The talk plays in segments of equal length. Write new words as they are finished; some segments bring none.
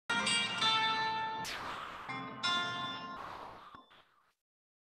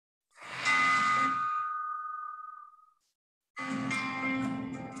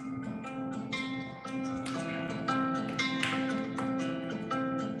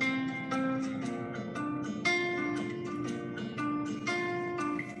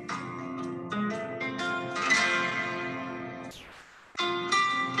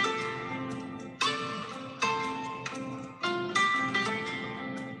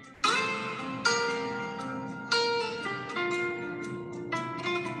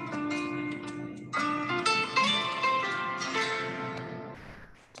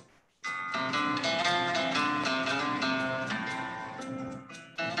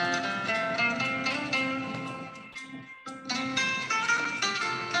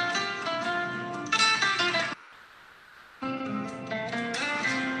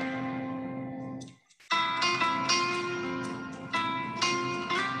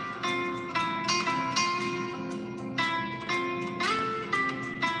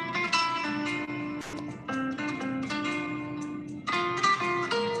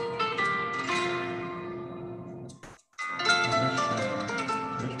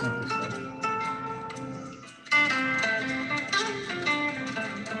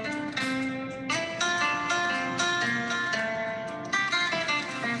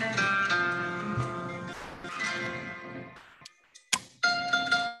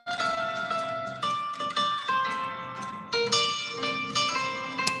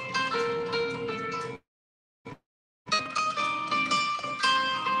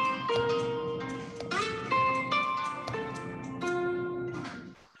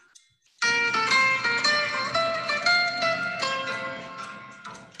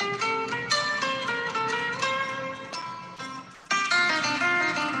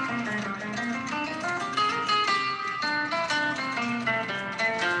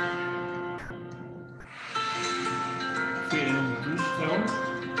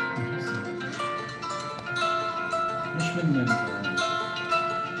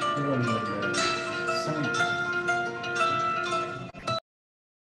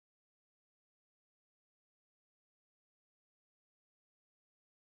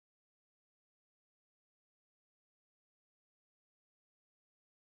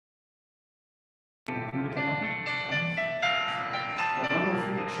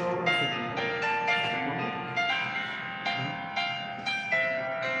الشهرة في الموضوع.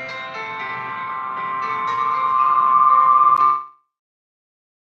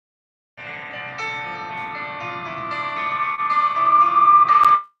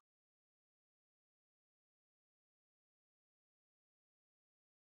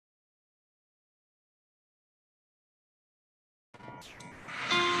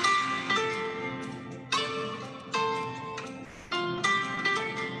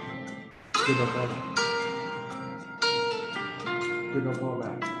 كده طالع كده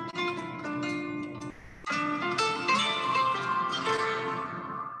طالع.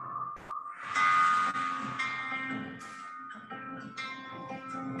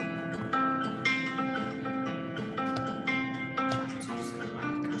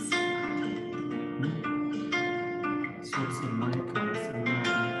 سورس المايك على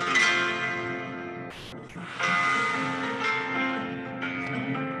السماعة.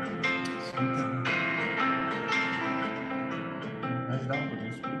 مالهاش دعوة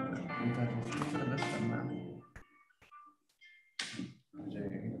بالسبيكر، انت السبيكر ده السماعة.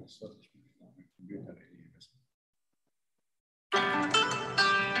 زي صوت الكمبيوتر ايه بس.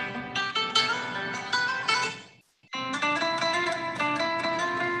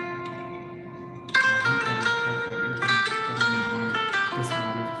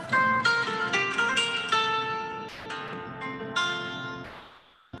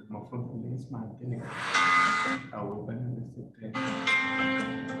 المفروض اللي يسمع التاني أو البانل التاني.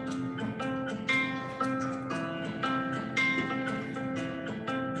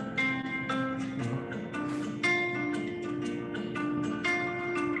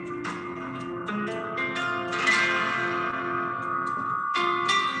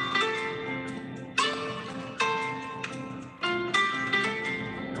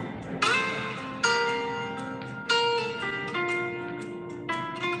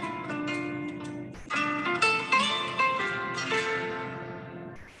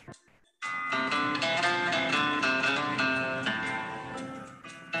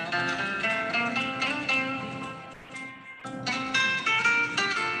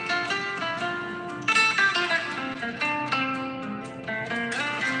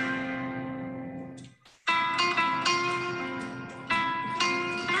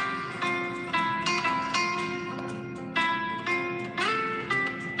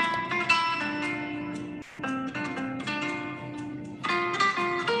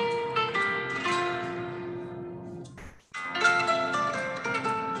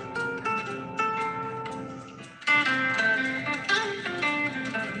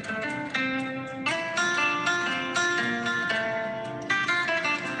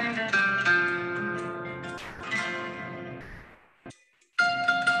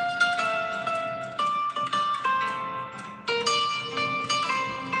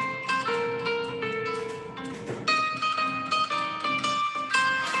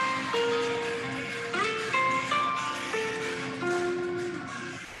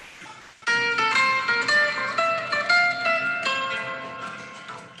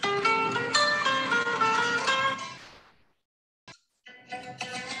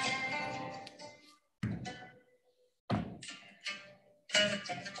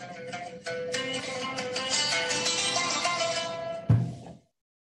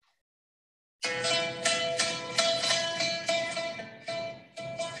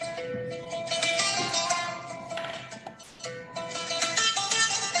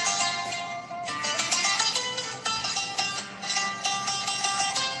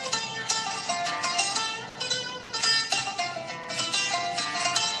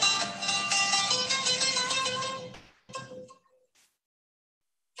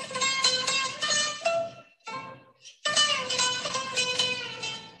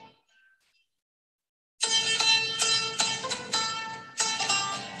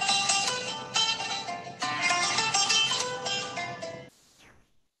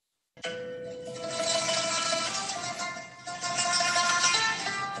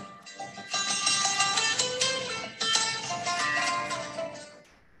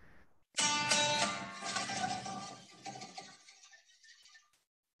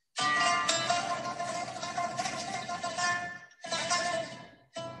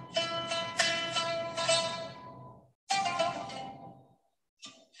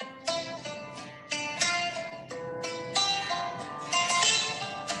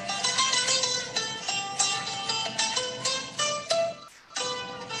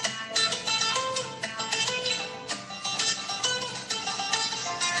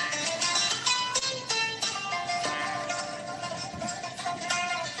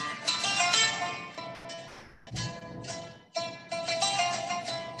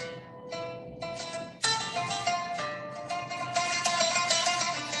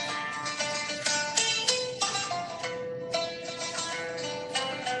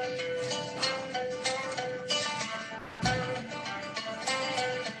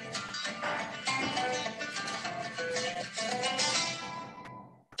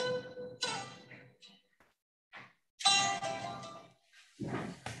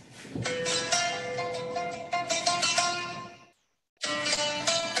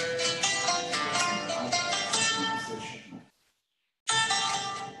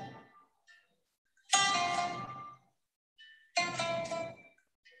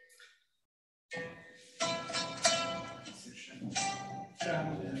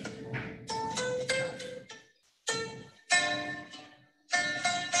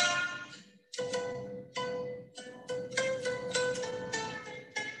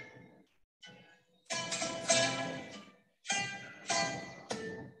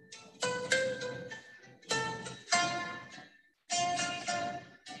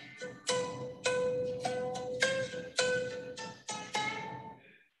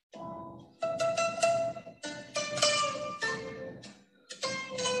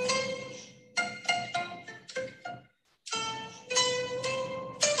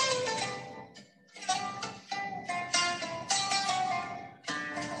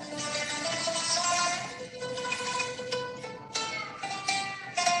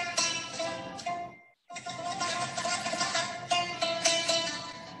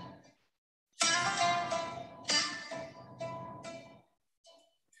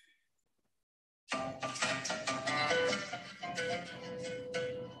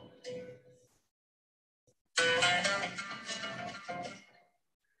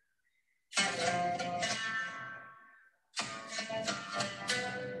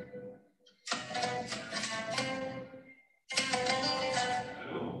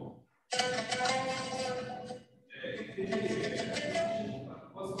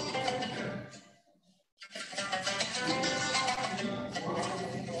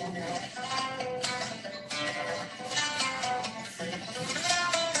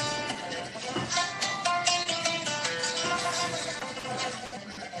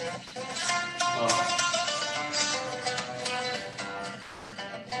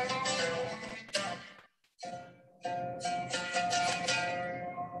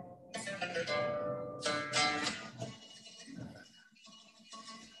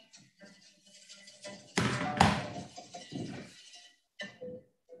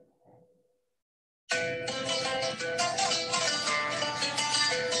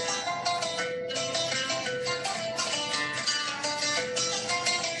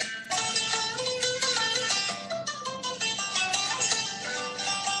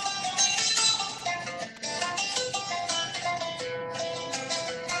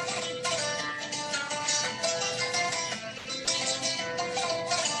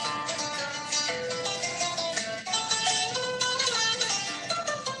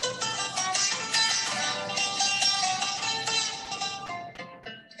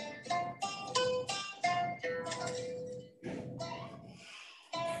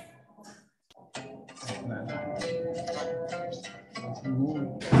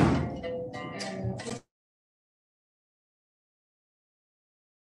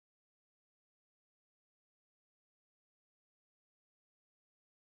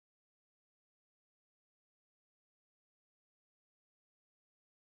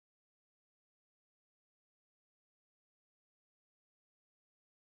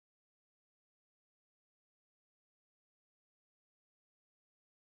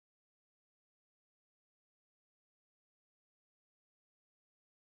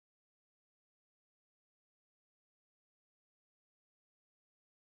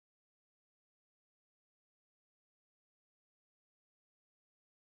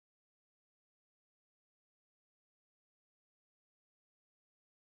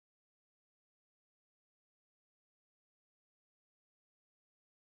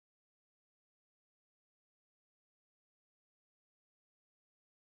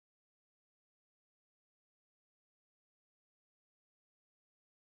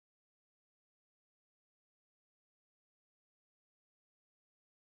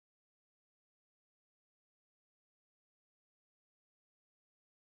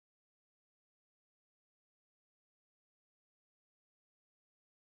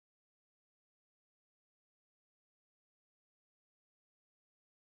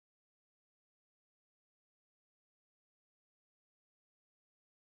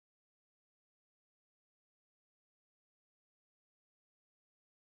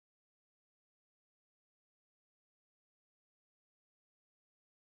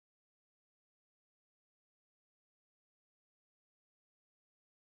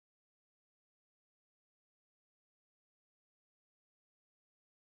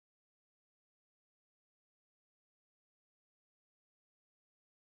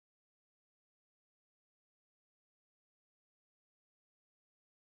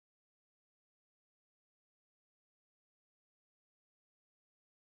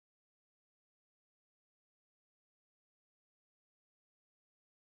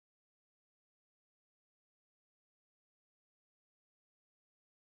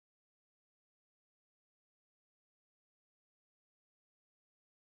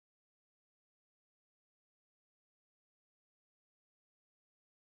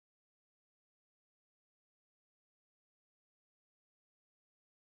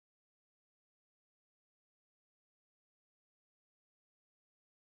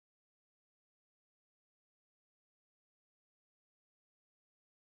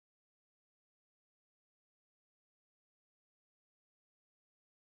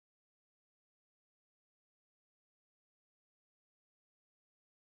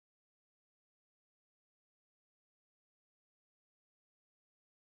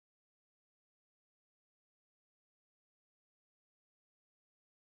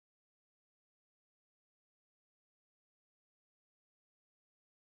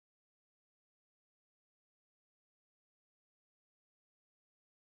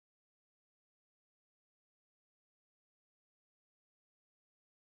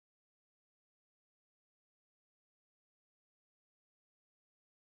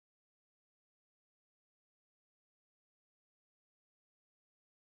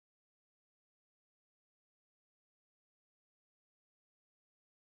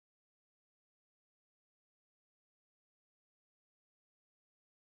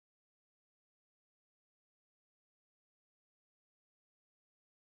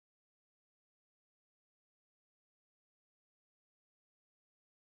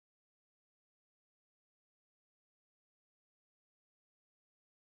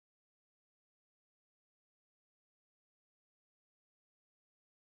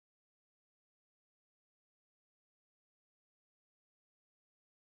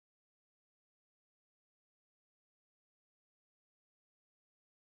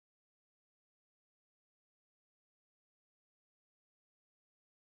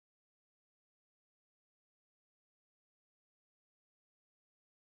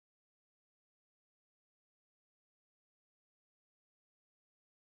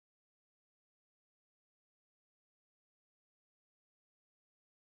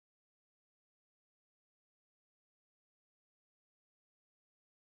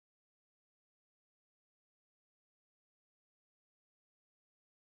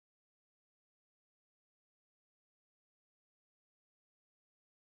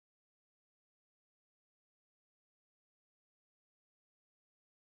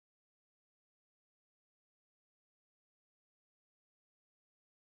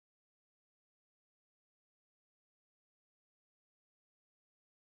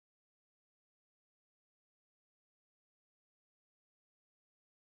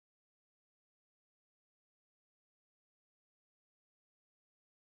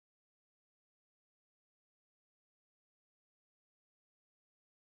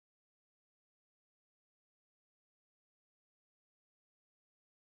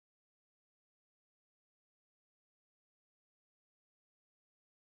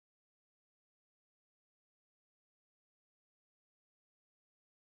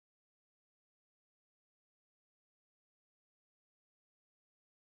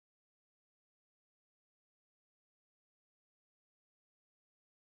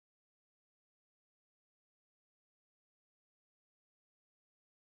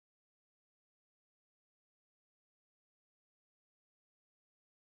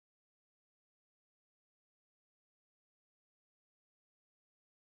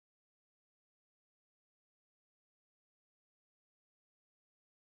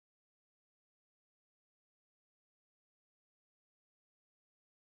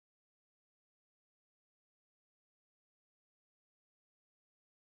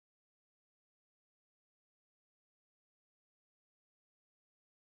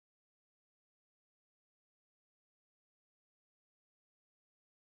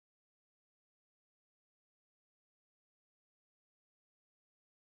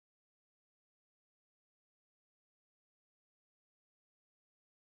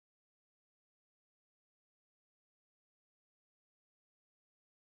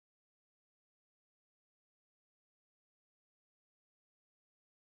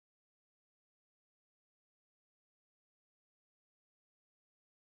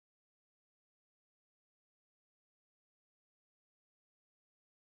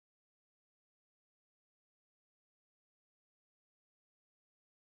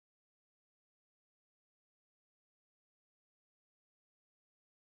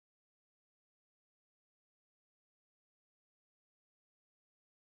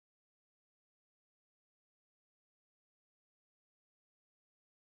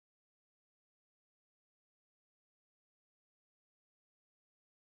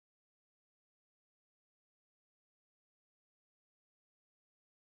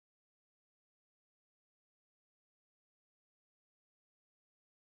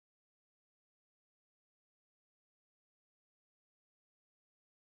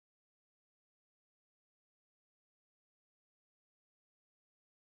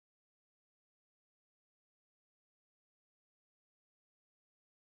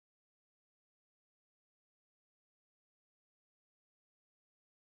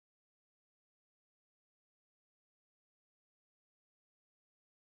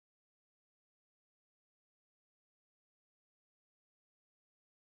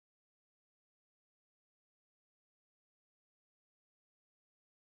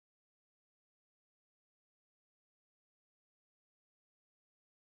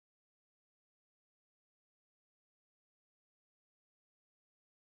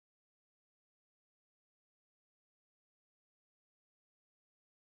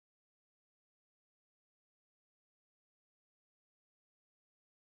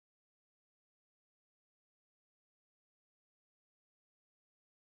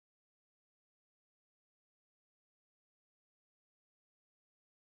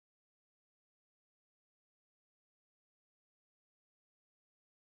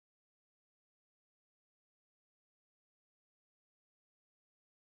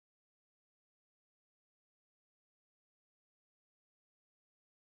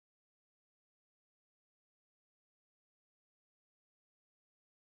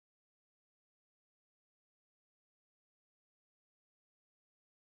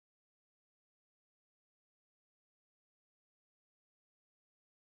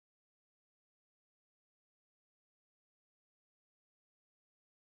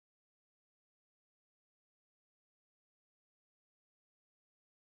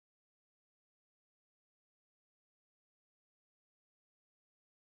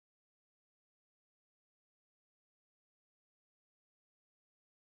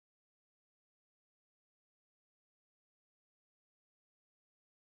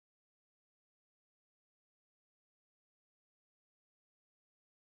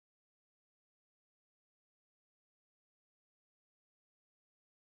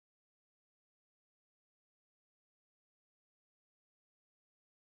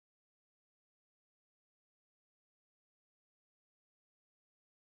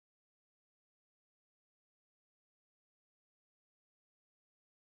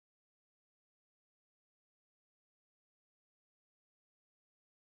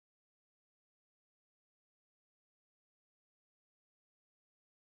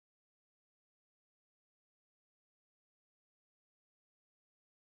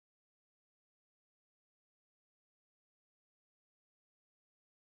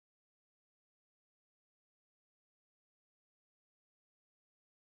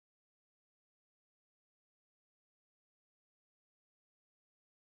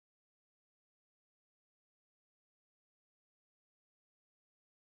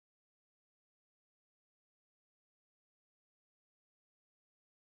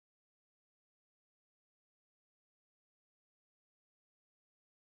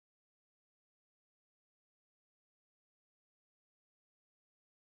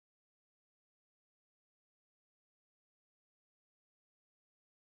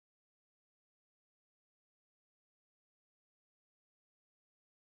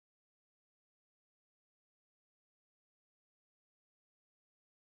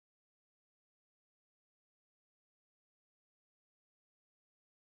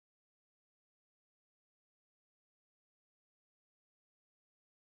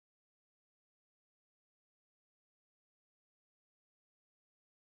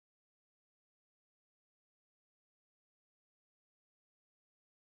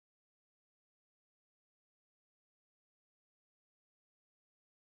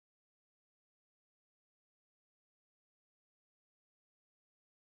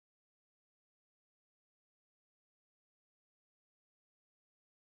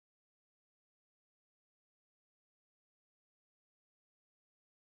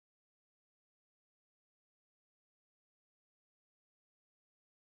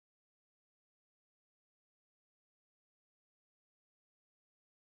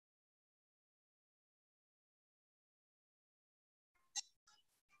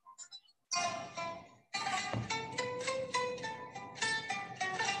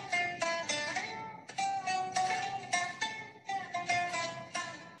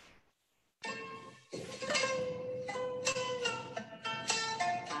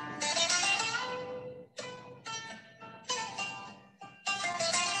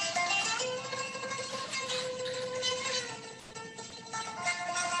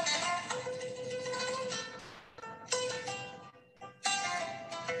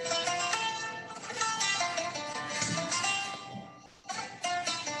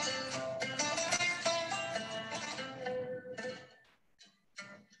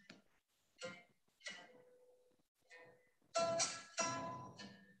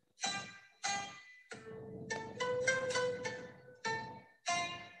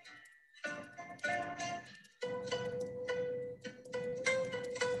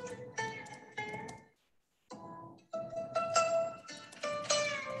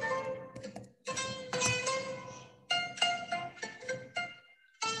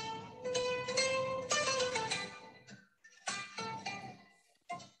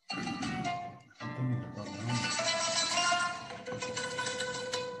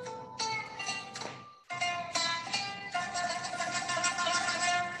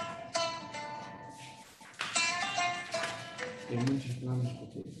 يمين شكلها مش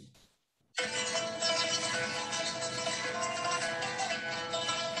كتير.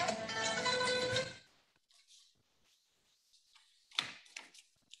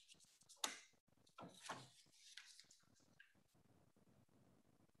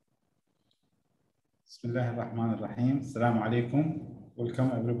 بسم الله الرحمن الرحيم. السلام عليكم.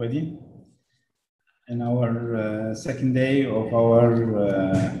 Welcome everybody. In our second day of our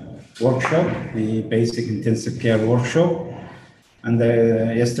workshop, the basic intensive care workshop. And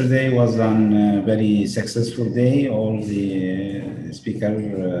yesterday was a very successful day. All the speakers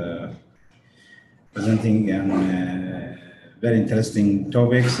presenting very interesting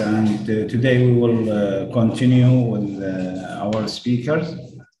topics. And today we will continue with our speakers.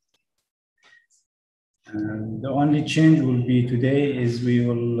 The only change will be today is we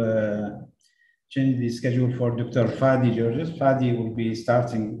will change the schedule for Dr. Fadi Georges. Fadi will be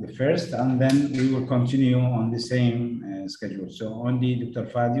starting the first, and then we will continue on the same schedule. So only Dr.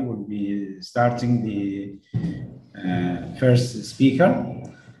 Fadi will be starting the first speaker.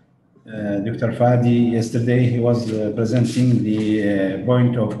 Dr. Fadi, yesterday he was presenting the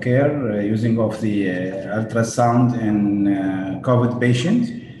point of care using of the ultrasound in COVID patient.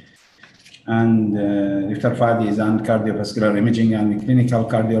 And Dr. Fadi is a cardiovascular imaging and clinical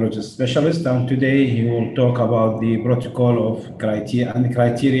cardiologist specialist. And today he will talk about the protocol of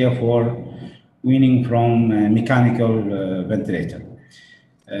criteria for weaning from mechanical ventilator.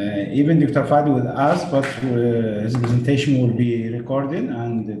 Even Dr. Fadi with us, but his presentation will be recorded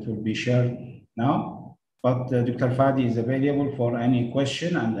and it will be shared now. But Dr. Fadi is available for any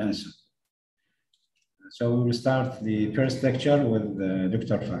question and answer. So we will start the first lecture with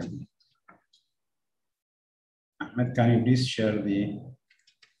Dr. Fadi. Ahmed, can you please share the...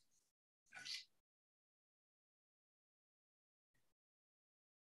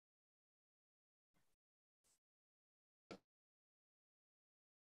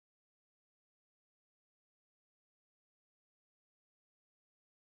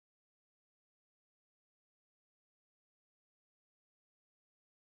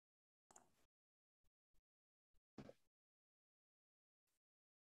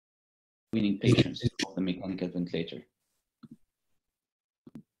 Weaning patients of the mechanical ventilator.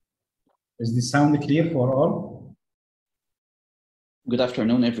 Is the sound clear for all? Good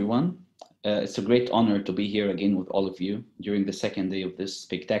afternoon, everyone. It's a great honor to be here again with all of you during the second day of this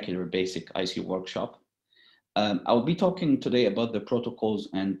spectacular basic ICU workshop. I'll be talking today about the protocols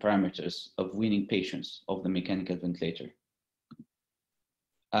and parameters of weaning patients of the mechanical ventilator.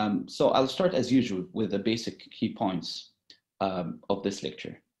 So I'll start as usual with the basic key points of this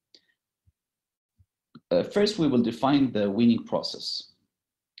lecture. First, we will define the weaning process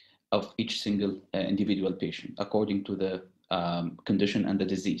of each single individual patient according to the condition and the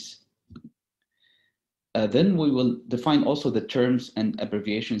disease. Then we will define also the terms and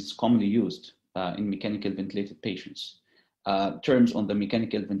abbreviations commonly used in mechanical ventilated patients. Terms on the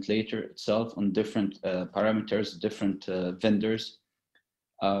mechanical ventilator itself, on different parameters, different vendors,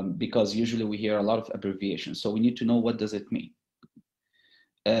 because usually we hear a lot of abbreviations. So we need to know what does it mean.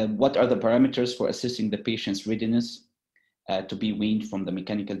 What are the parameters for assessing the patient's readiness to be weaned from the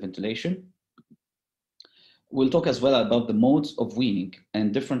mechanical ventilation? We'll talk as well about the modes of weaning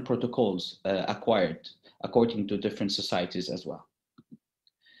and different protocols acquired according to different societies as well.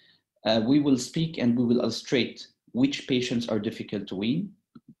 We will speak and we will illustrate which patients are difficult to wean,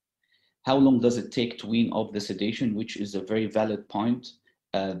 How long does it take to wean off the sedation, which is a very valid point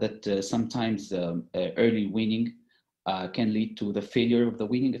that sometimes early weaning can lead to the failure of the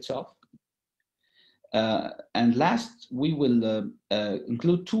weaning itself. And last, we will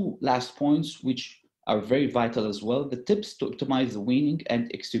include two last points, which are very vital as well. The tips to optimize the weaning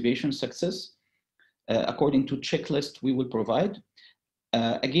and extubation success, according to checklist we will provide.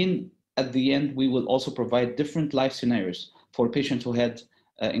 Again, at the end, we will also provide different life scenarios for patients who had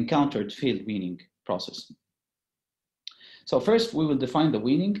encountered failed weaning process. So first, we will define the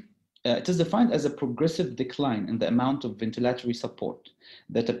weaning. It is defined as a progressive decline in the amount of ventilatory support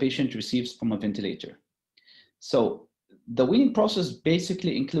that a patient receives from a ventilator. So the weaning process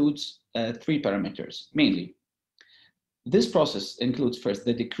basically includes three parameters, mainly. This process includes first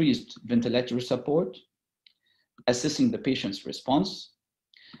the decreased ventilatory support, assessing the patient's response,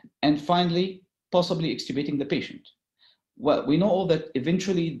 and finally, possibly extubating the patient. Well, we know all that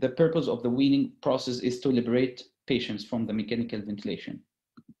eventually the purpose of the weaning process is to liberate patients from the mechanical ventilation.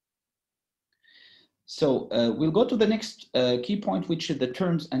 So we'll go to the next key point, which is the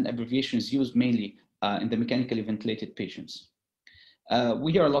terms and abbreviations used mainly in the mechanically ventilated patients.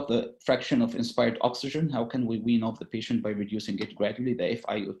 We hear a lot the fraction of inspired oxygen. How can we wean off the patient by reducing it gradually, the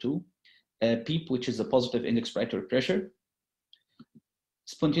FiO2? PEEP, which is a positive index respiratory pressure.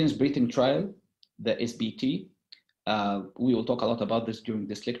 Spontaneous breathing trial, the SBT. We will talk a lot about this during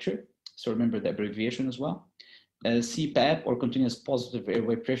this lecture, so remember the abbreviation as well. CPAP, or continuous positive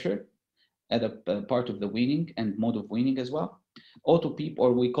airway pressure, at a part of the weaning and mode of weaning as well. Auto PEEP,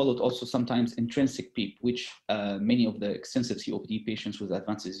 or we call it also sometimes intrinsic PEEP, which many of the extensive COPD patients with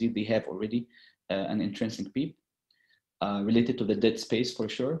advanced disease, they have already an intrinsic PEEP related to the dead space for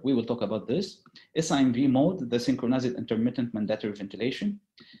sure. We will talk about this. SIMV mode, the synchronized intermittent mandatory ventilation.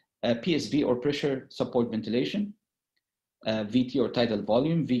 PSV, or pressure support ventilation. VT, or tidal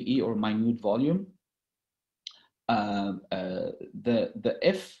volume. VE, or minute volume. The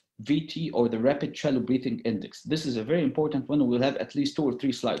FVT, or the rapid shallow breathing index. This is a very important one. We'll have at least 2 or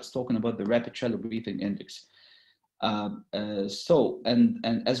 3 slides talking about the rapid shallow breathing index. And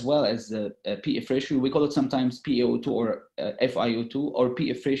as well as the PF ratio, we call it sometimes PaO2 or FiO2 or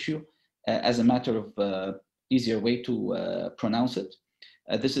PF ratio as a matter of easier way to pronounce it.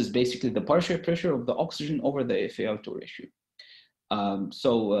 This is basically the partial pressure of the oxygen over the FiO2 ratio.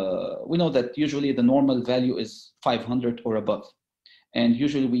 We know that usually the normal value is 500 or above. And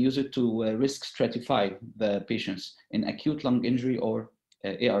usually we use it to risk stratify the patients in acute lung injury or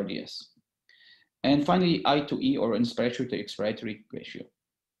ARDS. And finally, I to E, or inspiratory to expiratory ratio.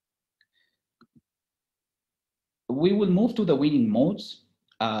 We will move to the weaning modes.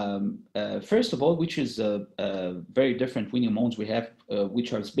 First of all, which is very different weaning modes we have,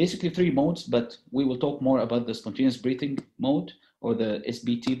 which are basically 3 modes, but we will talk more about the spontaneous breathing mode, or the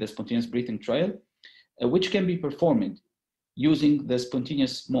SBT, the spontaneous breathing trial, which can be performed using the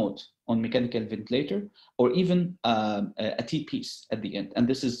spontaneous mode on mechanical ventilator, or even a T-piece at the end. And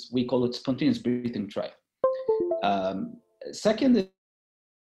this is, we call it spontaneous breathing trial. Second,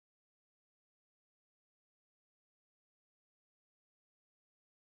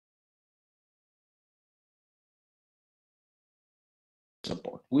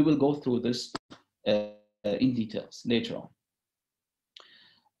 support. We will go through this in details later on.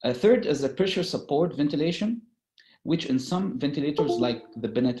 Third is the pressure support ventilation, which in some ventilators like the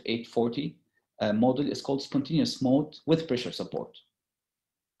Bennett 840 model is called spontaneous mode with pressure support.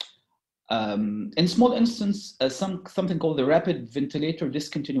 In small instance, something called the rapid ventilator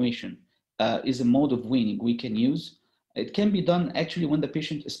discontinuation is a mode of weaning we can use. It can be done actually when the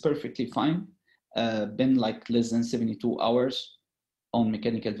patient is perfectly fine, been like less than 72 hours on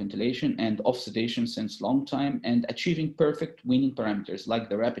mechanical ventilation and off sedation since long time, and achieving perfect weaning parameters like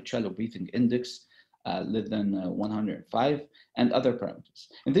the rapid shallow breathing index, less than 105, and other parameters.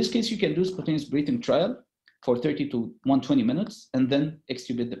 In this case, you can do spontaneous breathing trial for 30 to 120 minutes and then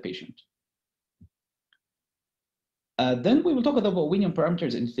extubate the patient. Then we will talk about weaning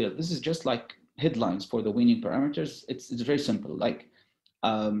parameters in detail. This is just like headlines for the weaning parameters. It's very simple. Like,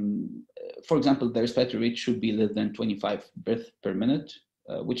 for example, the respiratory rate should be less than 25 breaths per minute,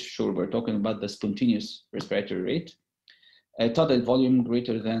 which sure we're talking about the spontaneous respiratory rate. Tidal volume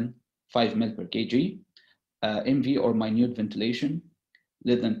greater than 5 ml per kg. MV, or minute ventilation,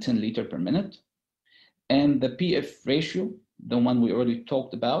 less than 10 liters per minute. And the PF ratio, the one we already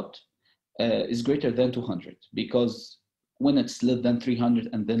talked about, is greater than 200, because when it's less than 300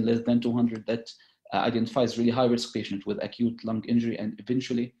 and then less than 200, that identifies really high risk patient with acute lung injury and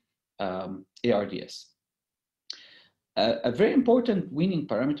eventually ARDS. A very important weaning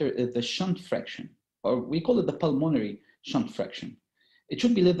parameter is the shunt fraction, or we call it the pulmonary shunt fraction. it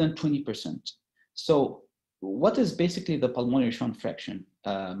should be less than 20%. So what is basically the pulmonary shunt fraction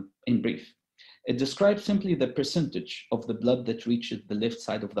in brief? It describes simply the percentage of the blood that reaches the left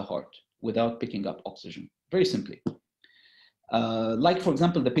side of the heart without picking up oxygen, very simply. Like, for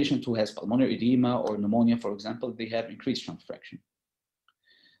example, the patient who has pulmonary edema or pneumonia, for example, they have increased shunt fraction.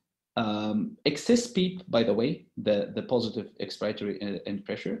 Excess PEEP, by the way, the positive expiratory end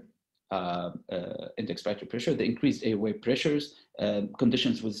pressure, and expiratory pressure, the increased airway pressures,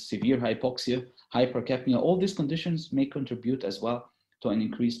 conditions with severe hypoxia, hypercapnia, all these conditions may contribute as well to an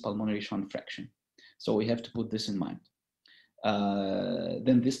increased pulmonary shunt fraction. So we have to put this in mind.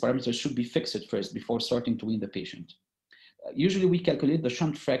 Then these parameters should be fixed first before starting to wean the patient. Usually we calculate the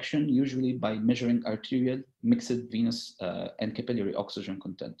shunt fraction usually by measuring arterial, mixed venous, and capillary oxygen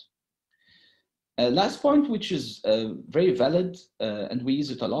content. Last point, which is very valid, and we use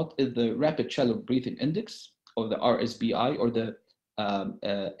it a lot, is the rapid shallow breathing index, or the RSBI, or the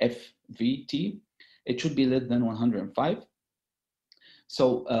FVT. It should be less than 105.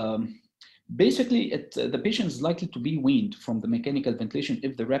 So basically, the patient is likely to be weaned from the mechanical ventilation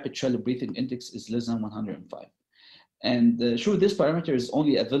if the rapid shallow breathing index is less than 105. And sure, this parameter is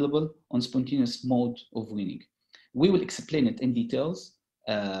only available on spontaneous mode of weaning. We will explain it in details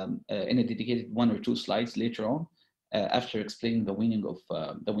in a dedicated 1 or 2 slides later on, after explaining the weaning of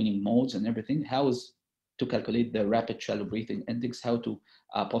the weaning modes and everything, how is to calculate the rapid shallow breathing index, how to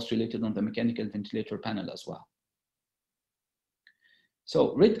postulate it on the mechanical ventilator panel as well.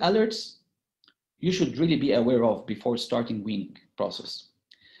 So red alerts, you should really be aware of before starting weaning process.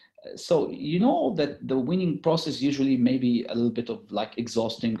 So you know that the weaning process usually may be a little bit of like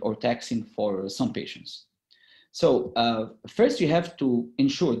exhausting or taxing for some patients. So first you have to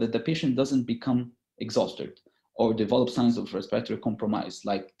ensure that the patient doesn't become exhausted or develop signs of respiratory compromise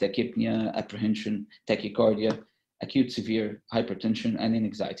like tachypnea, apprehension, tachycardia, acute severe hypertension, and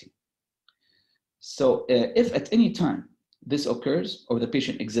anxiety. So if at any time this occurs or the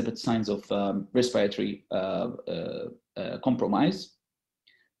patient exhibits signs of respiratory compromise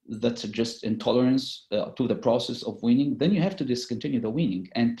that suggest intolerance to the process of weaning, then you have to discontinue the weaning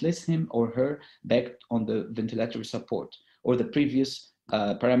and place him or her back on the ventilatory support or the previous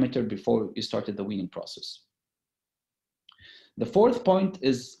parameter before you started the weaning process. The fourth point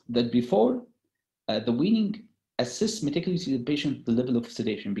is that before the weaning, assess meticulously the patient the level of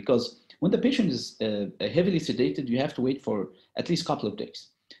sedation, because when the patient is heavily sedated, you have to wait for at least a couple of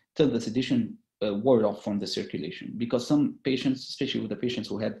days till the sedation wore off from the circulation, because some patients, especially with the patients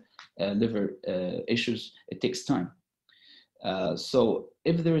who had liver issues, it takes time. So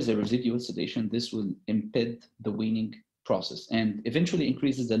if there is a residual sedation, this will impede the weaning process and eventually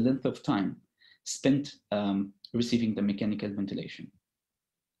increases the length of time spent receiving the mechanical ventilation.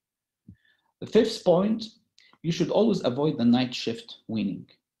 The fifth point, you should always avoid the night shift weaning.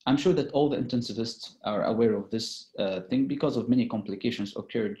 I'm sure that all the intensivists are aware of this thing because of many complications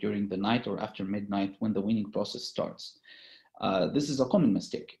occurred during the night or after midnight when the weaning process starts. This is a common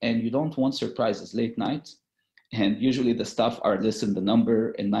mistake, and you don't want surprises late night. And usually the staff are less in the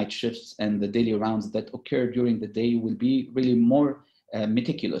number in night shifts, and the daily rounds that occur during the day will be really more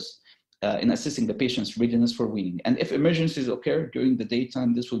meticulous in assessing the patient's readiness for weaning. And if emergencies occur during the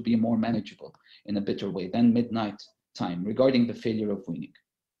daytime, this will be more manageable in a better way than midnight time regarding the failure of weaning.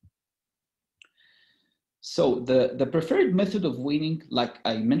 So the preferred method of weaning, like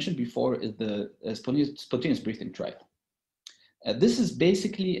I mentioned before, is the spontaneous breathing trial. This is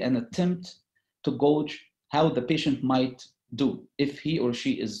basically an attempt to gauge how the patient might do if he or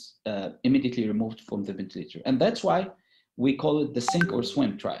she is immediately removed from the ventilator. And that's why we call it the sink or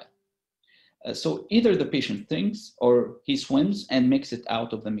swim trial. So either the patient thinks or he swims and makes it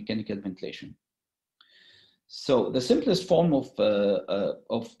out of the mechanical ventilation. So the simplest form of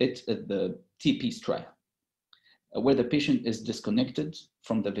it is the TPEACE trial, where the patient is disconnected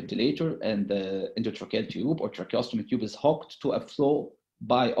from the ventilator and the endotracheal tube or tracheostomy tube is hooked to a flow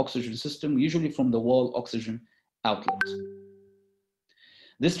by oxygen system, usually from the wall oxygen outlet.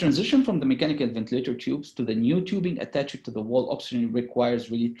 This transition from the mechanical ventilator tubes to the new tubing attached to the wall oxygen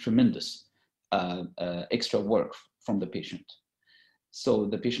requires really tremendous extra work from the patient. So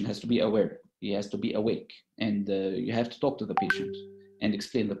the patient has to be aware, he has to be awake, and you have to talk to the patient and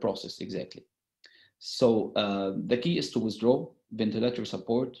explain the process exactly. So the key is to withdraw ventilator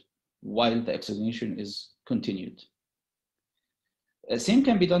support while the oxygenation is continued. Same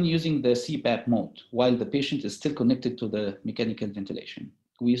can be done using the CPAP mode while the patient is still connected to the mechanical ventilation.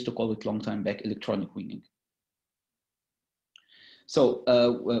 We used to call it long time back electronic weaning. So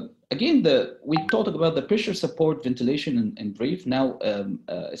again, we talked about the pressure support ventilation in brief. Now,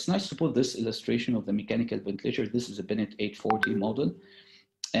 it's nice to put this illustration of the mechanical ventilator. This is a Bennett 840 model.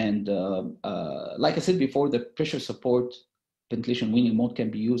 And like I said before, the pressure support ventilation weaning mode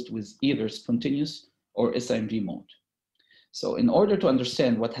can be used with either spontaneous or SIMV mode. So in order to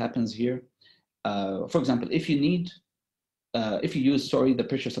understand what happens here, for example, if you use the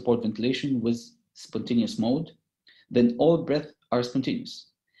pressure support ventilation with spontaneous mode, then all breaths are spontaneous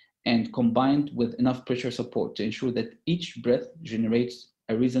and combined with enough pressure support to ensure that each breath generates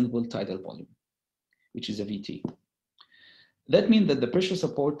a reasonable tidal volume, which is a VT. That means that the pressure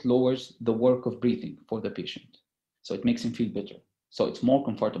support lowers the work of breathing for the patient. So it makes him feel better. So it's more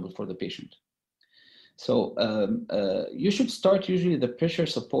comfortable for the patient. So you should start usually the pressure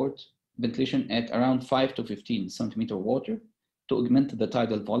support ventilation at around 5 to 15 centimeter water to augment the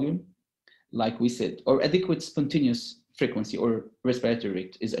tidal volume, like we said, or adequate spontaneous frequency or respiratory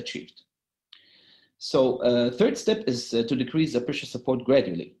rate is achieved. So third step is to decrease the pressure support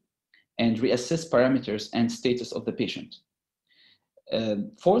gradually and reassess parameters and status of the patient.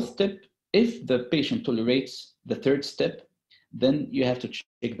 Fourth step, if the patient tolerates the third step, then you have to check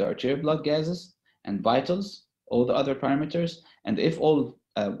the arterial blood gases and vitals, all the other parameters. And if all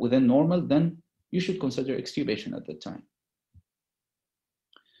within normal, then you should consider extubation at that time.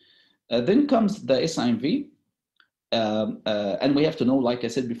 Then comes the SIMV. And we have to know, like I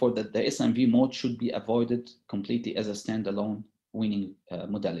said before, that the SIMV mode should be avoided completely as a standalone weaning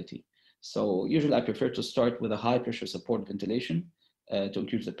modality. So usually I prefer to start with a high pressure support ventilation to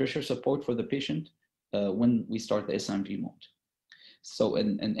increase the pressure support for the patient when we start the SIMV mode. So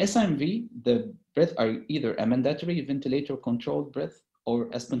in SIMV, the breath are either a mandatory ventilator controlled breath or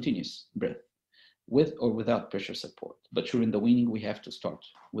a spontaneous breath with or without pressure support. But during the weaning, we have to start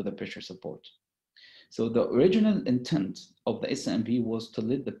with a pressure support. So the original intent of the SIMV was to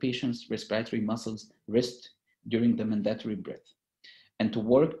let the patient's respiratory muscles rest during the mandatory breath and to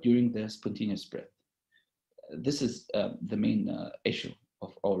work during the spontaneous breath. This is the main issue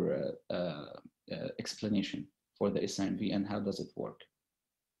of our explanation for the SIMV and how does it work.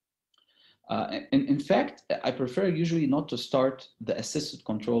 In fact, I prefer usually not to start the assisted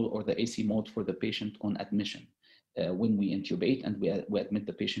control or the AC mode for the patient on admission when we intubate and we admit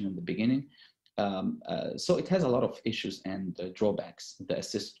the patient in the beginning. So it has a lot of issues and drawbacks, the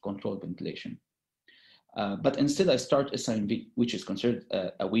assisted control ventilation. But instead I start SIMV, which is considered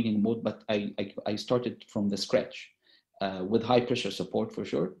a weaning mode, but I started from the scratch with high pressure support for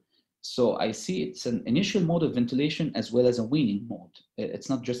sure. So I see it's an initial mode of ventilation as well as a weaning mode. It's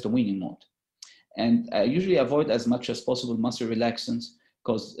not just a weaning mode. And I usually avoid as much as possible muscle relaxants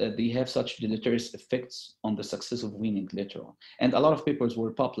because they have such deleterious effects on the success of weaning later on. And a lot of papers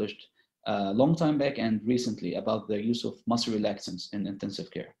were published a long time back and recently about the use of muscle relaxants in intensive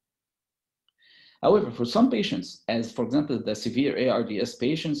care. However, for some patients, as for example, the severe ARDS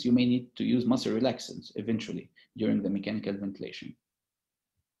patients, you may need to use muscle relaxants eventually during the mechanical ventilation.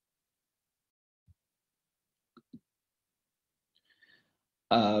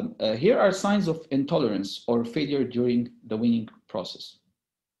 Here are signs of intolerance or failure during the weaning process.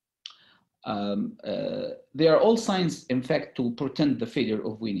 They are all signs, in fact, to portend the failure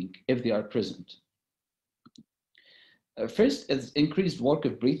of weaning if they are present. First is increased work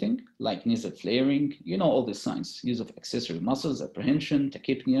of breathing, like nasal flaring, you know all these signs, use of accessory muscles, apprehension,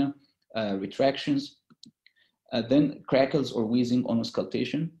 tachypnea, retractions, then crackles or wheezing on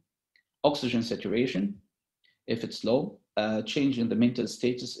auscultation, oxygen saturation, if it's low, change in the mental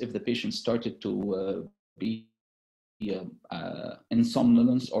status if the patient started to be in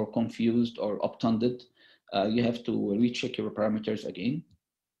somnolence or confused or obtunded, you have to recheck your parameters again.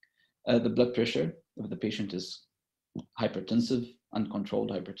 The blood pressure, if the patient is hypertensive, uncontrolled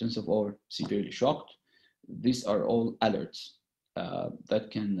hypertensive, or severely shocked, these are all alerts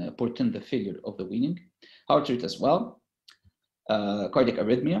that can portend the failure of the weaning. Heart rate as well. Cardiac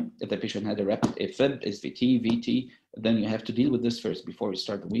arrhythmia, if the patient had a rapid AFib, SVT, VT, then you have to deal with this first before you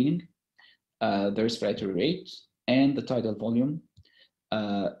start the weaning. The respiratory rate and the tidal volume,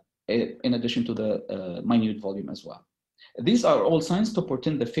 in addition to the minute volume as well. These are all signs to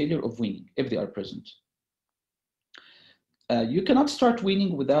portend the failure of weaning if they are present. You cannot start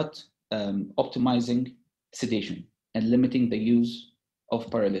weaning without optimizing sedation and limiting the use of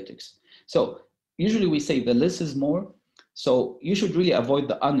paralytics. So usually we say the less is more. So you should really avoid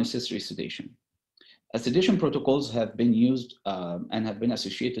the unnecessary sedation. Sedation protocols have been used and have been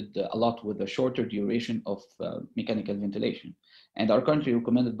associated a lot with a shorter duration of mechanical ventilation and are currently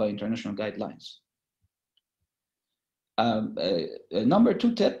recommended by international guidelines. Number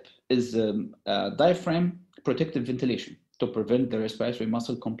 2 tip is diaphragm protective ventilation to prevent the respiratory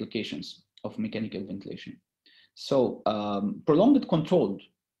muscle complications of mechanical ventilation. So prolonged controlled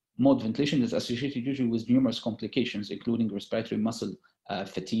mode ventilation is associated usually with numerous complications, including respiratory muscle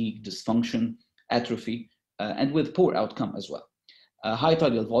fatigue, dysfunction, atrophy, and with poor outcome as well. High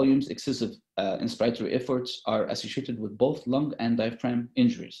tidal volumes, excessive inspiratory efforts are associated with both lung and diaphragm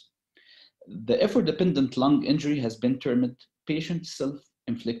injuries. The effort-dependent lung injury has been termed patient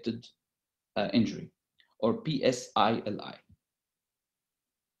self-inflicted injury, or PSILI.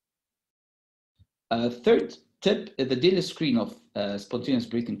 Third tip is the daily screen of spontaneous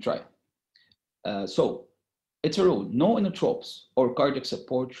breathing trial. So it's a rule, no inotropes or cardiac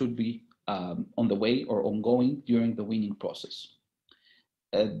support should be on the way or ongoing during the weaning process.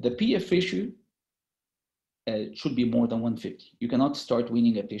 The PF ratio should be more than 150. You cannot start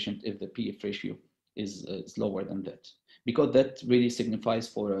weaning a patient if the PF ratio is lower than that, because that really signifies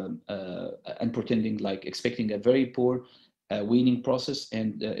for and pretending like expecting a very poor weaning process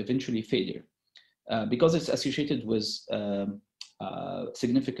and eventually failure, because it's associated with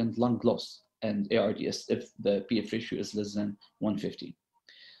significant lung loss and ARDS if the PF ratio is less than 150.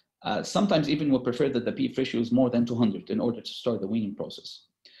 Sometimes even we prefer that the PF ratio is more than 200 in order to start the weaning process.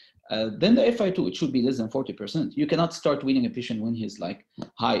 Then the FI2, it should be less than 40%. You cannot start weaning a patient when he's like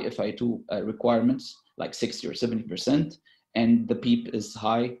high FI2 requirements, like 60 or 70%, and the PEEP is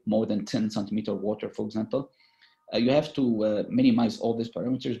high, more than 10 centimeter water, for example. You have to minimize all these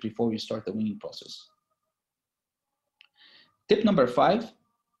parameters before you start the weaning process. Tip number 5,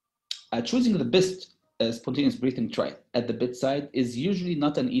 choosing the best spontaneous breathing trial at the bedside is usually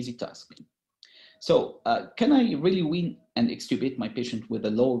not an easy task. So can I really wean and extubate my patient with a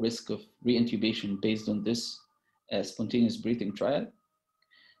low risk of reintubation based on this spontaneous breathing trial?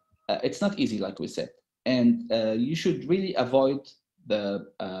 It's not easy, like we said. And you should really avoid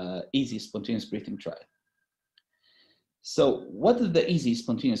the easy spontaneous breathing trial. So what is the easy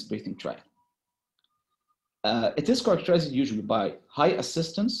spontaneous breathing trial? It is characterized usually by high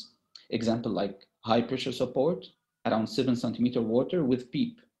assistance, example like high pressure support, around 7 centimeter water with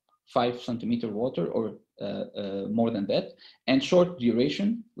PEEP, 5 centimeter water or more than that, and short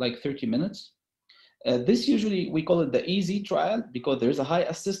duration, like 30 minutes. This usually, we call it the easy trial because there's a high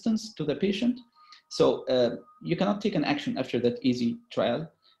assistance to the patient. So you cannot take an action after that easy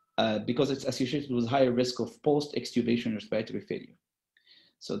trial because it's associated with higher risk of post-extubation respiratory failure.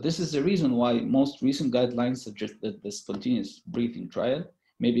 So this is the reason why most recent guidelines suggest that the spontaneous breathing trial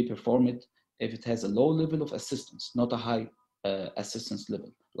may be performed if it has a low level of assistance, not a high assistance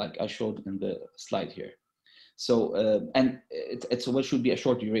level, like I showed in the slide here. So, and it's what should be a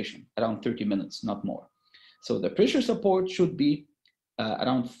short duration, around 30 minutes, not more. So the pressure support should be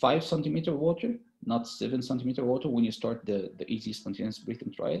around 5 centimeter water, not 7 centimeter water when you start the easy spontaneous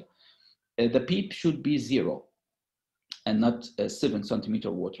breathing trial. The PEEP should be 0 and not 7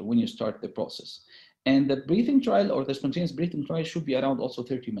 centimeter water when you start the process. And the breathing trial or the spontaneous breathing trial should be around also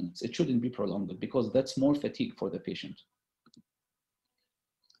 30 minutes. It shouldn't be prolonged because that's more fatigue for the patient.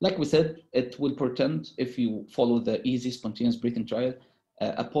 Like we said, it will portend, if you follow the easy spontaneous breathing trial,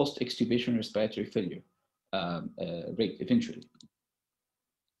 a post-extubation respiratory failure rate eventually.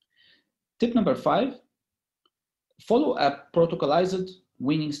 Tip number 5, follow a protocolized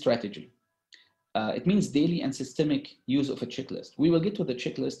weaning strategy. It means daily and systemic use of a checklist. We will get to the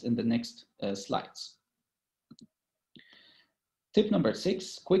checklist in the next slides. Tip number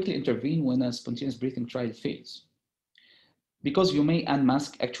 6, quickly intervene when a spontaneous breathing trial fails, because you may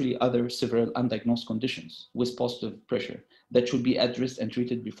unmask actually other several undiagnosed conditions with positive pressure that should be addressed and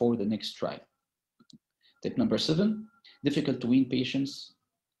treated before the next trial. Tip number 7, difficult to wean patients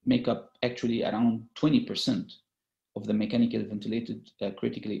make up actually around 20% of the mechanical ventilated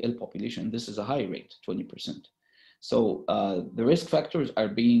critically ill population. This is a high rate, 20%. So the risk factors are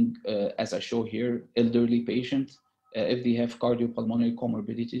being, as I show here, elderly patients, if they have cardiopulmonary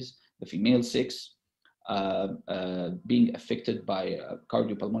comorbidities, the female sex, being affected by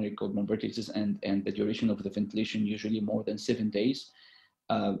cardiopulmonary comorbidities and the duration of the ventilation, usually more than 7 days,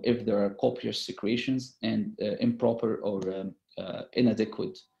 if there are copious secretions and improper or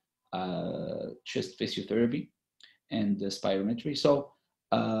inadequate chest physiotherapy and spirometry. So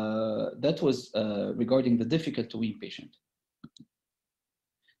that was regarding the difficult to wean patient.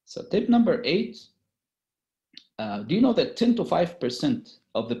 So tip number 8, do you know that 10 to 5%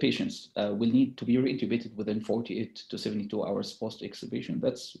 of the patients will need to be reintubated within 48 to 72 hours post-extubation?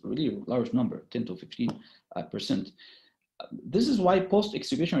 That's really a large number, 10 to 15%. This is why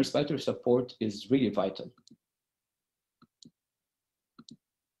post-extubation respiratory support is really vital.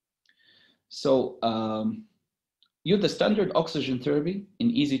 So use the standard oxygen therapy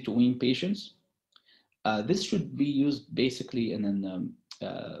in easy to wean patients. This should be used basically in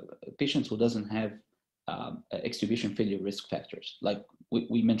patients who doesn't have extubation failure risk factors, like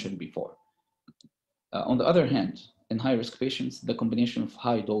we mentioned before. On the other hand, in high-risk patients, the combination of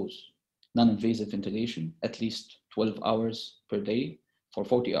high-dose non-invasive ventilation, at least 12 hours per day for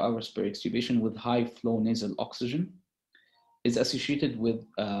 40 hours per extubation with high-flow nasal oxygen, is associated with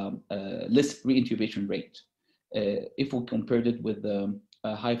less re-intubation rate if we compared it with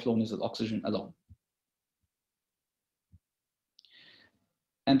high-flow nasal oxygen alone.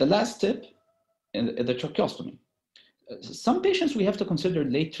 And the last tip, the tracheostomy. Some patients, we have to consider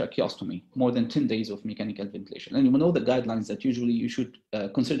late tracheostomy, more than 10 days of mechanical ventilation. And you know the guidelines that usually you should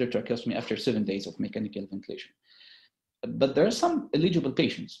consider tracheostomy after 7 days of mechanical ventilation. But there are some eligible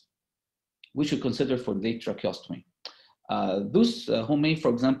patients we should consider for late tracheostomy. Those who may,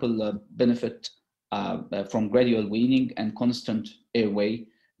 for example, benefit from gradual weaning and constant airway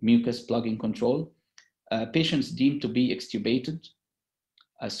mucus plugging control. Patients deemed to be extubated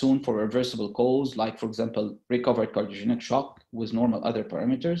soon for reversible cause, like, for example, recovered cardiogenic shock with normal other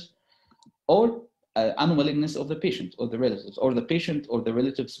parameters, or unwillingness of the patient or the relatives, or the patient or the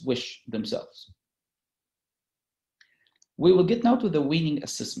relatives wish themselves. We will get now to the weaning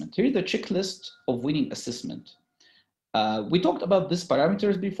assessment. Here is the checklist of weaning assessment. We talked about these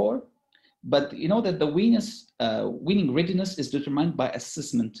parameters before, but you know that the weaning readiness is determined by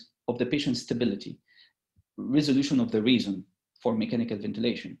assessment of the patient's stability, resolution of the reason for mechanical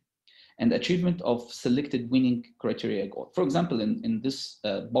ventilation, and achievement of selected weaning criteria goal. For example, in this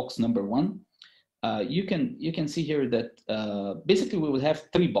box number 1, you can see here that basically we will have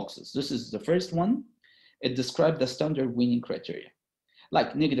 3 boxes. This is the first one. It describes the standard weaning criteria,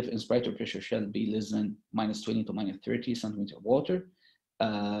 like negative inspirator pressure shall be less than -20 to -30 centimeters of water,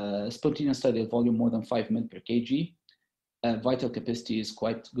 spontaneous tidal volume more than 5 ml per kg, vital capacity is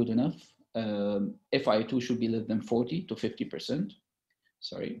quite good enough. FiO2 should be less than 40 to 50%.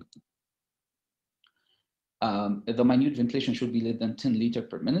 Sorry. The minute ventilation should be less than 10 liters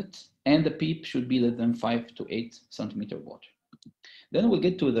per minute, and the PEEP should be less than 5 to 8 centimeters of water. Then we'll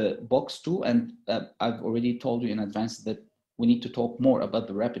get to the box 2, and I've already told you in advance that we need to talk more about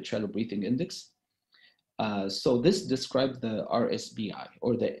the rapid shallow breathing index. So this describes the RSBI,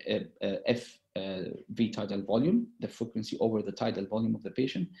 or the FV tidal volume, the frequency over the tidal volume of the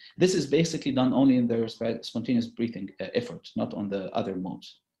patient. This is basically done only in the spontaneous breathing effort, not on the other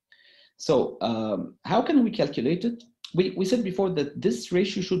modes. So how can we calculate it? We said before that this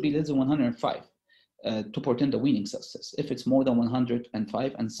ratio should be less than 105 to portend the weaning success. If it's more than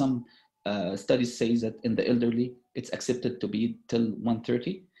 105, and some studies say that in the elderly, it's accepted to be till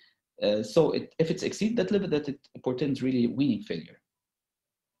 130. So if it's exceed that level, that it portends really weaning failure.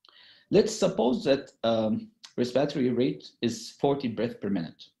 Let's suppose that respiratory rate is 40 breaths per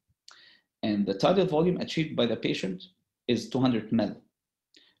minute, and the tidal volume achieved by the patient is 200 ml,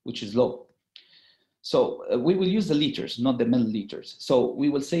 which is low. So we will use the liters, not the milliliters. So we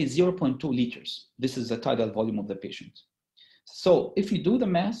will say 0.2 liters. This is the tidal volume of the patient. So if you do the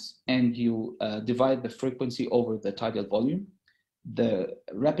math and you divide the frequency over the tidal volume, the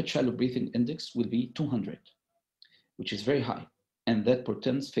rapid shallow breathing index will be 200, which is very high, and that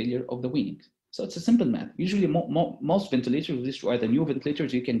portends failure of the weaning. So it's a simple math. Usually most ventilators, which are the new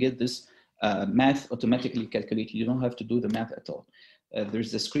ventilators, you can get this math automatically calculated. You don't have to do the math at all.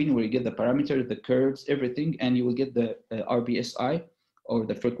 There's the screen where you get the parameter, the curves, everything, and you will get the RBSI, or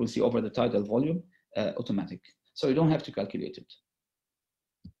the frequency over the tidal volume, automatic. So you don't have to calculate it.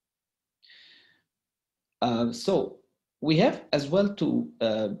 So we have as well to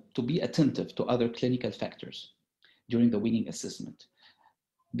be attentive to other clinical factors during the weaning assessment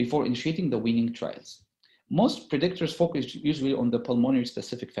before initiating the weaning trials. Most predictors focus usually on the pulmonary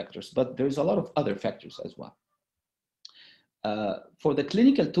specific factors, but there's a lot of other factors as well. For the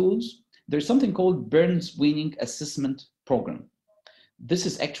clinical tools, there's something called Burns Weaning Assessment Program. This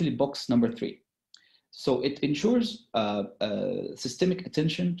is actually box number 3. So it ensures systemic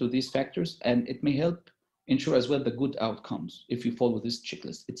attention to these factors, and it may help ensure as well the good outcomes if you follow this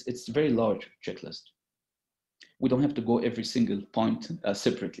checklist. It's a very large checklist. We don't have to go every single point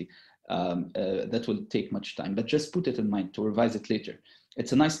separately. That will take much time, but just put it in mind to revise it later.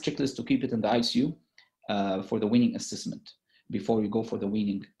 It's a nice checklist to keep it in the ICU for the weaning assessment before you go for the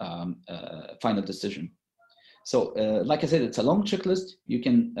weaning final decision. So like I said, it's a long checklist. You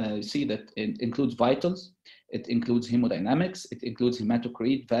can see that it includes vitals, it includes hemodynamics, it includes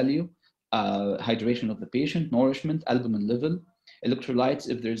hematocrit value, hydration of the patient, nourishment, albumin level, electrolytes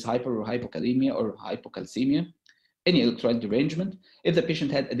if there's hyper or hypokalemia or hypocalcemia, any electrolyte derangement, if the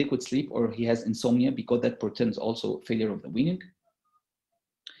patient had adequate sleep or he has insomnia, because that portends also failure of the weaning.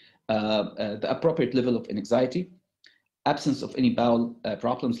 the appropriate level of anxiety, absence of any bowel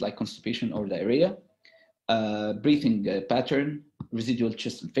problems like constipation or diarrhea, breathing pattern, residual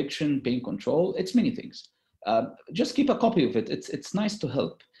chest infection, pain control. It's many things. Just keep a copy of it. It's nice to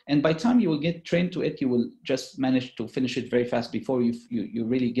help. And by the time you will get trained to it, you will just manage to finish it very fast before you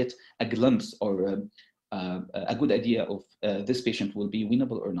really get a glimpse or a good idea of this patient will be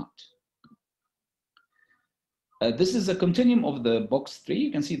weanable or not. This is a continuum of the box 3.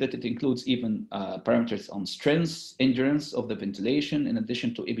 You can see that it includes even parameters on strength, endurance of the ventilation, in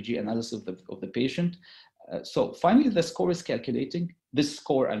addition to EBG analysis of the patient. So finally, the score is calculating. This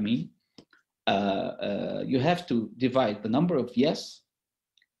score, I mean, you have to divide the number of yes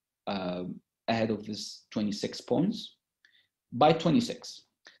ahead of this 26 points by 26.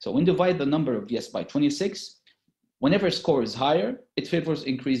 So when you divide the number of yes by 26, whenever score is higher, it favors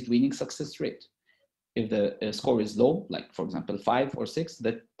increased weaning success rate. If the score is low, like for example 5 or 6,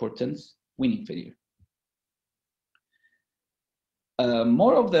 that portends weaning failure.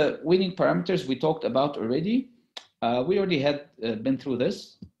 More of the weaning parameters we talked about already. We already had been through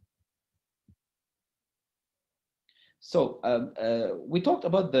this. So we talked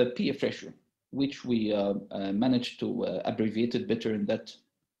about the PF ratio, which we managed to abbreviate it better in that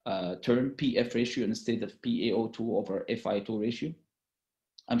term, PF ratio instead of PaO2 over FiO2 ratio.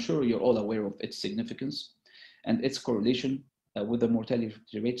 I'm sure you're all aware of its significance and its correlation with the mortality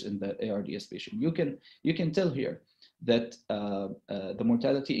rates in the ARDS patient. You can tell here that the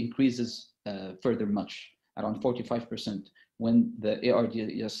mortality increases further much, around 45%, when the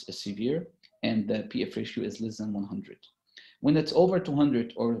ARDS is severe and the PF ratio is less than 100. When it's over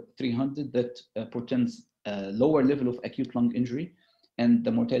 200 or 300, that portends a lower level of acute lung injury, and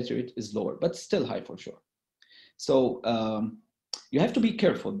the mortality rate is lower, but still high for sure. So you have to be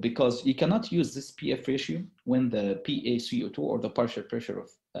careful, because you cannot use this PF ratio when the PaCO2 or the partial pressure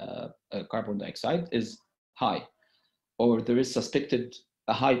of carbon dioxide is high, or there is suspected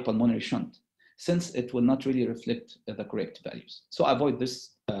a high pulmonary shunt, since it will not really reflect the correct values. So avoid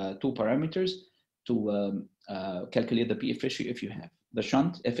this two parameters to calculate the PF ratio if you have the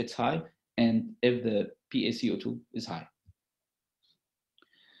shunt, if it's high, and if the PaCO2 is high.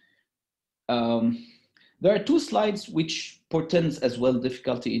 There are two slides which portends as well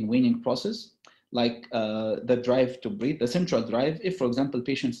difficulty in weaning process, like the drive to breathe, the central drive. If, for example,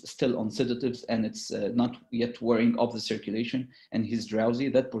 patient's still on sedatives and it's not yet wearing off the circulation and he's drowsy,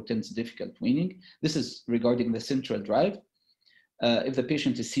 that portends difficult weaning. This is regarding the central drive. If the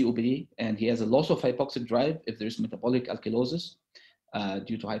patient is COPD and he has a loss of hypoxic drive, if there's metabolic alkalosis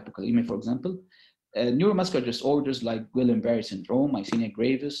due to hypokalemia, for example, neuromuscular disorders like Guillain-Barré syndrome, myasthenia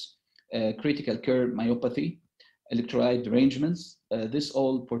gravis, critical care myopathy, electrolyte derangements, this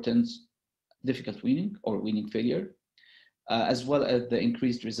all portends difficult weaning or weaning failure, as well as the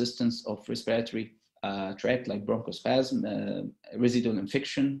increased resistance of respiratory tract like bronchospasm, residual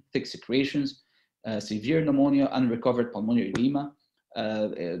infection, thick secretions, severe pneumonia, unrecovered pulmonary edema,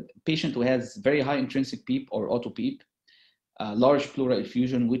 patient who has very high intrinsic PEEP or auto PEEP, large pleural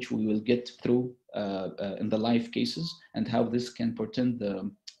effusion, which we will get through in the live cases, and how this can portend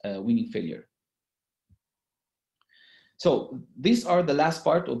the weaning failure. So these are the last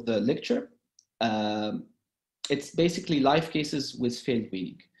part of the lecture. It's basically live cases with failed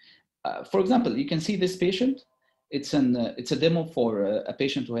weaning. For example, you can see this patient. It's a demo for a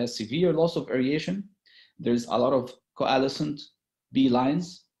patient who has severe loss of aeration. There's a lot of coalescent B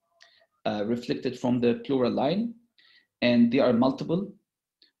lines reflected from the pleural line, and they are multiple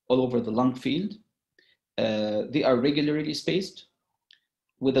all over the lung field. They are regularly spaced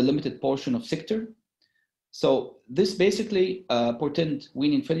with a limited portion of sector. So this basically portends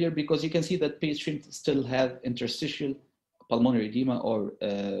weaning failure, because you can see that patients still have interstitial pulmonary edema or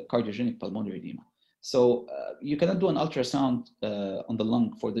cardiogenic pulmonary edema. So you cannot do an ultrasound on the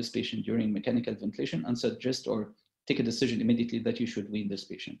lung for this patient during mechanical ventilation and suggest or take a decision immediately that you should wean this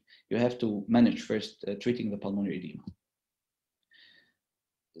patient. You have to manage first treating the pulmonary edema.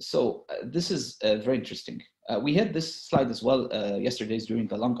 So this is very interesting. We had this slide as well yesterday during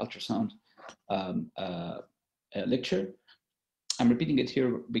the lung ultrasound lecture. I'm repeating it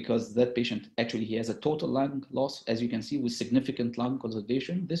here because that patient, actually, he has a total lung loss, as you can see, with significant lung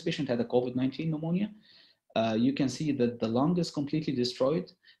consolidation. This patient had a COVID-19 pneumonia. You can see that the lung is completely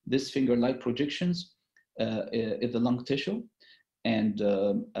destroyed. This finger-like projections in the lung tissue. And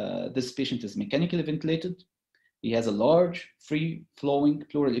this patient is mechanically ventilated. He has a large, free-flowing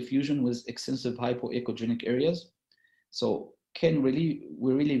pleural effusion with extensive hypoechogenic areas. So can we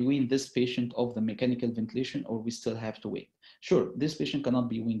really wean this patient of the mechanical ventilation, or we still have to wait? Sure, this patient cannot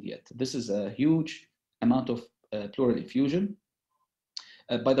be weaned yet. This is a huge amount of pleural effusion.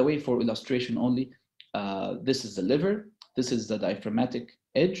 By the way, for illustration only, this is the liver, this is the diaphragmatic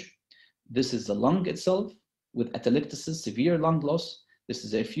edge, this is the lung itself with atelectasis, severe lung loss, this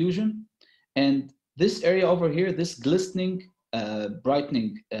is effusion, and this area over here, this glistening,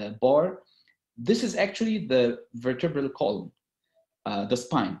 brightening bar, this is actually the vertebral column, the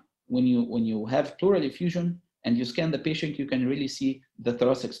spine. When you have pleural effusion and you scan the patient, you can really see the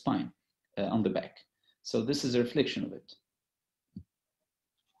thoracic spine on the back. So this is a reflection of it.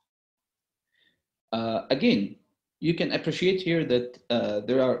 Again, you can appreciate here that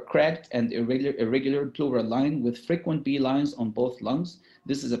there are cracked and irregular pleural line with frequent B lines on both lungs.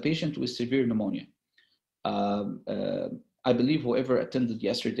 This is a patient with severe pneumonia. I believe whoever attended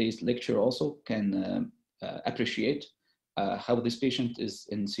yesterday's lecture also can appreciate how this patient is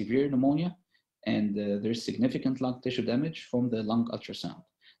in severe pneumonia, and there's significant lung tissue damage from the lung ultrasound.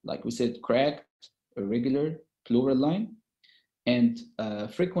 Like we said, cracked, irregular pleural line, and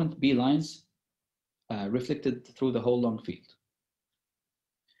frequent B lines reflected through the whole lung field.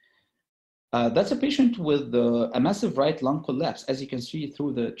 That's a patient with a massive right lung collapse, as you can see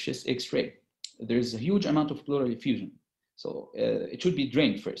through the chest X-ray. There's a huge amount of pleural effusion. So it should be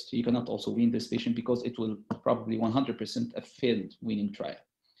drained first. You cannot also wean this patient because it will probably 100% a failed weaning trial.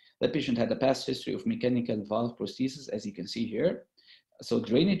 That patient had a past history of mechanical valve prosthesis, as you can see here. So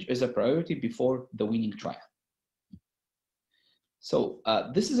drainage is a priority before the weaning trial. So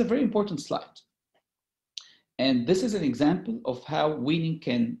this is a very important slide. And this is an example of how weaning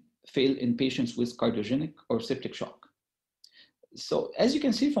can fail in patients with cardiogenic or septic shock. So as you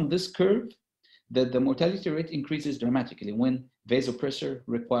can see from this curve, that the mortality rate increases dramatically when vasopressor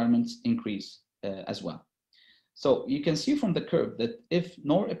requirements increase as well. So you can see from the curve that if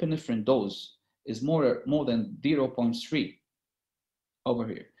norepinephrine dose is more than 0.3 over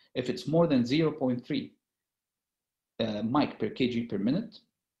here, if it's more than 0.3 mic per kg per minute,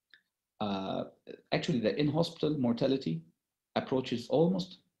 actually the in-hospital mortality approaches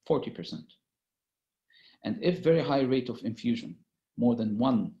almost 40%. And if very high rate of infusion, more than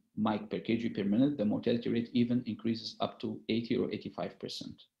 1 mic per kg per minute, the mortality rate even increases up to 80 or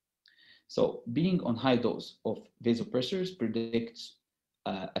 85%. So being on high dose of vasopressors predicts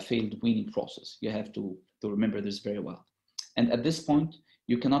a failed weaning process. You have to remember this very well. And at this point,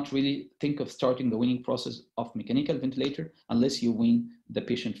 you cannot really think of starting the weaning process of mechanical ventilator unless you wean the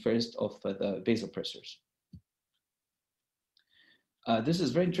patient first of the vasopressors. This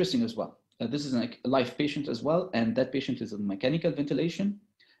is very interesting as well. This is a live patient as well, and that patient is on mechanical ventilation.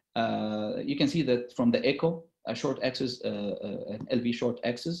 You can see that from the echo, a short axis, an LV short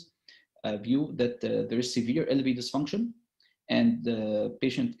axis view that there is severe LV dysfunction, and the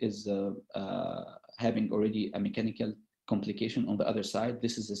patient is having already a mechanical complication on the other side.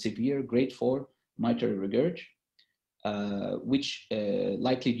 This is a severe grade 4 mitral regurg, which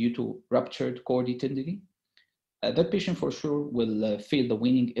likely due to ruptured chordae tendineae. That patient for sure will fail the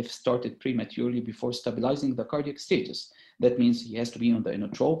weaning if started prematurely before stabilizing the cardiac status. That means he has to be on the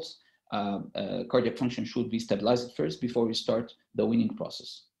inotropes. Cardiac function should be stabilized first before you start the weaning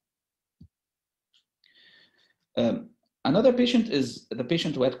process. Another patient is the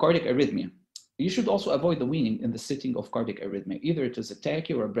patient who had cardiac arrhythmia. You should also avoid the weaning in the setting of cardiac arrhythmia. Either it is a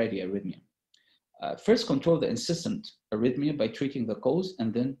tachy or a bradyarrhythmia. First, control the insistent arrhythmia by treating the cause,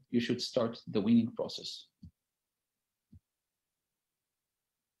 and then you should start the weaning process.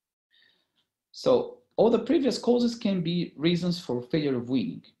 So all the previous causes can be reasons for failure of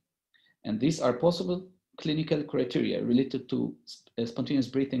weaning. And these are possible clinical criteria related to spontaneous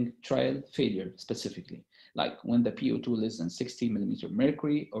breathing trial failure specifically, like when the PO2 less than 60 millimeter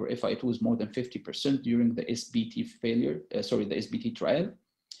mercury, or FiO2 is more than 50% during the SBT failure, the SBT trial.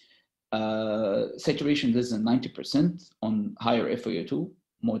 Saturation less than 90% on higher FiO2,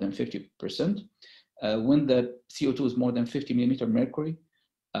 more than 50%. When the CO2 is more than 50 millimeter mercury,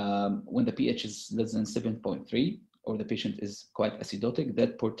 when the pH is less than 7.3, or the patient is quite acidotic,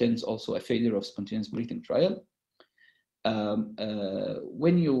 that portends also a failure of spontaneous breathing trial.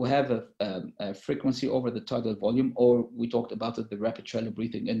 When you have a frequency over the tidal volume, or we talked about it, the rapid shallow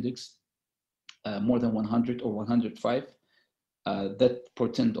breathing index, more than 100 or 105, that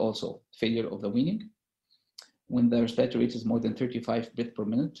portend also failure of the weaning. When the respiratory rate is more than 35 breaths per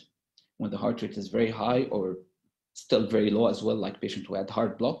minute, when the heart rate is very high or still very low as well, like patient who had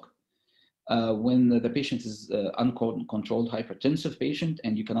heart block. When the patient is uncontrolled hypertensive patient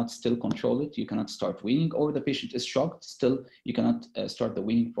and you cannot still control it, you cannot start weaning, or the patient is shocked, still you cannot start the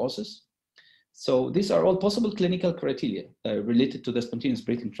weaning process. So these are all possible clinical criteria related to the spontaneous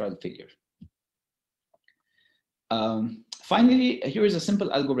breathing trial failure. Finally, here is a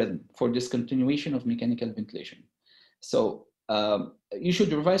simple algorithm for discontinuation of mechanical ventilation. So you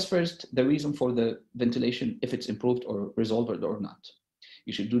should revise first the reason for the ventilation, if it's improved or resolved or not.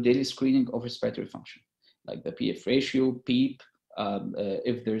 You should do daily screening of respiratory function, like the PF ratio, PEEP,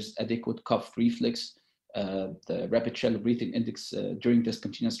 if there's adequate cough reflex, the rapid shallow breathing index during this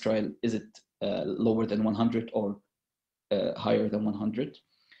continuous trial, is it lower than 100 or higher than 100?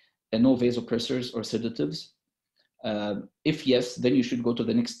 And no vasopressors or sedatives. If yes, then you should go to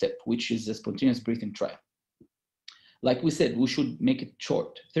the next step, which is the spontaneous breathing trial. Like we said, we should make it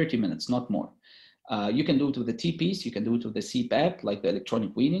short, 30 minutes, not more. You can do it with the T-piece, you can do it with the CPAP, like the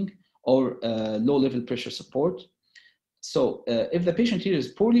electronic weaning, or low-level pressure support. So if the patient here is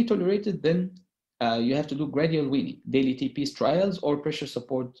poorly tolerated, then you have to do gradual weaning, daily T-piece trials, or pressure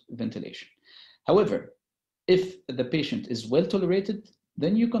support ventilation. However, if the patient is well tolerated,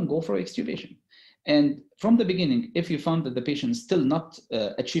 then you can go for extubation. And from the beginning, if you found that the patient is still not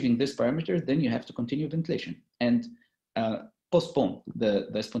achieving this parameter, then you have to continue ventilation and postpone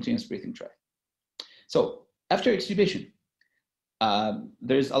the spontaneous breathing trial. So after extubation,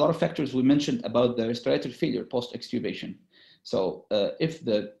 there's a lot of factors we mentioned about the respiratory failure post-extubation. So if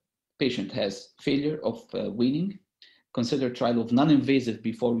the patient has failure of weaning, consider trial of non-invasive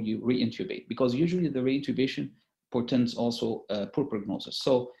before you re-intubate, because usually the re-intubation portends also poor prognosis.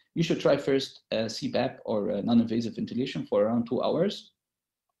 So you should try first CPAP or non-invasive ventilation for around 2 hours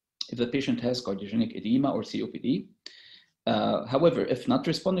if the patient has cardiogenic edema or COPD. However, if not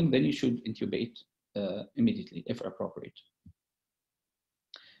responding, then you should intubate immediately if appropriate.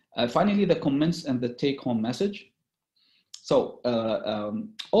 Finally, the comments and the take-home message. So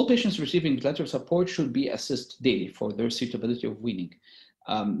all patients receiving ventilator support should be assessed daily for their suitability of weaning.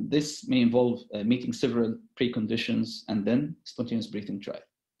 This may involve meeting several preconditions and then spontaneous breathing trial.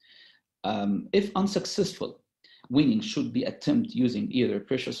 If unsuccessful, weaning should be attempted using either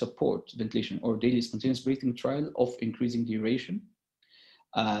pressure support ventilation or daily spontaneous breathing trial of increasing duration.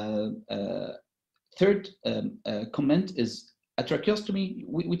 Third comment is a tracheostomy.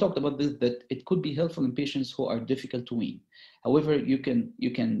 We talked about this, that it could be helpful in patients who are difficult to wean. However, you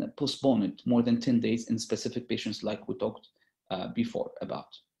can postpone it more than 10 days in specific patients like we talked before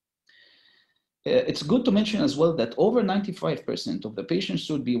about. It's good to mention as well that over 95% of the patients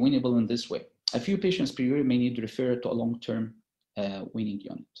should be weanable in this way. A few patients per year may need to refer to a long-term weaning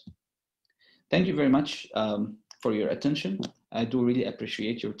unit. Thank you very much for your attention. I do really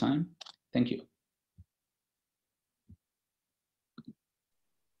appreciate your time. Thank you.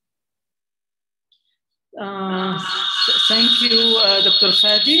 Thank you, Dr.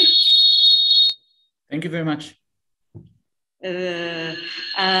 Fadi. Thank you very much.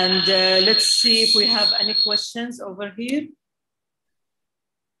 Let's see if we have any questions over here.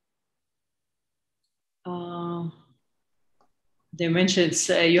 They mentioned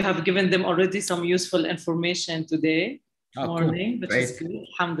you have given them already some useful information today morning, cool. which is good.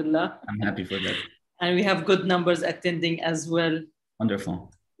 Alhamdulillah. I'm happy for that. And we have good numbers attending as well.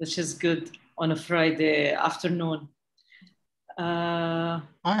 Wonderful. Which is good on a Friday afternoon. I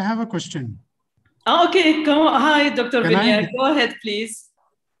have a question. Okay, come on. Hi, Dr. Vinaya. Go ahead, please.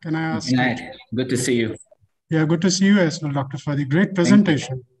 Can I ask? Good to see you. Yeah, good to see you as well, Dr. Fadi. Great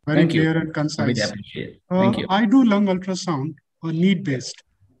presentation. Very clear and concise. I really appreciate it. Thank you. I do lung ultrasound or need-based,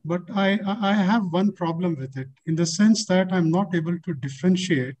 but I have one problem with it in the sense that I'm not able to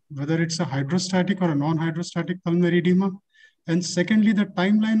differentiate whether it's a hydrostatic or a non-hydrostatic pulmonary edema. And secondly, the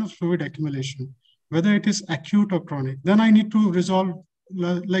timeline of fluid accumulation, whether it is acute or chronic. Then I need to resolve,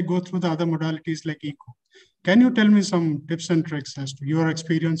 like go through the other modalities like echo. Can you tell me some tips and tricks as to your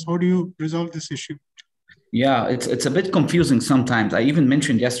experience? How do you resolve this issue? Yeah, it's a bit confusing sometimes. I even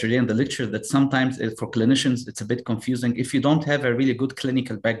mentioned yesterday in the lecture that sometimes for clinicians, it's a bit confusing if you don't have a really good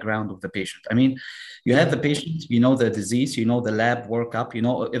clinical background of the patient. I mean, you have the patient, you know the disease, you know the lab workup, you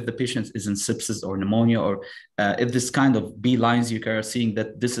know if the patient is in sepsis or pneumonia, or if this kind of B lines you are seeing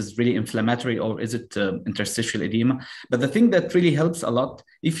that this is really inflammatory, or is it interstitial edema. But the thing that really helps a lot,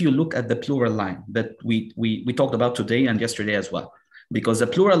 if you look at the pleural line that we talked about today and yesterday as well, because the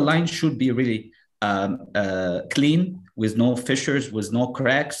pleural line should be really clean, with no fissures, with no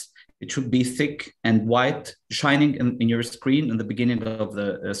cracks. It should be thick and white, shining in your screen in the beginning of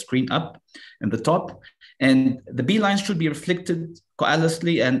the screen up in the top. And the B line should be reflected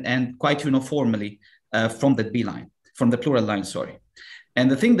coalescently and quite uniformly from that B line, from the pleural line, sorry. And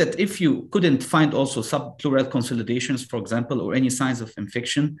the thing that if you couldn't find also subpleural consolidations, for example, or any signs of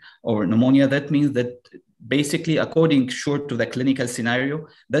infection or pneumonia, that means that basically, according to the clinical scenario,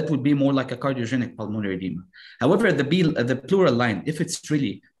 that would be more like a cardiogenic pulmonary edema. However, the pleural line, if it's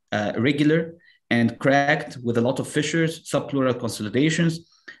really regular and cracked with a lot of fissures, subpleural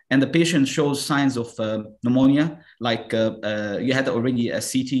consolidations, and the patient shows signs of pneumonia, like you had already a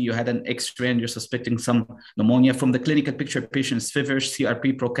CT, you had an X-ray, and you're suspecting some pneumonia. From the clinical picture, patient's feverish,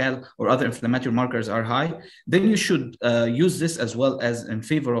 CRP, procal, or other inflammatory markers are high, then you should use this as well as in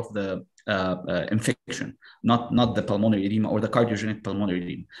favor of the infection, not the pulmonary edema or the cardiogenic pulmonary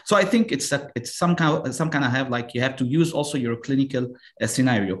edema. So I think it's some kind of like you have to use also your clinical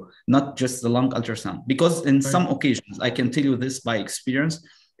scenario, not just the lung ultrasound, because in some occasions, I can tell you this by experience,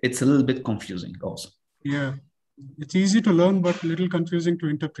 it's a little bit confusing also. Yeah, it's easy to learn, but a little confusing to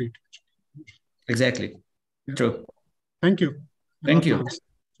interpret. Exactly. Yeah. True. Thank you. Thank you.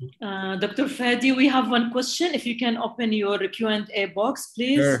 Dr. Fadi, we have one question. If you can open your Q&A box,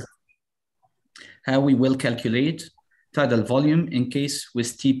 please. Sure. How we will calculate tidal volume in case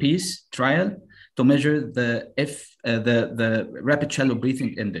with TP's trial to measure the rapid shallow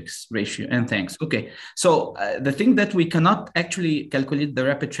breathing index ratio. And thanks. Okay. So the thing that we cannot actually calculate the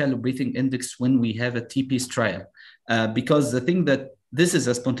rapid shallow breathing index when we have a TP's trial, because the thing that this is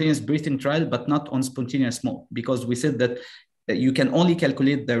a spontaneous breathing trial, but not on spontaneous mode, because we said that you can only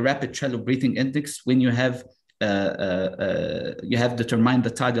calculate the rapid shallow breathing index when you have determined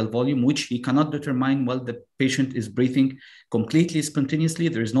the tidal volume, which you cannot determine while the patient is breathing completely spontaneously.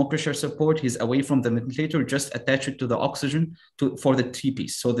 There is no pressure support. He's away from the ventilator, just attach it to the oxygen for the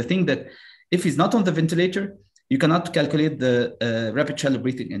TPs. So the thing that if he's not on the ventilator, you cannot calculate the rapid shallow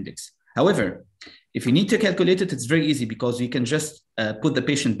breathing index. However, if you need to calculate it, it's very easy because you can just put the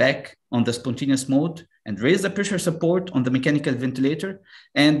patient back on the spontaneous mode and raise the pressure support on the mechanical ventilator.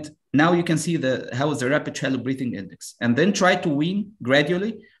 And now you can see how is the rapid shallow breathing index. And then try to wean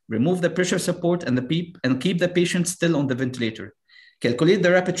gradually, remove the pressure support and the PEEP and keep the patient still on the ventilator. Calculate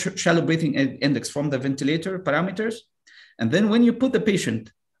the rapid shallow breathing index from the ventilator parameters. And then when you put the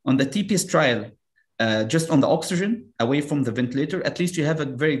patient on the TPS trial, just on the oxygen away from the ventilator, at least you have a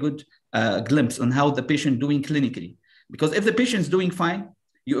very good glimpse on how the patient doing clinically. Because if the patient is doing fine,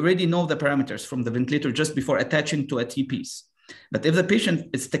 you already know the parameters from the ventilator just before attaching to a TPS. But if the patient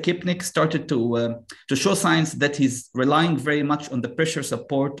is tachypnic, started to show signs that he's relying very much on the pressure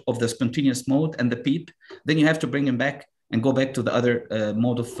support of the spontaneous mode and the PEEP, then you have to bring him back and go back to the other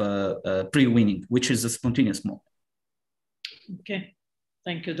mode of pre-weaning, which is the spontaneous mode. Okay.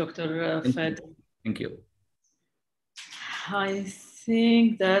 Thank you, Dr. Fadi. Thank you. I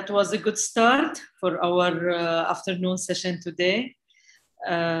think that was a good start for our afternoon session today.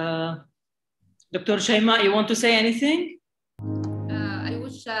 Dr. Shaima, you want to say anything? I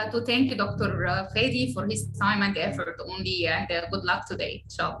wish to thank Dr. Fadi for his time and effort only, and good luck today,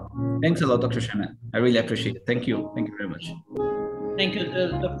 inshallah. Thanks a lot, Dr. Shaima. I really appreciate it. Thank you. Thank you very much. Thank you,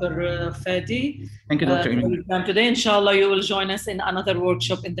 Dr. Fadi. Thank you, Dr. For your time today. Inshallah, you will join us in another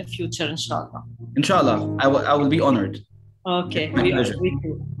workshop in the future, inshallah. Inshallah, I will be honored. Okay, we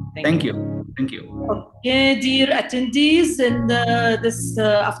do. Thank you. Thank you. Okay, dear attendees in this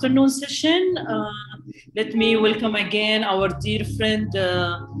afternoon session, let me welcome again our dear friend,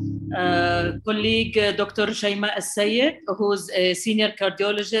 colleague, Dr. Shaima Al-Sayed, who's a senior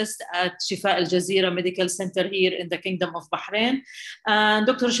cardiologist at Shifa Al Jazeera Medical Center here in the Kingdom of Bahrain. And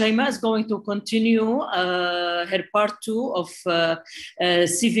Dr. Shaima is going to continue her part 2 of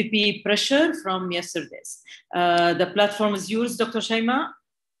CVP pressure from yesterday's. The platform is yours, Dr. Shaima.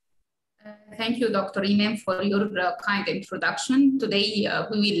 Thank you, Dr. Imam, for your kind introduction. Today,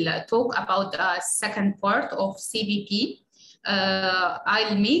 we will talk about the second part of CVP.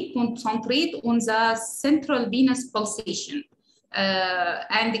 I'll concentrate on the central venous pulsation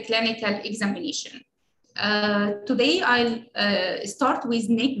and the clinical examination. Today, I'll start with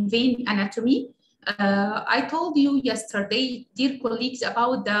neck vein anatomy. I told you yesterday, dear colleagues,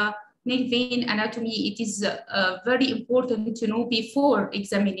 about the neck vein anatomy. It is very important to know before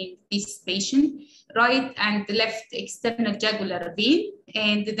examining this patient, right and left external jugular vein,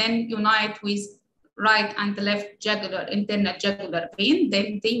 and then unite with right and left jugular, internal jugular vein.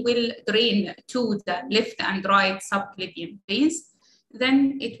 Then they will drain to the left and right subclavian veins.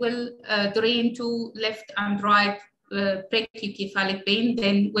 Then it will drain to left and right brachiocephalic vein,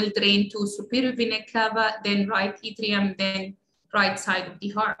 then will drain to superior vena cava, then right atrium, then right side of the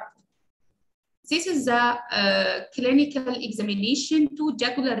heart. This is a clinical examination to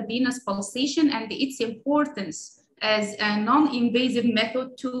jugular venous pulsation and its importance as a non-invasive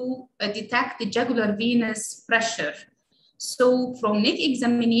method to detect the jugular venous pressure. So from neck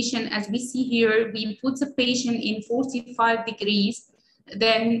examination, as we see here, we put the patient in 45 degrees.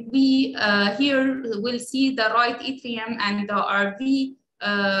 Then we here will see the right atrium and the RV.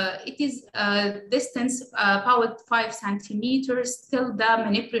 It is a distance about 5 centimeters till the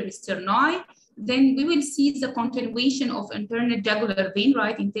manubrium sterni. Then we will see the continuation of internal jugular vein,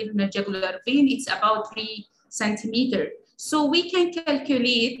 right? Internal jugular vein, it's about 3 centimeters. So we can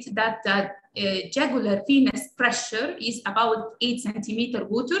calculate that the jugular venous pressure is about 8 centimeters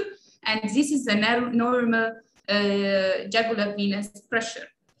water, and this is the normal jugular venous pressure.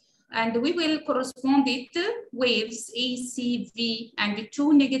 And we will correspond it waves A, C, V, and the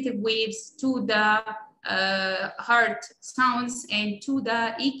 2 negative waves to the heart sounds and to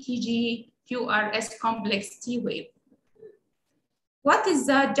the EKG QRS complex T wave. What is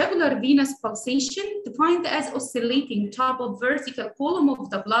the jugular venous pulsation? Defined as oscillating top of vertical column of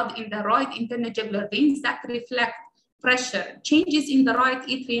the blood in the right internal jugular veins that reflect pressure changes in the right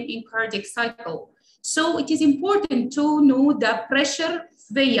atrium in cardiac cycle. So it is important to know the pressure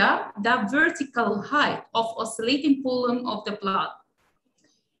via the vertical height of oscillating column of the blood.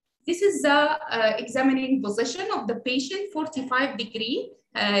 This is the examining position of the patient, 45-degree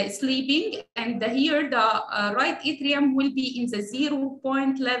sleeping, and here the right atrium will be in the 0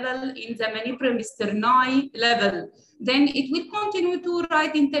 point level in the manubrium sterni level. Then it will continue to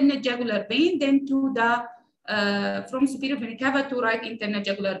right internal jugular vein, then to the from superior vena cava to right internal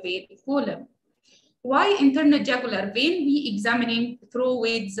jugular vein column. Why internal jugular vein? We examining through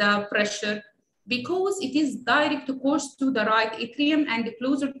with the pressure because it is direct course to the right atrium and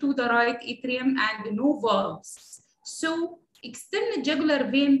closer to the right atrium and no valves. So external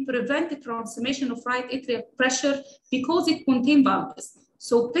jugular vein prevent the transmission of right atrial pressure because it contains valves.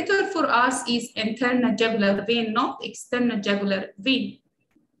 So better for us is internal jugular vein, not external jugular vein.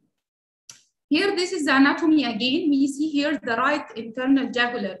 Here, this is the anatomy again. We see here the right internal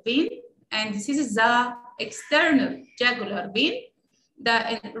jugular vein, and this is the external jugular vein.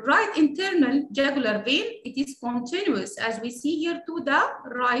 The right internal jugular vein, it is continuous, as we see here, to the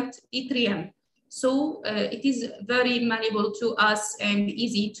right atrium. So it is very malleable to us and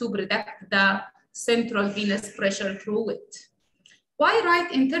easy to predict the central venous pressure through it. Why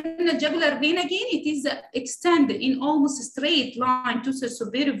right internal jugular vein again? It is extended in almost straight line to the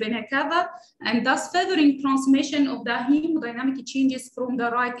superior vena cava, and thus favoring transmission of the hemodynamic changes from the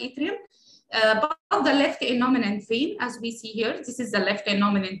right atrium. But the left innominate vein, as we see here, this is the left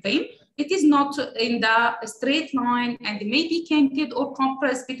innominate vein. It is not in the straight line and may be canted or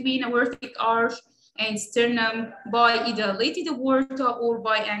compressed between aortic arch and sternum by either dilated aorta or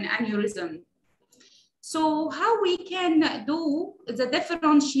by an aneurysm. So how we can do the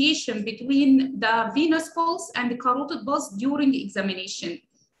differentiation between the venous pulse and the carotid pulse during examination?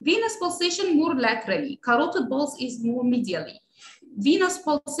 Venous pulsation more laterally, carotid pulse is more medially. Venous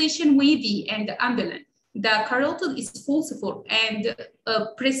pulsation wavy and ambulant. The carotid is falciform and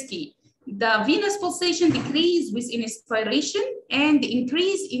prisky. The venous pulsation decrease with inspiration and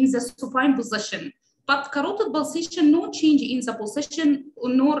increase in the supine position. But carotid pulsation, no change in the pulsation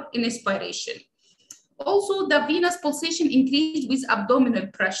nor in inspiration. Also, the venous pulsation increase with abdominal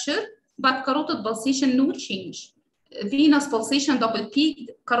pressure, but carotid pulsation, no change. Venous pulsation double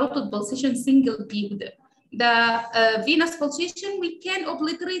peaked, carotid pulsation single peaked. The venous pulsation, we can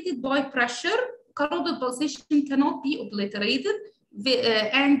obliterate it by pressure. Carotid pulsation cannot be obliterated.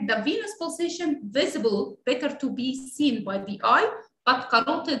 And the venous pulsation visible, better to be seen by the eye, but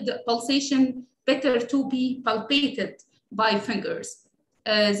carotid pulsation better to be palpated by fingers.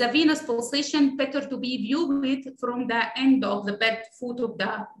 The venous pulsation better to be viewed from the end of the bed foot of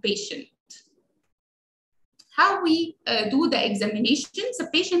the patient. How we do the examination? The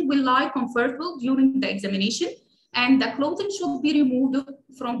patient will lie comfortable during the examination, and the clothing should be removed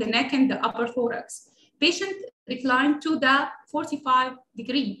from the neck and the upper thorax. Patient recline to the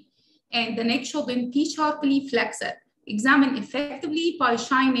 45-degree, and the neck shouldn't be sharply flexed. Examine effectively by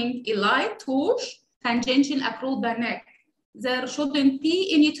shining a light torch tangential across the neck. There shouldn't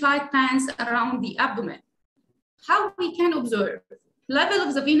be any tight bands around the abdomen. How we can observe? Level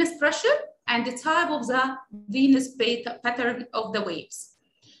of the venous pressure and the type of the venous pattern of the waves.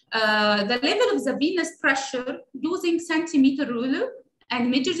 The level of the venous pressure using centimeter ruler and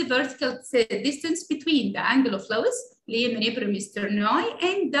measure the vertical distance between the angle of Lewis, manubrium sterni,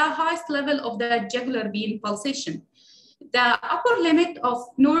 and the highest level of the jugular vein pulsation. The upper limit of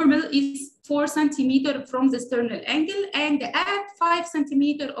normal is 4 centimeters from the sternal angle, and at 5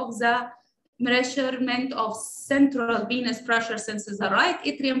 centimeters of the measurement of central venous pressure, since the right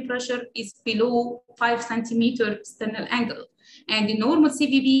atrium pressure is below 5 centimeters sternal angle. And in normal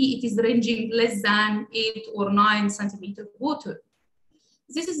CVP, it is ranging less than 8 or 9 centimeters water.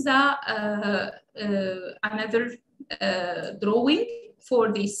 This is the another drawing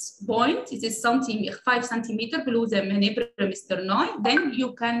for this point. It is something 5 centimeters below the manubrium sterni. Then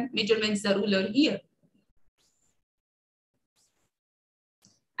you can measurement the ruler here.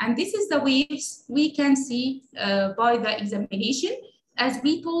 And this is the waves we can see by the examination. As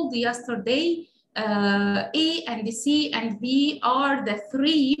we told yesterday, A and C and B are the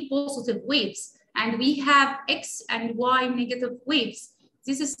 3 positive waves, and we have X and Y negative waves.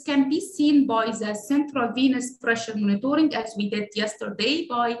 This can be seen by the central venous pressure monitoring, as we did yesterday,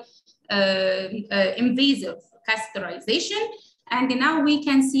 by invasive catheterization. And now we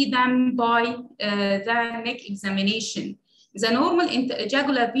can see them by the neck examination. The normal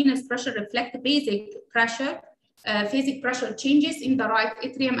jugular venous pressure reflects basic pressure, phasic pressure changes in the right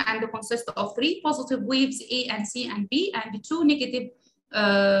atrium, and consists of 3 positive waves, A and C and B, and 2 negative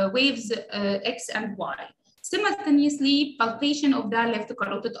waves, X and Y. Simultaneously, palpation of the left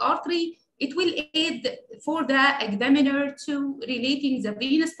carotid artery, it will aid for the examiner to relating the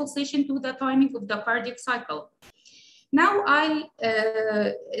venous pulsation to the timing of the cardiac cycle. Now I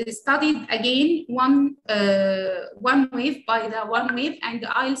studied again one wave by the one wave, and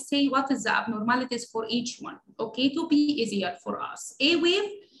I'll say what is the abnormalities for each one, okay, to be easier for us. A wave,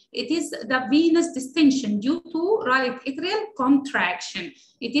 it is the venous distension due to right atrial contraction.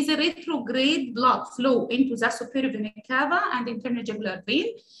 It is a retrograde blood flow into the superior vena cava and internal jugular vein,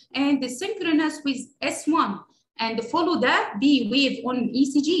 and synchronous with S1, and follow the B wave on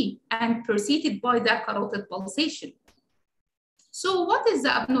ECG and preceded by the carotid pulsation. So what is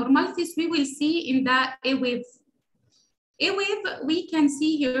the abnormalities we will see in the A wave? A wave, we can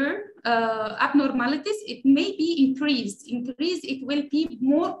see here abnormalities. It may be increased. It will be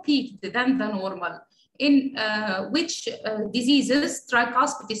more peaked than the normal. In which diseases?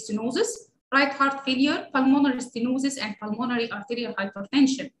 Tricuspid stenosis, right heart failure, pulmonary stenosis, and pulmonary arterial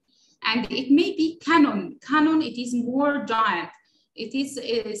hypertension. And it may be canon. Canon, it is more giant. It is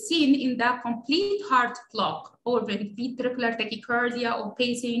seen in the complete heart block, or ventricular tachycardia, or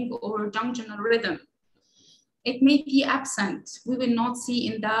pacing, or junctional rhythm. It may be absent. We will not see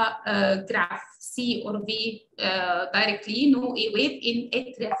in the graph C or V directly, no A wave in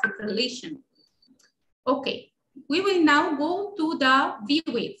atrial fibrillation. Okay, we will now go to the V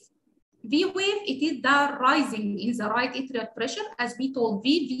wave. V wave, it is the rising in the right atrial pressure, as we told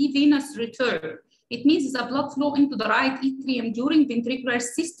V venous return. It means the blood flow into the right atrium during ventricular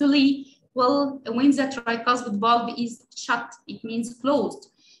systole. Well, when the tricuspid valve is shut, it means closed.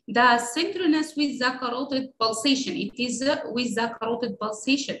 The synchronous with the carotid pulsation, it is with the carotid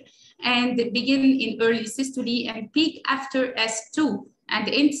pulsation, and begin in early systole and peak after S2 and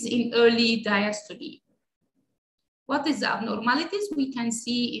ends in early diastole. What is the abnormalities we can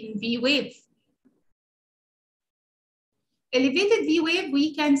see in V wave? Elevated V wave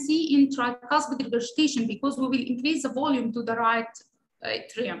we can see in tricuspid regurgitation, because we will increase the volume to the right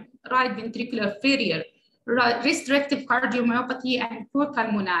atrium, right ventricular failure, restrictive cardiomyopathy, and poor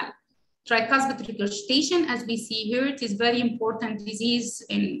pulmonal. Tricuspid regurgitation, as we see here, it is very important disease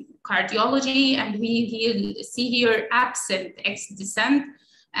in cardiology, and we see here absent X descent,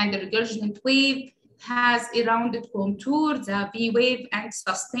 and the regurgitant wave has a rounded contour, the V wave, and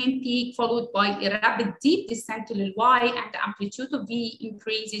sustained peak, followed by a rapid deep descent to the Y, and the amplitude of V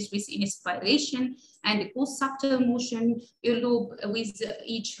increases with inspiration, and a post-subtle motion loop with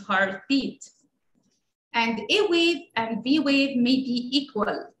each heartbeat. And A wave and V wave may be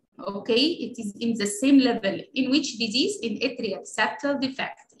equal, okay? It is in the same level. In which disease? In atrial septal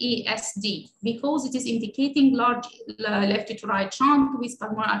defect, ASD, because it is indicating large left to right shunt with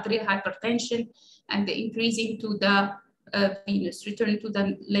pulmonary arterial hypertension and the increasing to the venous, return to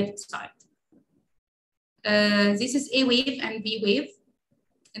the left side. This is A wave and V wave.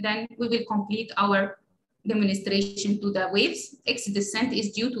 And then we will complete our demonstration to the waves. X descent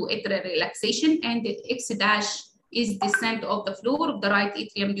is due to atrial relaxation, and the X dash is descent of the floor of the right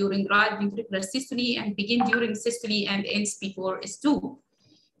atrium during right ventricular systole and begin during systole and ends before S2.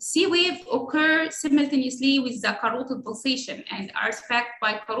 C wave occur simultaneously with the carotid pulsation and are spiked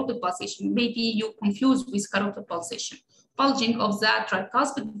by carotid pulsation. Maybe you confuse with carotid pulsation. Bulging of the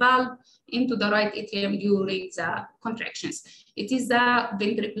tricuspid valve into the right atrium during the contractions. It is the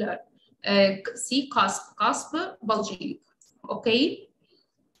ventricular C cusp bulging, okay?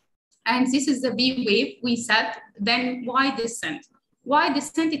 And this is the V wave we said. Then Y descent. Y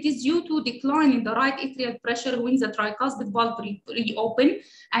descent, it is due to decline in the right atrial pressure when the tricuspid valve reopen,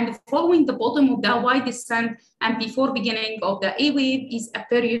 and following the bottom of the Y descent and before beginning of the A wave is a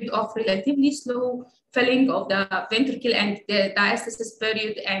period of relatively slow filling of the ventricle and the diastasis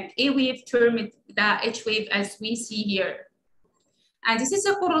period, and A wave termed the H wave as we see here. And this is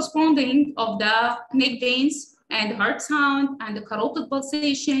a corresponding of the neck veins and heart sound and the carotid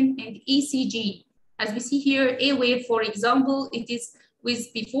pulsation and ECG. As we see here, A wave, for example, it is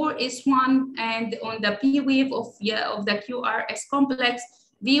with before S1, and on the P wave of the QRS complex,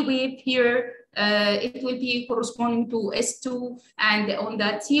 V wave here, it will be corresponding to S2, and on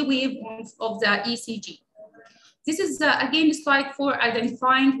the T wave of the ECG. This is again slide for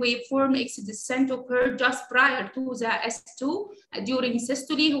identifying waveform X descent occur just prior to the S2 during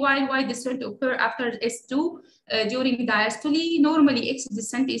systole, while Y descent occur after S2 during diastole. Normally, X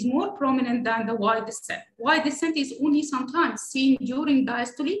descent is more prominent than the Y descent. Y descent is only sometimes seen during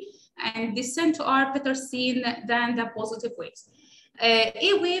diastole, and descent are better seen than the positive waves.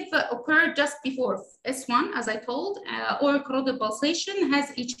 A wave occurred just before S1, as I told, or choroidal pulsation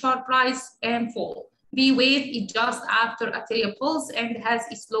has a sharp rise and fall. V wave is just after arterial pulse and has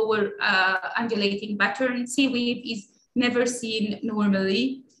a slower undulating pattern. C wave is never seen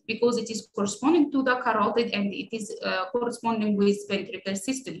normally because it is corresponding to the carotid and it is corresponding with ventricular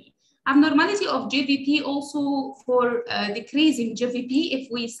systole. Abnormality of GVP also for decreasing GVP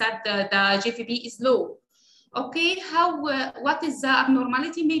if we said the GVP is low. Okay, what is the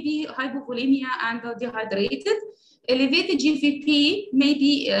abnormality? Maybe hypovolemia and dehydrated. Elevated GVP may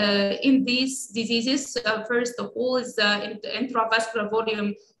be in these diseases. First of all is intravascular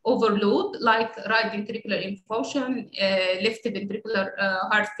volume overload, like right ventricular infarction, left ventricular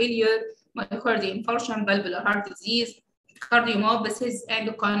heart failure, myocardial infarction, valvular heart disease, cardiomyopathy,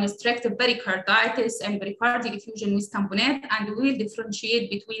 endoconstrictive pericarditis, and pericardial effusion with tamponade. And we will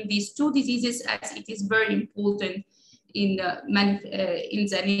differentiate between these two diseases as it is very important in the neck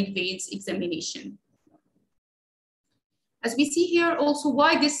veins examination. As we see here, also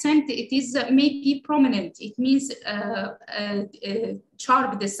Y descent, it is maybe prominent. It means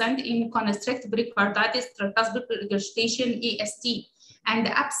sharp descent in constrictive pericarditis, tricuspid regurgitation, AST, and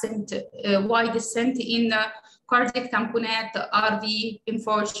absent Y descent in cardiac tamponade, RV,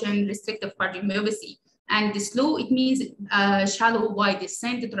 infarction, restrictive cardiomyopathy. And the slow, it means shallow Y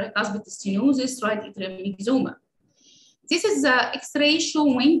descent, tricuspid stenosis, right atrial myxoma. This is X-ray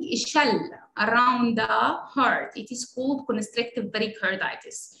showing a shell around the heart. It is called constrictive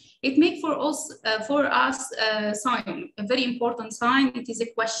pericarditis. It makes for us a sign, a very important sign. It is a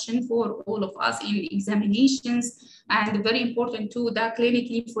question for all of us in examinations and very important to the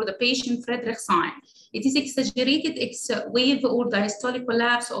clinically for the patient Friedreich sign. It is exaggerated X-wave or diastolic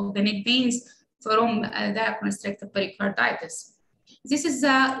collapse of the neck veins from the constrictive pericarditis. This is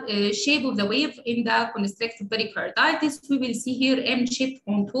the shape of the wave in the constrictive pericarditis. We will see here M-shaped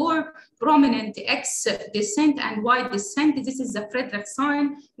contour, prominent X descent and Y descent. This is the Friedreich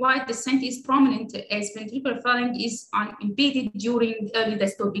sign. Y descent is prominent as ventricular filling is unimpeded during early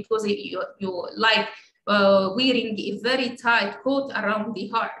diastole because you like wearing a very tight coat around the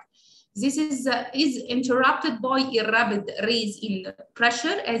heart. This is interrupted by a rapid raise in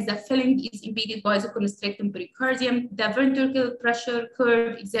pressure as the filling is impeded by the constricting pericardium. The ventricular pressure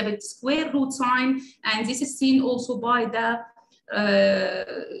curve exhibits square root sign, and this is seen also by the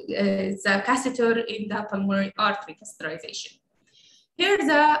catheter in the pulmonary artery catheterization. Here's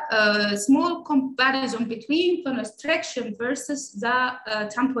a small comparison between constriction versus the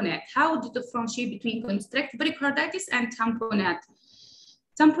tamponade. How to differentiate between constrictive pericarditis and tamponade?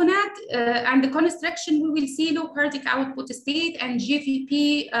 Tamponade and the constriction, we will see low cardiac output state and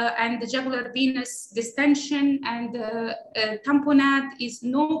GVP and the jugular venous distension, and tamponade is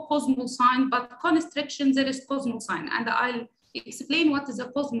no cosmal sign, but constriction there is cosmal sign. And I'll explain what is a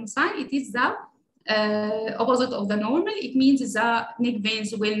cosmal sign. It is the opposite of the normal. It means the neck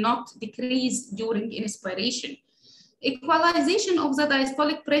veins will not decrease during inspiration. Equalization of the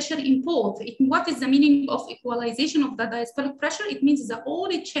diastolic pressure in both. What is the meaning of equalization of the diastolic pressure? It means the all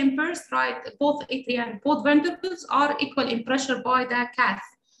chambers, right, both atria and both ventricles are equal in pressure by the cath.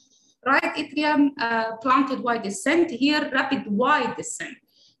 Right atrium planted Y descent, here rapid Y descent.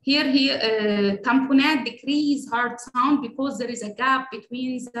 Here tamponade decrease heart sound because there is a gap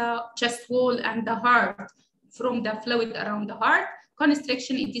between the chest wall and the heart from the fluid around the heart.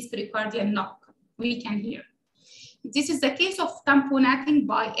 Constriction, it is pericardial knock, we can hear. This is the case of tamponating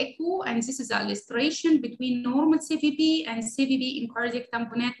by echo, and this is an illustration between normal CVP and CVP in cardiac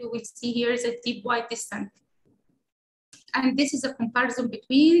tamponade. We will see here is a deep Y descent. And this is a comparison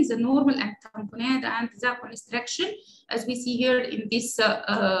between the normal and tamponade and the constriction. As we see here in this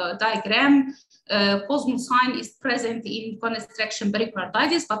diagram, cosmal sign is present in constriction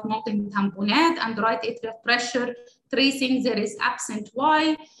pericarditis, but not in tamponade, and right atrial pressure tracing, there is absent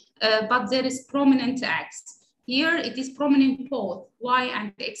Y, but there is prominent X. Here it is prominent both Y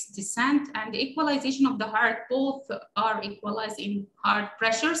and X descent, and the equalization of the heart, both are equalized in heart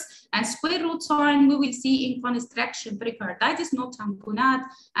pressures. And square root sign we will see in constriction pericarditis, not tamponade,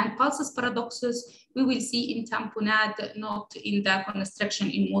 and pulsus paradoxus we will see in tamponade, not in the constriction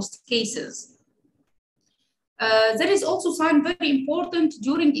in most cases. There is also sign very important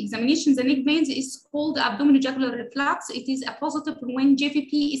during examination. The neck veins is called abdominojugular reflux. It is a positive when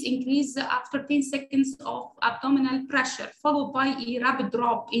JVP is increased after 10 seconds of abdominal pressure, followed by a rapid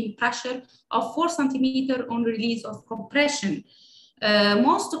drop in pressure of 4 centimeter on release of compression.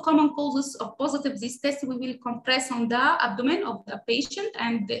 Most common causes of positive this test, we will compress on the abdomen of the patient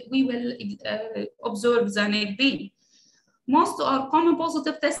and we will observe the neck vein. Most are common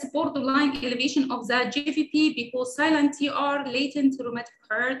positive test borderline elevation of the JVP because silent TR, latent rheumatic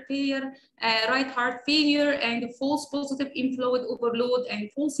heart failure, right heart failure, and false positive in fluid overload,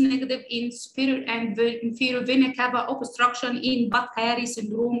 and false negative in superior and inferior vena cava obstruction in Budd-Chiari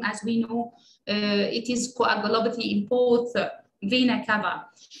syndrome. As we know, it is coagulopathy in both vena cava.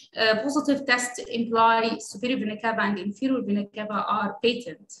 Positive tests imply superior vena cava and inferior vena cava are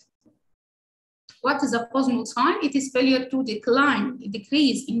patent. What is a cosmal sign? It is failure to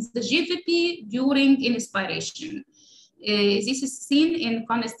decrease in the JVP during inspiration. This is seen in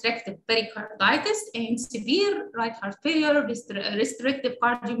constrictive pericarditis and severe right heart failure, restrictive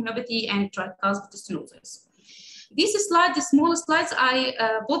cardiomyopathy, and tricuspid stenosis. This slide, the small slides,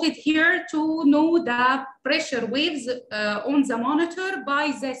 I put it here to know the pressure waves on the monitor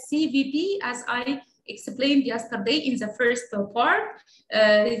by the CVP, as I explained yesterday in the first part.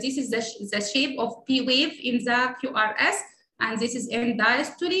 This is the shape of P wave in the QRS, and this is in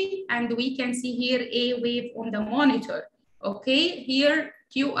diastole, and we can see here A wave on the monitor. Okay, here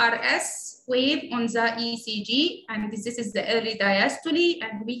QRS wave on the ECG, and this is the early diastole,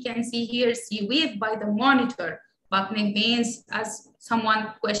 and we can see here C wave by the monitor. But neck veins, as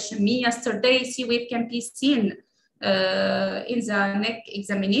someone questioned me yesterday, C wave can be seen in the neck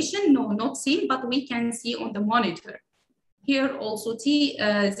examination. No, not seen, but we can see on the monitor. Here also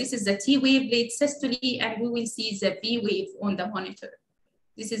this is the T wave late systole, and we will see the V wave on the monitor.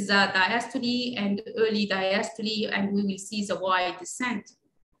 This is the diastole and early diastole, and we will see the Y descent.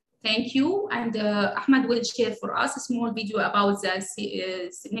 Thank you, and Ahmed will share for us a small video about the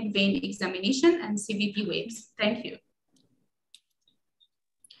neck vein examination and CVP waves. Thank you.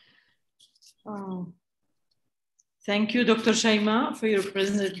 Thank you, Dr. Shaima, for your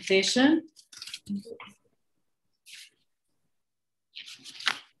presentation.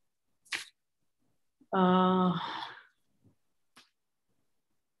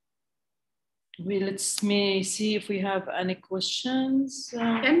 Let's see if we have any questions.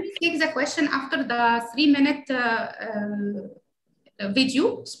 Can we take the question after the 3-minute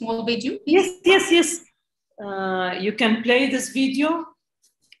video, small video, please? Yes. You can play this video.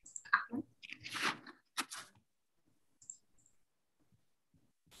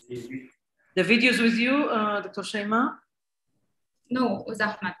 The video is with you, Dr. Shaima? No, with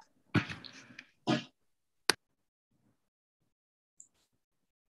Ahmed.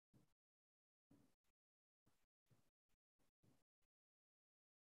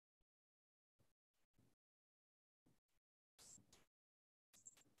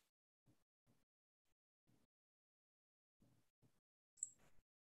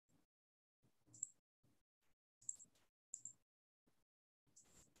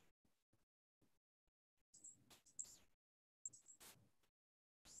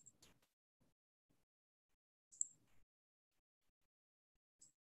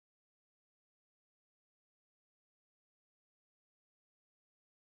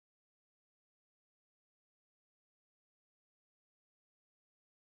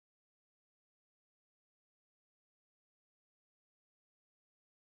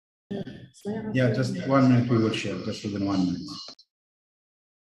 Yeah, just 1 minute we will share, just within 1 minute.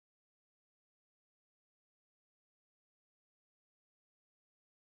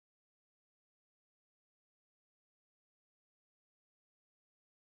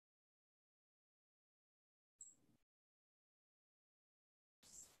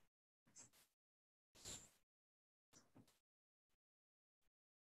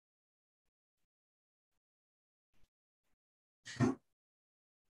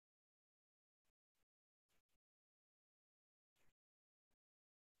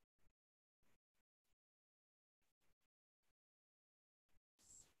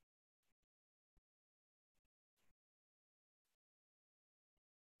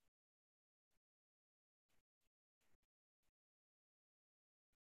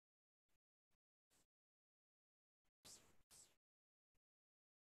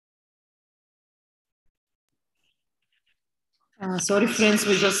 Sorry, friends,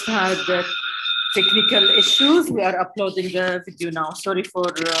 we just had technical issues. We are uploading the video now. Sorry for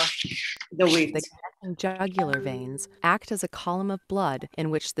the wait. The jugular veins act as a column of blood in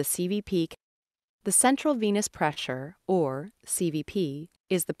which the CVP, the central venous pressure, or CVP,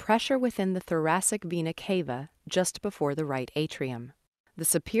 is the pressure within the thoracic vena cava just before the right atrium. The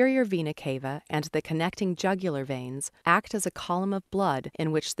superior vena cava and the connecting jugular veins act as a column of blood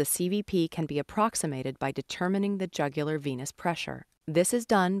in which the CVP can be approximated by determining the jugular venous pressure. This is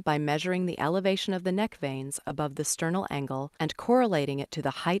done by measuring the elevation of the neck veins above the sternal angle and correlating it to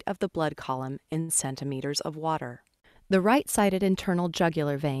the height of the blood column in centimeters of water. The right-sided internal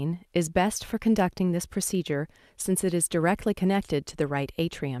jugular vein is best for conducting this procedure since it is directly connected to the right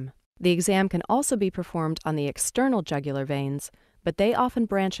atrium. The exam can also be performed on the external jugular veins, but they often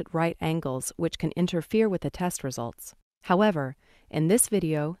branch at right angles, which can interfere with the test results. However, in this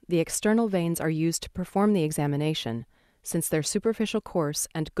video, the external veins are used to perform the examination, since their superficial course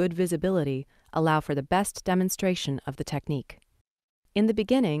and good visibility allow for the best demonstration of the technique. In the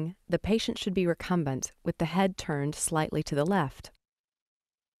beginning, the patient should be recumbent with the head turned slightly to the left.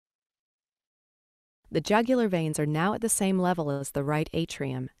 The jugular veins are now at the same level as the right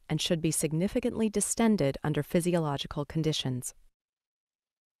atrium and should be significantly distended under physiological conditions.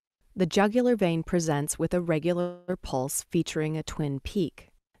 The jugular vein presents with a regular pulse featuring a twin peak.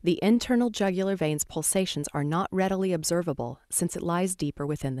 The internal jugular vein's pulsations are not readily observable since it lies deeper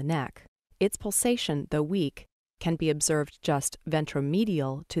within the neck. Its pulsation, though weak, can be observed just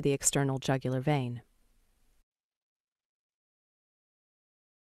ventromedial to the external jugular vein.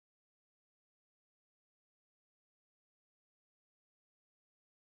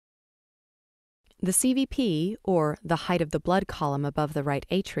 The CVP, or the height of the blood column above the right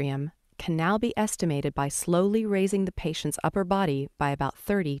atrium, can now be estimated by slowly raising the patient's upper body by about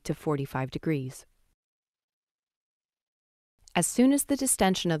 30 to 45 degrees. As soon as the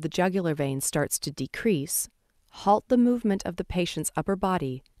distension of the jugular vein starts to decrease, halt the movement of the patient's upper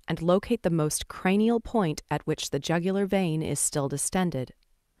body and locate the most cranial point at which the jugular vein is still distended.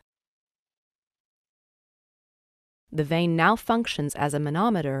 The vein now functions as a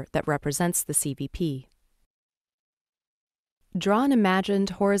manometer that represents the CVP. Draw an imagined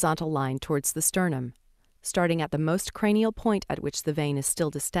horizontal line towards the sternum, starting at the most cranial point at which the vein is still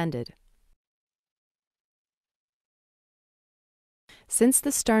distended. Since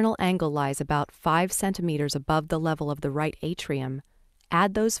the sternal angle lies about 5 centimeters above the level of the right atrium,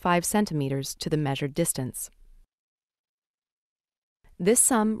 add those 5 centimeters to the measured distance. This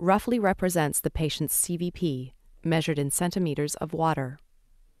sum roughly represents the patient's CVP, measured in centimeters of water.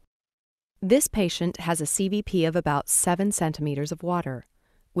 This patient has a CVP of about 7 centimeters of water,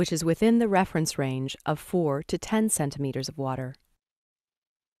 which is within the reference range of 4 to 10 centimeters of water.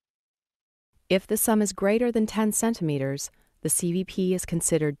 If the sum is greater than 10 centimeters, the CVP is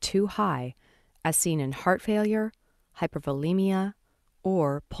considered too high, as seen in heart failure, hypervolemia,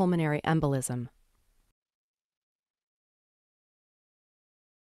 or pulmonary embolism.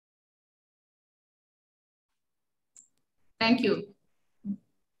 Thank you.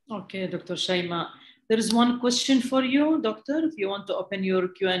 Okay, Dr. Shaima. There is one question for you, doctor, if you want to open your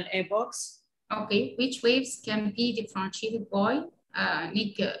Q&A box. Okay, which waves can be differentiated by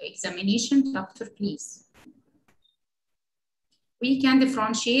neck examination, doctor, please? We can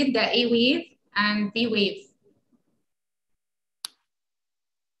differentiate the A wave and B wave.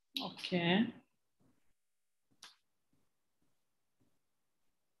 Okay.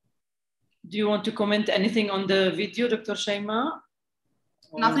 Do you want to comment anything on the video, Dr. Shaima?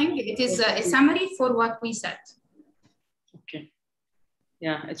 Nothing. It is a summary for what we said. Okay.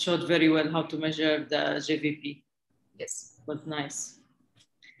 Yeah, it showed very well how to measure the JVP. Yes. It was nice.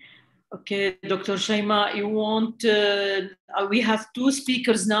 Okay, Dr. Shaima, you want, we have 2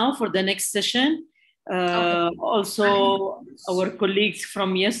 speakers now for the next session. Okay. Also, our colleagues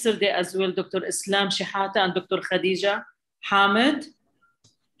from yesterday as well, Dr. Islam Shihata and Dr. Khadija Hamid.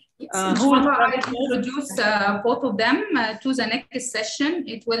 Who will introduce both of them to the next session.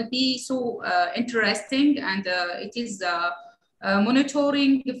 It will be so interesting, and it is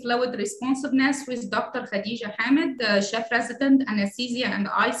monitoring fluid responsiveness with Dr. Khadija Hamid, chef resident anesthesia and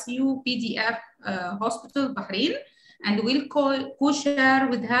ICU PDF Hospital Bahrain, and we'll co-share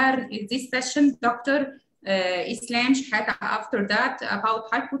with her this session Dr. Islam Shihata after that about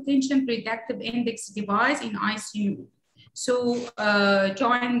hypotension predictive index device in ICU. So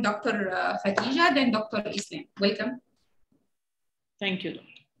join Dr. Khadija, then Dr. Islam. Welcome. Thank you, Doctor.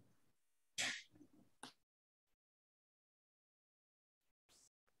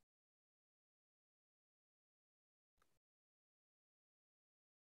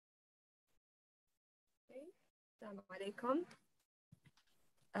 Assalamu alaikum.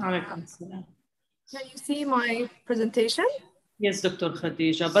 Alaikum salam. Can you see my presentation? Yes, Dr.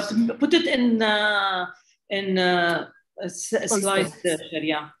 Khadija, but put it in a slide share,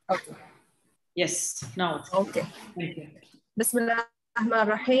 yeah. Okay. Yes, now. Okay. Thank you. Bismillah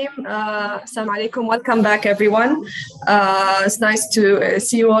Rahim. Assalamu alaikum. Welcome back, everyone. It's nice to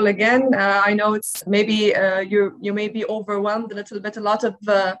see you all again. I know it's maybe you may be overwhelmed a little bit, a lot of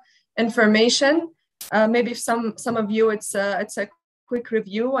information. Maybe some of you it's a quick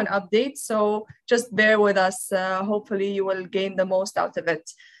review and update. So just bear with us. Hopefully you will gain the most out of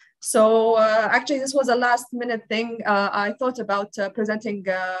it. So actually, this was a last minute thing. I thought about presenting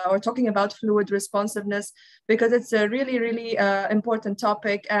or talking about fluid responsiveness because it's a really, really important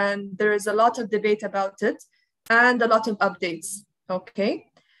topic and there is a lot of debate about it and a lot of updates, okay?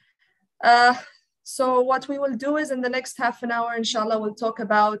 So what we will do is in the next half an hour, inshallah, we'll talk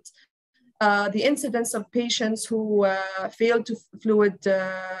about the incidence of patients who fail to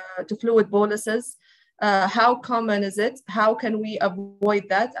fluid boluses. How common is it? How can we avoid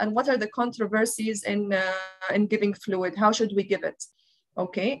that? And what are the controversies in giving fluid? How should we give it?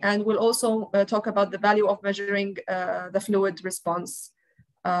 Okay, and we'll also talk about the value of measuring the fluid response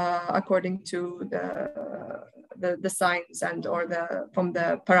according to the signs and or from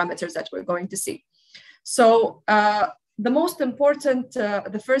the parameters that we're going to see. So the most important,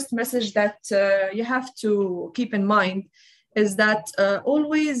 the first message that you have to keep in mind is that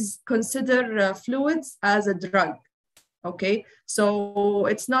always consider fluids as a drug, okay? So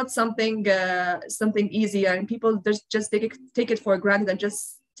it's not something easy and people just take it for granted and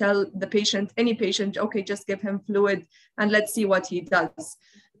just tell the patient, any patient, okay, just give him fluid and let's see what he does.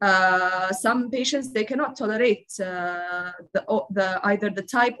 Some patients, they cannot tolerate either the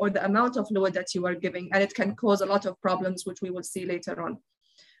type or the amount of fluid that you are giving, and it can cause a lot of problems, which we will see later on.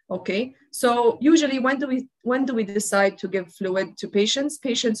 Okay, so usually when do we decide to give fluid to patients?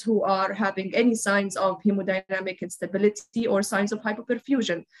 Patients who are having any signs of hemodynamic instability or signs of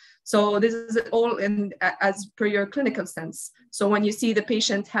hypoperfusion. So this is all as per your clinical sense. So when you see the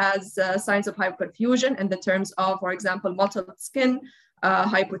patient has signs of hypoperfusion in the terms of, for example, mottled skin,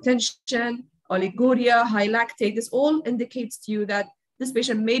 hypotension, oliguria, high lactate, this all indicates to you that this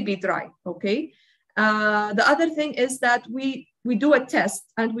patient may be dry, okay? The other thing is that we do a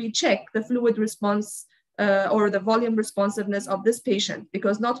test and we check the fluid response or the volume responsiveness of this patient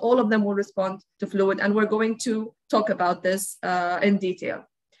because not all of them will respond to fluid, and we're going to talk about this in detail.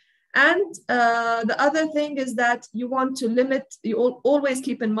 And the other thing is that you want to limit, you always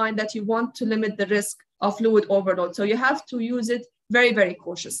keep in mind that you want to limit the risk of fluid overload. So you have to use it very, very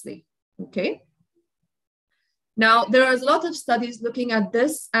cautiously, okay? Now, there are a lot of studies looking at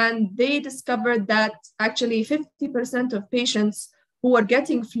this, and they discovered that actually 50% of patients who are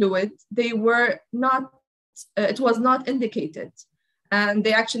getting fluid, they were not, it was not indicated, and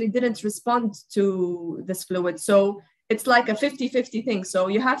they actually didn't respond to this fluid. So it's like a 50-50 thing. So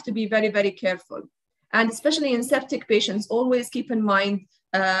you have to be very, very careful. And especially in septic patients, always keep in mind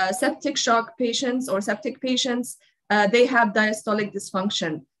septic shock patients or septic patients, they have diastolic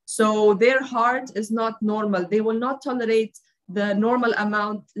dysfunction. So their heart is not normal. They will not tolerate the normal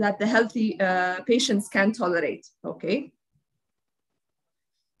amount that the healthy patients can tolerate, okay?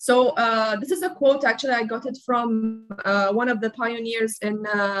 So this is a quote, actually I got it from one of the pioneers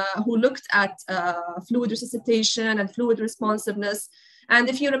who looked at fluid resuscitation and fluid responsiveness. And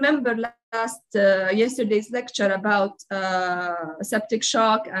if you remember yesterday's lecture about septic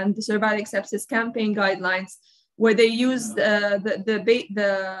shock and the surviving sepsis campaign guidelines, where they used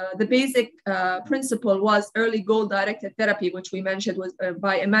the basic principle was early goal-directed therapy, which we mentioned was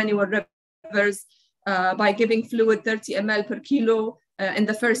by Emmanuel Rivers, by giving fluid 30 ml per kilo in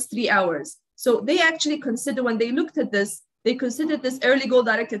the first 3 hours. So they actually consider, when they looked at this, they considered this early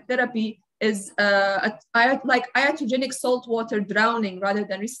goal-directed therapy is like iatrogenic saltwater drowning rather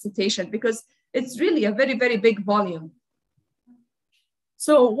than resuscitation, because it's really a very, very big volume.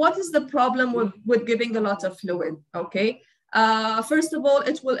 So what is the problem with giving a lot of fluid, okay? First of all,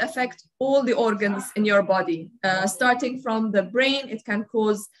 it will affect all the organs in your body. Starting from the brain, it can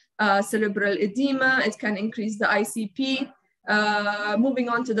cause cerebral edema, it can increase the ICP. Moving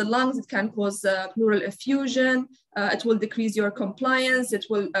on to the lungs, it can cause pleural effusion, it will decrease your compliance, it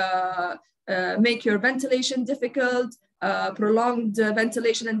will make your ventilation difficult, prolonged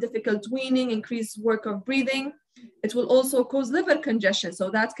ventilation and difficult weaning, increased work of breathing. It will also cause liver congestion, so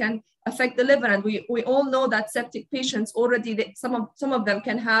that can affect the liver. And we all know that septic patients already, some of them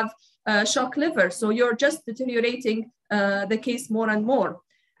can have shock liver, so you're just deteriorating the case more and more.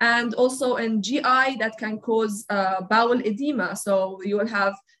 And also in GI, that can cause bowel edema, so you will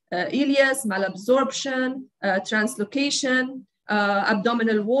have ileus, malabsorption, translocation,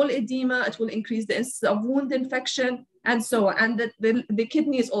 abdominal wall edema. It will increase the incidence of wound infection, and so on. And the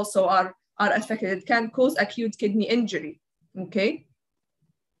kidneys also are affected. It can cause acute kidney injury, okay?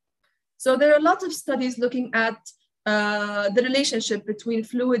 So there are a lot of studies looking at the relationship between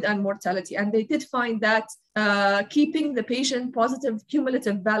fluid and mortality. And they did find that keeping the patient positive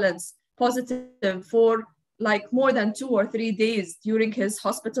cumulative balance positive for like more than 2 or 3 days during his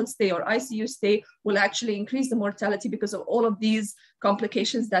hospital stay or ICU stay will actually increase the mortality because of all of these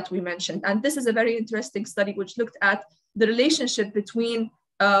complications that we mentioned. And this is a very interesting study which looked at the relationship between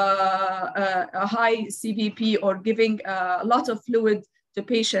a high CVP or giving a lot of fluid to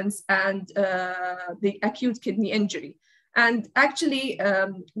patients and the acute kidney injury. And actually,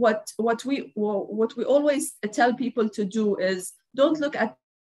 what we always tell people to do is don't look at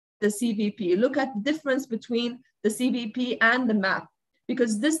the CVP, look at the difference between the CVP and the MAP,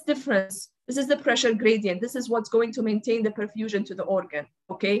 because this difference, this is the pressure gradient. This is what's going to maintain the perfusion to the organ,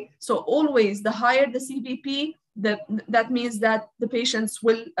 okay? So always the higher the CVP, that means that the patients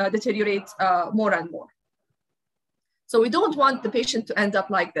will deteriorate more and more. So we don't want the patient to end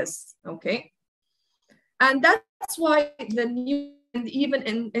up like this, okay? And that's why the new, and even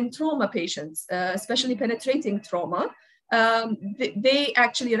in trauma patients, especially penetrating trauma, they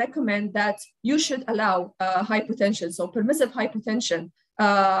actually recommend that you should allow hypotension, so permissive hypotension,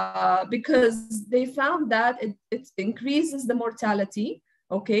 because they found that it increases the mortality,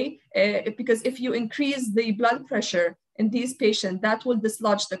 okay? Because if you increase the blood pressure in these patients, that will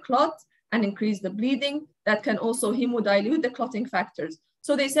dislodge the clot and increase the bleeding. That can also hemodilute the clotting factors.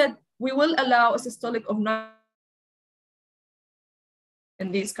 So they said, we will allow a systolic of 9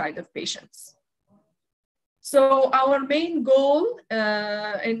 in these kind of patients. So our main goal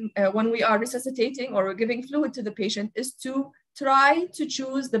when we are resuscitating or giving fluid to the patient is to try to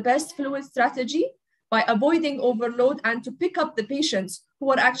choose the best fluid strategy by avoiding overload and to pick up the patients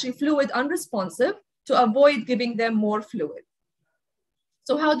who are actually fluid unresponsive to avoid giving them more fluid.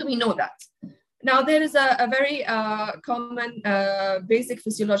 So how do we know that? Now, there is a very common basic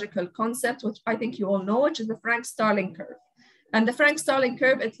physiological concept, which I think you all know, which is the Frank-Starling curve. And the Frank-Starling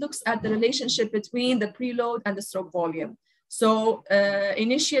curve, it looks at the relationship between the preload and the stroke volume. So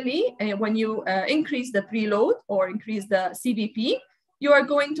initially, when you increase the preload or increase the CVP, you are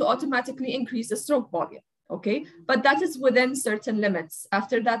going to automatically increase the stroke volume, okay? But that is within certain limits.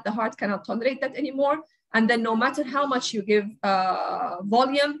 After that, the heart cannot tolerate that anymore. And then no matter how much you give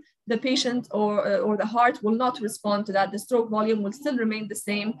volume, the patient or the heart will not respond to that. The stroke volume will still remain the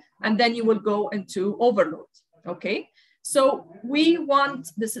same, and then you will go into overload, okay? So we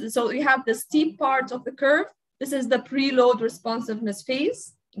want this, so we have the steep part of the curve. This is the preload responsiveness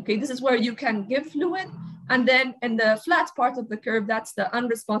phase, okay? This is where you can give fluid. And then in the flat part of the curve, that's the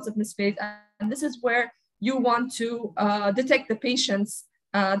unresponsiveness phase. And this is where you want to detect the patients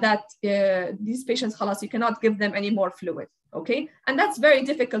that these patients, halas, you cannot give them any more fluid, okay? And that's very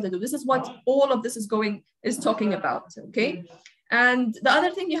difficult to do. This is what all of this is talking about, okay? And the other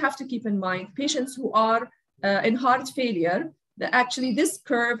thing you have to keep in mind, patients who are in heart failure, actually this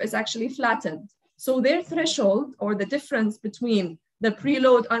curve is actually flattened. So their threshold or the difference between the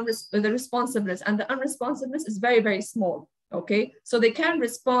preload, the responsiveness and the unresponsiveness is very, very small, okay? So they can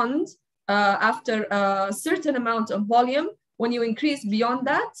respond after a certain amount of volume. When you increase beyond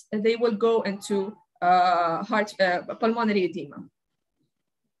that, they will go into pulmonary edema.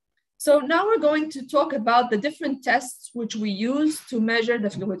 So now we're going to talk about the different tests which we use to measure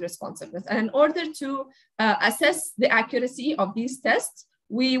the fluid responsiveness. And in order to assess the accuracy of these tests,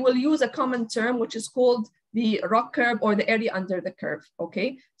 we will use a common term which is called the ROC curve or the area under the curve,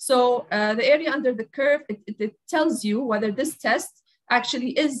 okay? So the area under the curve, it tells you whether this test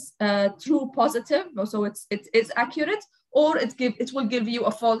actually is true positive, so it is accurate, or it will give you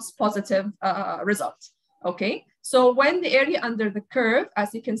a false positive result, okay? So when the area under the curve,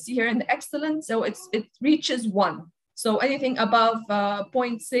 as you can see here in the excellent, so it reaches 1. So anything above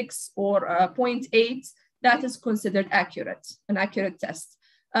 0.6 or 0.8, that is considered accurate, an accurate test.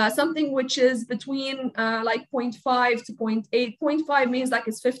 Something which is between like 0.5 to 0.8, 0.5 means like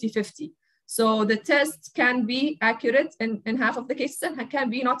it's 50-50. So the test can be accurate in half of the cases and can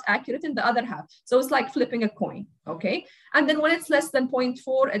be not accurate in the other half. So it's like flipping a coin, okay? And then when it's less than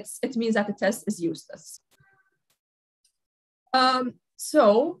 0.4, it means that the test is useless. When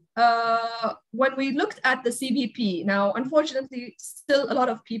we looked at the CVP, now, unfortunately, still a lot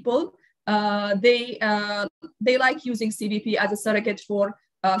of people, they like using CVP as a surrogate for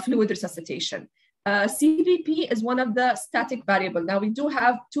fluid resuscitation. CVP is one of the static variables. Now we do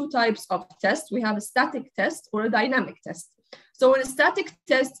have 2 types of tests. We have a static test or a dynamic test. So in a static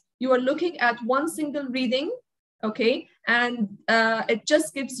test, you are looking at one single reading, okay? And it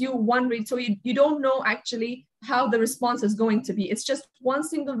just gives you one read. So you don't know actually how the response is going to be. It's just one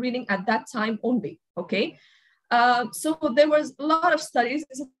single reading at that time only, okay? So there was a lot of studies.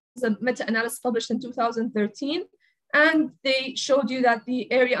 This is a meta-analysis published in 2013. And they showed you that the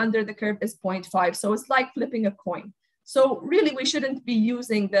area under the curve is 0.5. So it's like flipping a coin. So really, we shouldn't be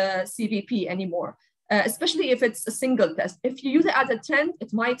using the CVP anymore, especially if it's a single test. If you use it as a trend,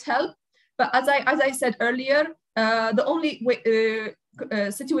 it might help. But as I said earlier, the only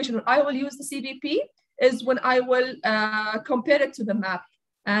situation where I will use the CVP is when I will compare it to the map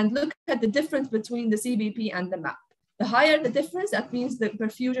and look at the difference between the CVP and the map. The higher the difference, that means the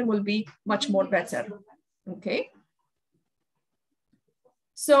perfusion will be much more better, okay?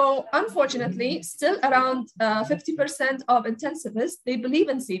 So unfortunately, still around 50% of intensivists, they believe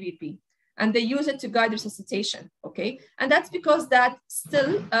in CVP and they use it to guide resuscitation, okay? And that's because that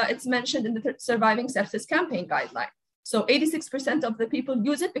still, it's mentioned in the Surviving Sepsis Campaign guideline. So 86% of the people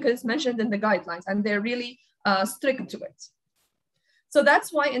use it because it's mentioned in the guidelines and they're really strict to it. So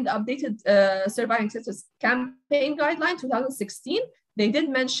that's why in the updated Surviving Sepsis Campaign guideline 2016, they did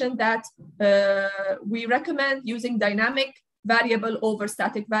mention that we recommend using dynamic variable over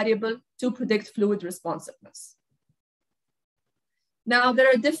static variable to predict fluid responsiveness. Now, there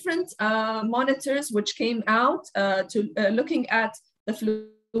are different monitors which came out looking at the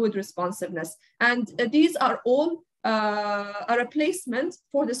fluid responsiveness. And these are all a replacement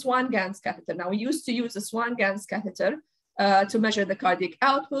for the Swan-Ganz catheter. Now, we used to use the Swan-Ganz catheter to measure the cardiac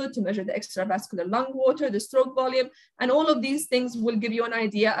output, to measure the extravascular lung water, the stroke volume, and all of these things will give you an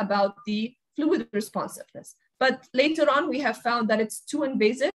idea about the fluid responsiveness. But later on, we have found that it's too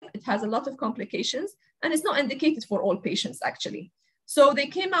invasive. It has a lot of complications, and it's not indicated for all patients, actually. So they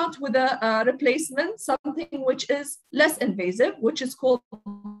came out with a replacement, something which is less invasive, which is called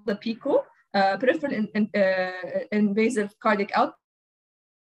the PICO, peripheral invasive cardiac output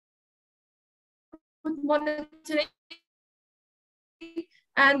monitoring,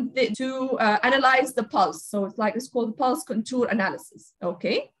 and to analyze the pulse. So it's called pulse contour analysis,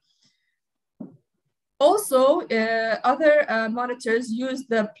 okay? Also, other monitors use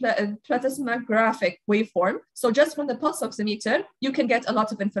the plethysmographic waveform. So just from the pulse oximeter, you can get a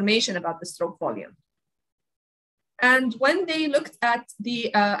lot of information about the stroke volume. And when they looked at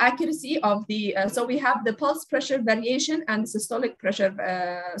the accuracy of the, so we have the pulse pressure variation and systolic pressure,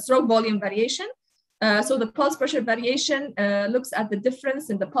 stroke volume variation. So the pulse pressure variation looks at the difference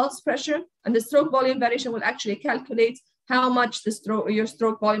in the pulse pressure, and the stroke volume variation will actually calculate how much your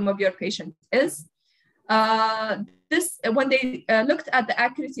stroke volume of your patient is. When they looked at the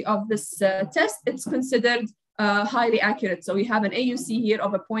accuracy of this test, it's considered highly accurate. So we have an AUC here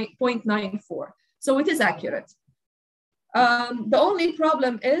of a 0.94. So it is accurate. The only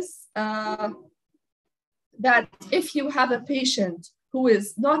problem is that if you have a patient who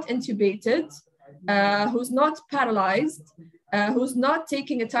is not intubated, who's not paralyzed, who's not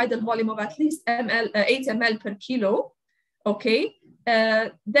taking a tidal volume of at least 8 ml per kilo, okay,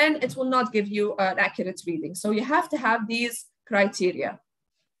 then it will not give you an accurate reading. So you have to have these criteria.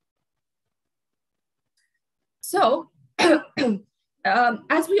 So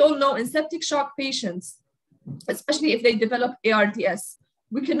as we all know, in septic shock patients, especially if they develop ARDS,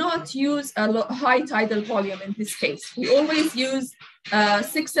 we cannot use a high tidal volume in this case. We always use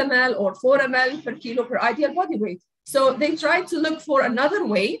 6 ml or 4 ml per kilo per ideal body weight. So they tried to look for another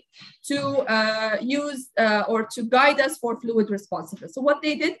way to use or to guide us for fluid responsiveness. So what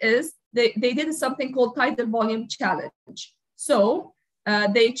they did is they did something called tidal volume challenge. So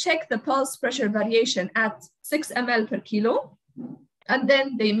they checked the pulse pressure variation at 6 ml per kilo, and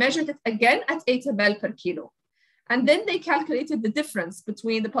then they measured it again at 8 ml per kilo. And then they calculated the difference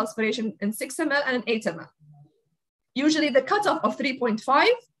between the pulse variation in 6 ml and 8 ml. Usually the cutoff of 3.5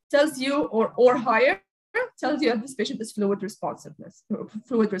 tells you, or higher, tells you that this patient is fluid responsive.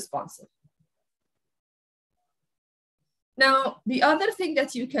 Now, the other thing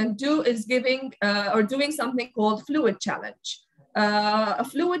that you can do is giving or doing something called fluid challenge. A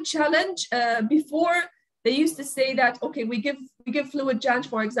fluid challenge, before they used to say that, okay, we give fluid challenge,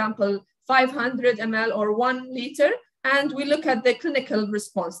 for example, 500 ml or 1 liter, and we look at the clinical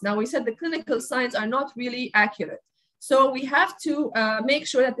response. Now, we said the clinical signs are not really accurate. So we have to make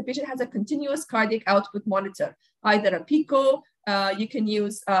sure that the patient has a continuous cardiac output monitor, either a PICO, you can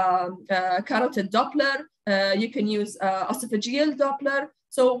use carotid Doppler, you can use esophageal Doppler.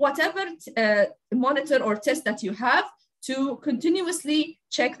 So whatever monitor or test that you have to continuously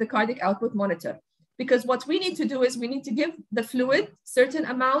check the cardiac output monitor. Because what we need to do is we need to give the fluid certain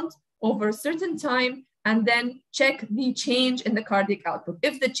amount over a certain time and then check the change in the cardiac output.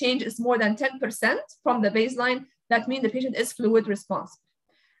 If the change is more than 10% from the baseline, that means the patient is fluid responsive.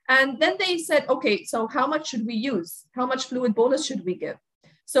 And then they said, okay, so how much should we use? How much fluid bolus should we give?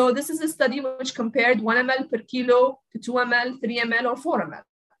 So this is a study which compared 1 ml per kilo to 2 ml, 3 ml, or 4 ml.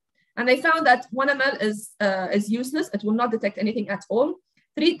 And they found that 1 ml is useless. It will not detect anything at all.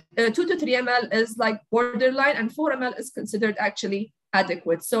 2 to 3 ml is like borderline, and 4 ml is considered actually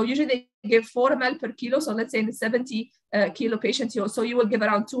adequate. So usually they give 4 ml per kilo. So let's say in the 70 kilo patient, so you will give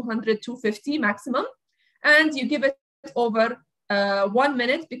around 200, 250 maximum. And you give it over 1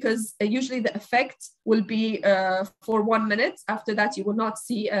 minute, because usually the effect will be for 1 minute. After that, you will not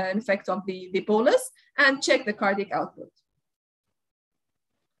see an effect of the bolus, and check the cardiac output.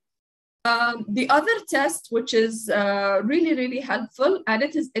 The other test, which is really, really helpful, and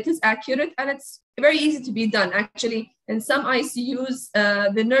it is accurate, and it's very easy to be done. Actually, in some ICUs,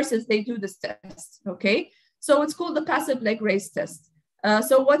 the nurses, they do this test, okay? So it's called the passive leg raise test.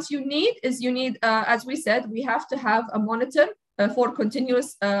 So what you need is, as we said, we have to have a monitor for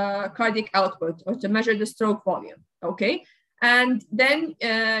continuous cardiac output, or to measure the stroke volume, okay? And then,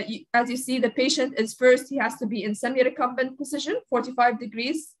 as you see, the patient is first, he has to be in semi-recumbent position, 45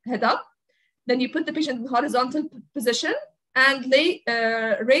 degrees head up. Then you put the patient in horizontal position, and they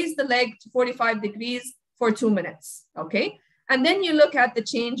raise the leg to 45 degrees for 2 minutes, okay? And then you look at the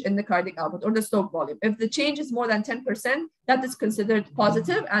change in the cardiac output, or the stroke volume. If the change is more than 10%, that is considered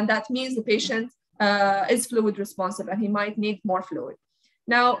positive, and that means the patient is fluid responsive, and he might need more fluid.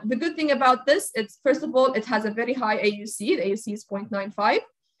 Now, the good thing about this, it's first of all, it has a very high AUC. The AUC is 0.95.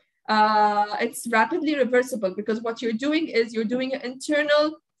 It's rapidly reversible, because what you're doing is you're doing an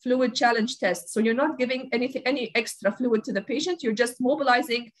internal fluid challenge test. So you're not giving any extra fluid to the patient. You're just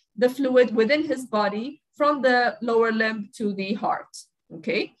mobilizing the fluid within his body from the lower limb to the heart,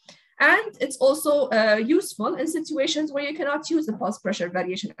 okay? And it's also useful in situations where you cannot use the pulse pressure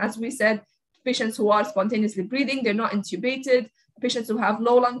variation. As we said, patients who are spontaneously breathing, they're not intubated, patients who have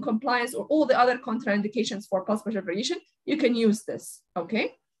low lung compliance, or all the other contraindications for pulse pressure variation, you can use this,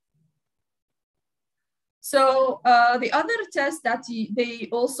 okay? So the other test that they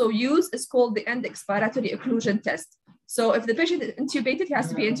also use is called the end expiratory occlusion test. So if the patient is intubated, he has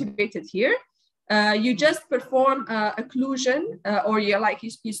to be intubated here. You just perform occlusion, or you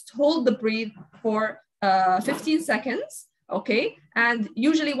hold the breath for 15 seconds, okay? And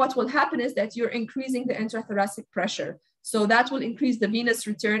usually what will happen is that you're increasing the intrathoracic pressure. So that will increase the venous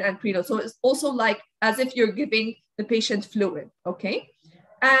return and preload. So it's also like as if you're giving the patient fluid, okay?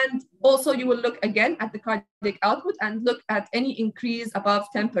 And also you will look again at the cardiac output and look at any increase above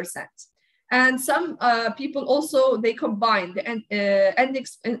 10%. And some people also, they combine the end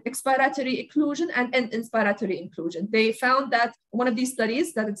expiratory occlusion and end inspiratory inclusion. They found that one of these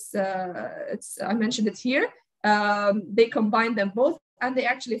studies that I mentioned it here, they combined them both, and they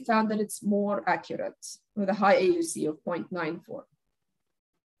actually found that it's more accurate with a high AUC of 0.94.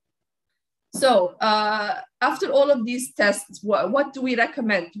 So after all of these tests, what do we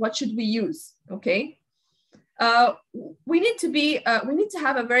recommend? What should we use? Okay, we need to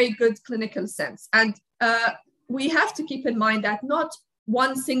have a very good clinical sense, and we have to keep in mind that not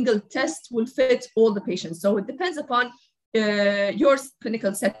one single test will fit all the patients. So it depends upon your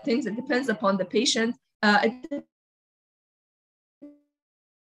clinical settings. It depends upon the patient. It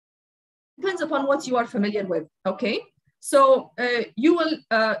depends upon what you are familiar with. Okay, so you will.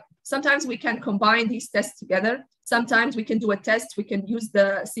 Sometimes we can combine these tests together. Sometimes we can do a test. We can use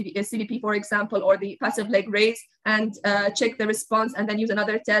the CVP, for example, or the passive leg raise, and check the response, and then use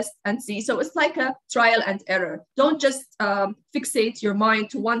another test and see. So it's like a trial and error. Don't just fixate your mind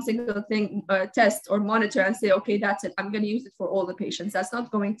to one single thing, test or monitor, and say, okay, that's it. I'm going to use it for all the patients. That's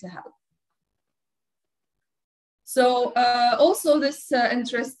not going to help. So also this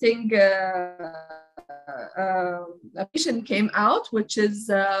interesting patient came out, which is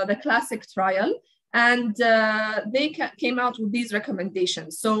the classic trial, and they came out with these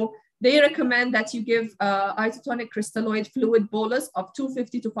recommendations. So they recommend that you give isotonic crystalloid fluid bolus of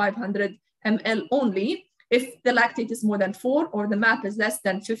 250 to 500 ml only if the lactate is more than 4 or the MAP is less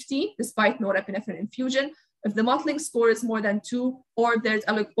than 50 despite norepinephrine infusion, if the mottling score is more than 2, or there's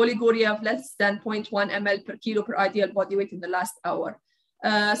oliguria of less than 0.1 ml per kilo per ideal body weight in the last hour.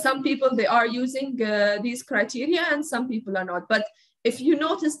 Some people, they are using these criteria, and some people are not. But if you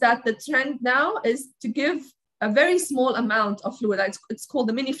notice that the trend now is to give a very small amount of fluid, it's called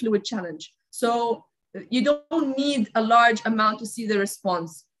the mini fluid challenge. So you don't need a large amount to see the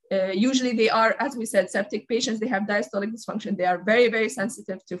response. Usually they are, as we said, septic patients, they have diastolic dysfunction. They are very, very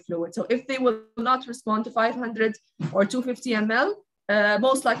sensitive to fluid. So if they will not respond to 500 or 250 ml,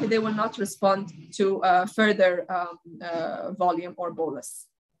 most likely they will not respond to further volume or bolus.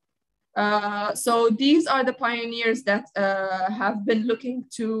 So these are the pioneers that have been looking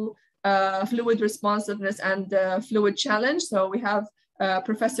to fluid responsiveness and fluid challenge. So we have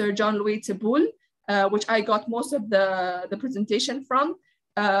Professor Jean-Louis Teboul, which I got most of the presentation from.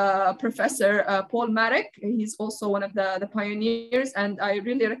 Professor Paul Marek. He's also one of the pioneers, and I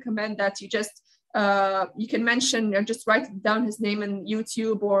really recommend that you just you can mention or just write down his name in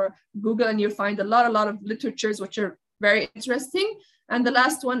YouTube or Google, and you'll find a lot of literatures which are very interesting. And the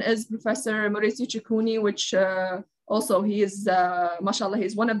last one is Professor Maurizio Ciccuni, which also he is, mashallah,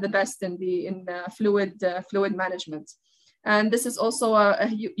 he's one of the best in fluid management. And this is also a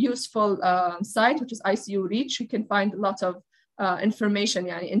useful site, which is ICU Reach. You can find a lot of information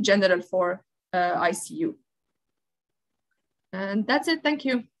in general for ICU. And that's it. Thank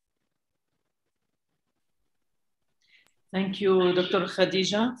you. Thank you, Dr.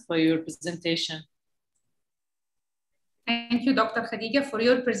 Khadija, for your presentation. Thank you, Dr. Khadija, for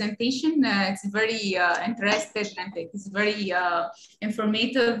your presentation. It's very interesting and it is very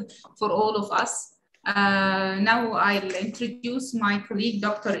informative for all of us. Now I'll introduce my colleague,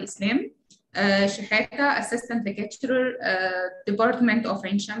 Dr. Islam Shehata, Assistant Lecturer, Department of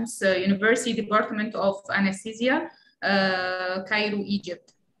Ain Shams University, Department of Anesthesia, Cairo,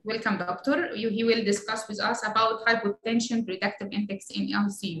 Egypt. Welcome, doctor. He will discuss with us about hypotension predictive index in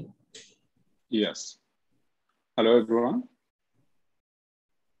ICU. Yes. Hello, everyone.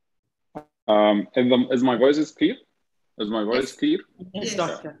 Is my voice clear? Is my voice clear? Yes,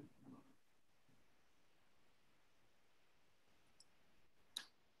 doctor.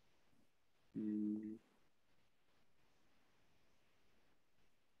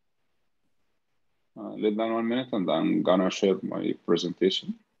 Less than 1 minute, and I'm gonna share my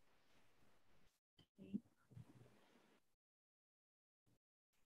presentation.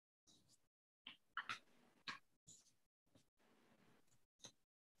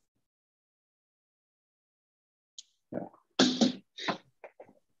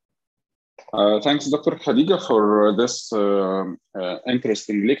 Thanks, Dr. Khadija, for this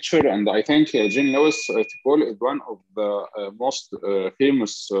interesting lecture. And I think Jean-Louis Tipoul is one of the most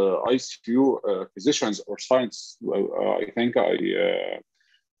famous ICU physicians or scientists. I think I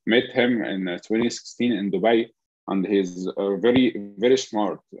met him in 2016 in Dubai, and he's very, very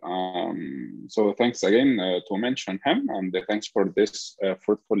smart. So thanks again to mention him, and thanks for this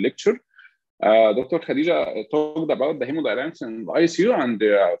fruitful lecture. Dr. Khadija talked about the hemodynamics in the ICU, and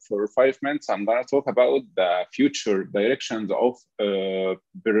for 5 minutes, I'm going to talk about the future directions of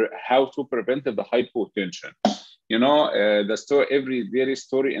how to prevent the hypotension. You know, the story, every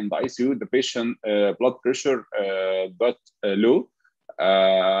story in the ICU, the patient blood pressure got low,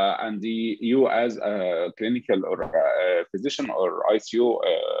 and you as a clinical or physician or ICU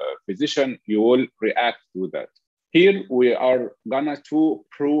physician, you will react to that. Here we are gonna to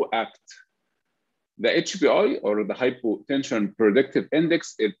proact. The HPI, or the hypotension predictive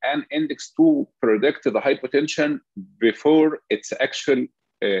index, is an index to predict the hypotension before its actual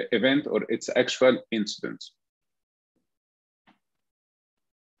event or its actual incident.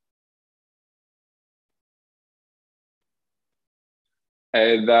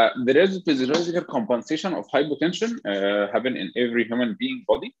 There is physiological compensation of hypotension happen in every human being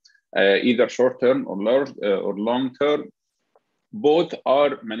body, either short-term or long-term. Both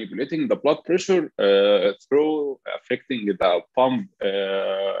are manipulating the blood pressure through affecting the pump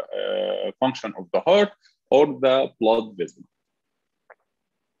function of the heart or the blood vessel.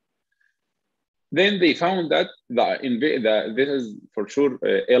 Then they found that this is for sure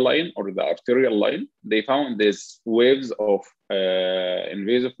a line or the arterial line. They found these waves of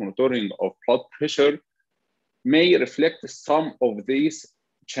invasive monitoring of blood pressure may reflect some of these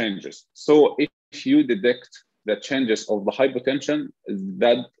changes. So if you detect the changes of the hypotension,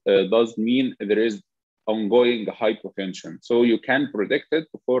 that does mean there is ongoing hypotension. So you can predict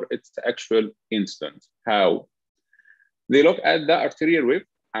it before its actual incident. How? They look at the arterial wave,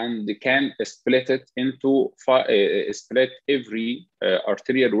 and they can split it into split every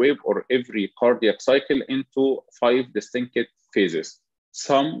arterial wave or every cardiac cycle into 5 distinct phases.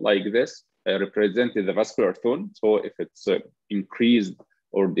 Some like this represent the vascular tone. So if it's increased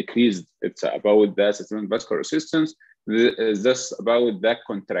or decreased, it's about the systemic vascular resistance. This about the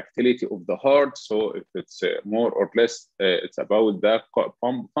contractility of the heart. So if it's more or less, it's about the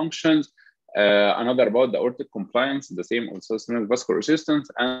pump functions. Another about the aortic compliance, the same of systemic vascular resistance,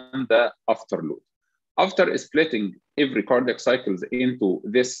 and the afterload. After splitting every cardiac cycles into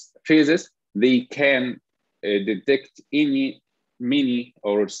these phases, they can detect any mini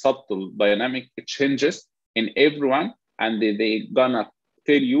or subtle dynamic changes in everyone, and they gonna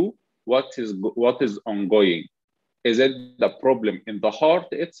tell you what is ongoing. Is it the problem in the heart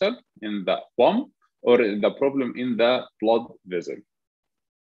itself, in the pump, or the problem in the blood vessel?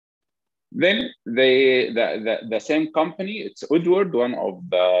 Then the same company, it's Woodward, one of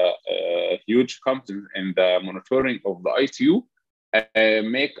the huge companies in the monitoring of the ICU,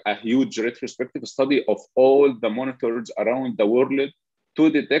 make a huge retrospective study of all the monitors around the world to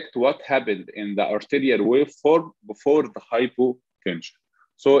detect what happened in the arterial waveform before the hypotension.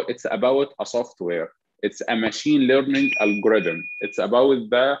 So it's about a software. It's a machine learning algorithm. It's about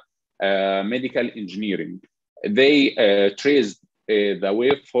the medical engineering. They traced the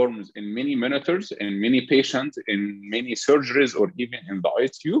waveforms in many monitors, in many patients, in many surgeries, or even in the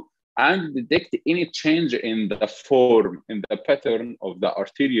ICU, and detect any change in the form, in the pattern of the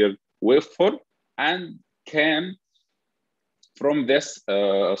arterial waveform, and can, from this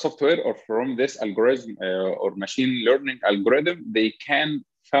software or from this algorithm or machine learning algorithm, they can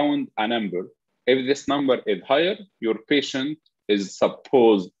found a number. If this number is higher, your patient is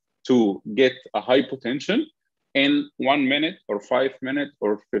supposed to get a hypotension in 1 minute or 5 minutes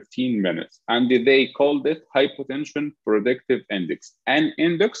or 15 minutes. And they called it hypotension predictive index, an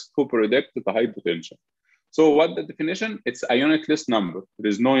index to predict the hypotension. So what the definition? It's a unitless number. There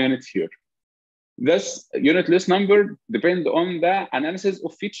is no unit here. This unitless number depends on the analysis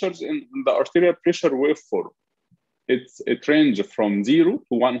of features in the arterial pressure waveform. It ranges from 0 to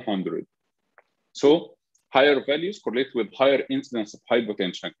 100. So higher values correlate with higher incidence of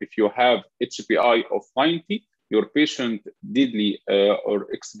hypotension. If you have HPI of 90, your patient deadly or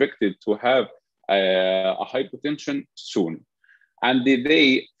expected to have a hypotension soon. And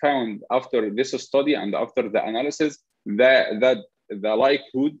they found after this study and after the analysis that the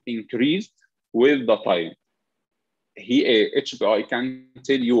likelihood increased with the time. HPI can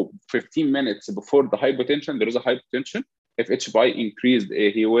tell you 15 minutes before the hypotension, there is a hypotension. If HPI increased,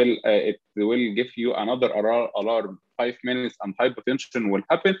 it will give you another alarm, 5 minutes and hypotension will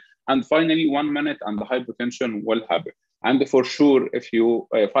happen. And finally, 1 minute and the hypotension will happen. And for sure, if you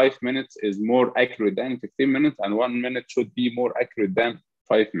 5 minutes is more accurate than 15 minutes, and 1 minute should be more accurate than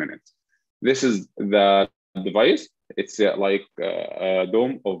 5 minutes. This is the device. It's like a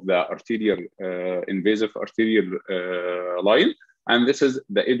dome of the arterial, invasive arterial line. And this is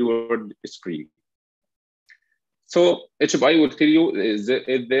the Edwards screen. So HPI will tell you, is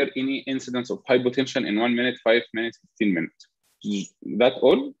there any incidence of hypotension in 1 minute, 5 minutes, 15 minutes? That's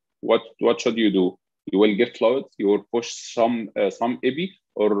all. What should you do? You will give fluids, you will push some EPI,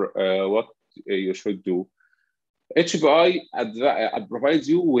 or what you should do. HPI provides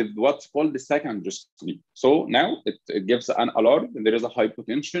you with what's called the secondary screen. So now it gives an alarm. There is a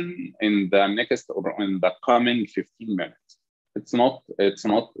hypotension in the next or in the coming 15 minutes. It's not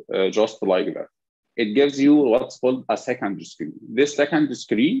just like that. It gives you what's called a secondary screen. This secondary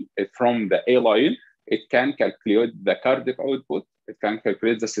screen is from the A-line. It can calculate the cardiac output. It can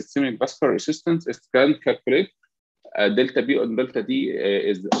calculate the systemic vascular resistance. It can calculate delta B and delta D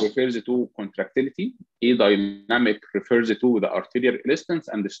refers to contractility. A dynamic refers to the arterial elastance,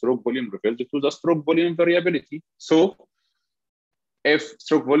 and the stroke volume refers to the stroke volume variability. So if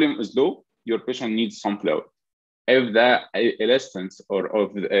stroke volume is low, your patient needs some fluid. If the elastance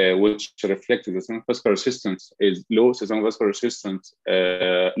which reflects the systemic vascular resistance is low, systemic vascular resistance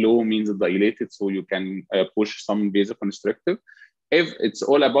low means dilated, so you can push some vasoconstrictive. If it's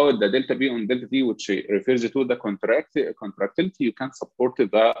all about the delta B and delta D, which refers to the contractility, you can support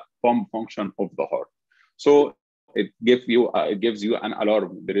the pump function of the heart. So it gives you an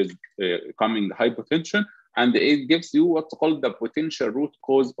alarm. There is coming hypotension, and it gives you what's called the potential root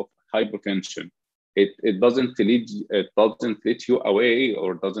cause of hypotension. It doesn't let you away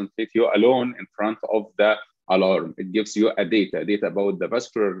or doesn't let you alone in front of the alarm. It gives you a data about the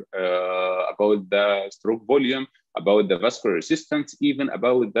vascular, about the stroke volume, about the vascular resistance, even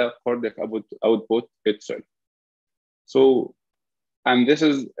about the cardiac output itself. So, and this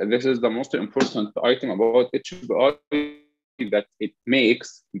is the most important item about HPI, that it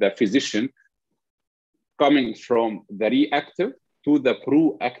makes the physician coming from the reactive to the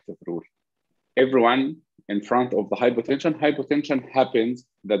proactive role. Everyone in front of the hypotension happens,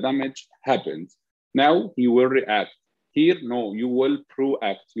 the damage happens. Now he will react. Here, no, you will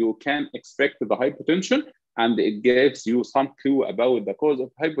proact. You can expect the hypotension, and it gives you some clue about the cause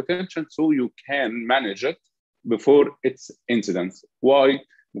of hypotension, so you can manage it before its incidence. Why?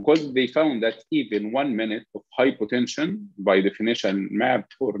 Because they found that even 1 minute of hypotension, by definition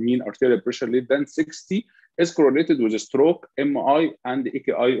mapped or mean arterial pressure less than 60, is correlated with a stroke, MI, and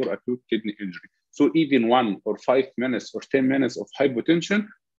AKI or acute kidney injury. So even 1 or 5 minutes or 10 minutes of hypotension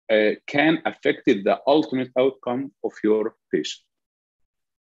can affect the ultimate outcome of your patient.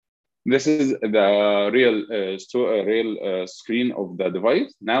 This is the real screen of the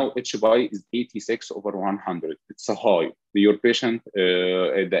device. Now HPI is 86/100. It's a high. Your patient,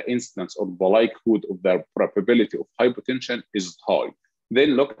 the incidence or the likelihood of the probability of hypotension is high. Then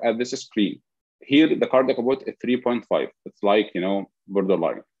look at this screen. Here, the cardiac output is 3.5. It's like,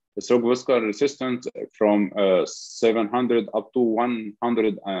 borderline. The stroke vascular resistance from 700 up to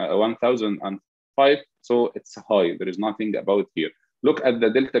 1,005. So it's high. There is nothing about here. Look at the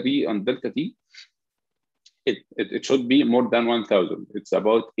delta B and delta T. It should be more than 1,000. It's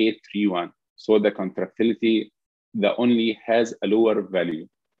about 831. So the contractility that only has a lower value.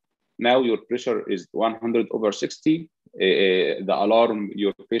 Now your pressure is 100/60. The alarm,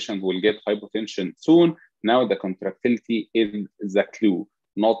 your patient will get hypotension soon. Now the contractility is the clue,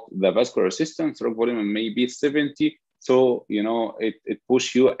 not the vascular resistance. Stroke volume may be 70. So, it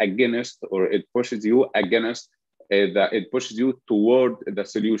pushes you against, or it pushes you against, it pushes you toward the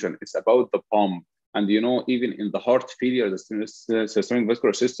solution. It's about the pump. And, even in the heart failure, the systemic vascular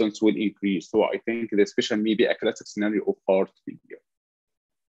resistance will increase. So I think this patient may be a classic scenario of heart failure.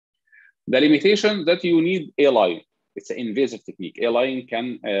 The limitation that you need A-line. It's an invasive technique. A-line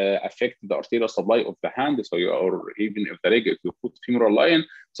can affect the arterial supply of the hand, or even if the leg, if you put femoral line.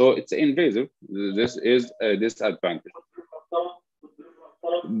 So it's invasive. This is a disadvantage.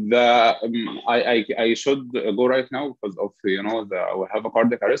 I should go right now because of we have a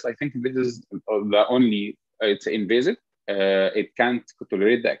cardiac arrest. I think this is the only. It's invasive. It can't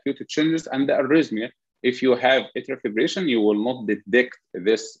tolerate the acute changes and the arrhythmia. If you have atrial fibrillation, you will not detect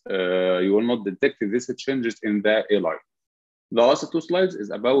this. You will not detect these changes in the A-line. The last two slides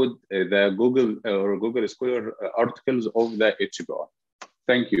is about the Google Scholar articles of the HBR.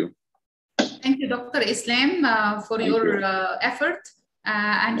 Thank you. Thank you, Dr. Islam, for your effort.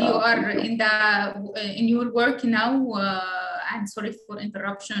 And you are in your work now. And sorry for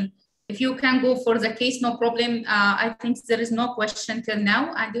interruption. If you can go for the case, no problem. I think there is no question till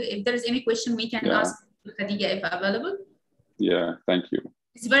now. And if there is any question, we can ask Khadija if available. Yeah, thank you.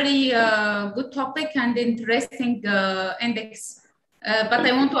 It's very good topic and interesting index. But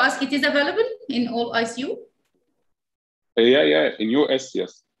I want to ask, it is available in all ICU? Yeah, in US,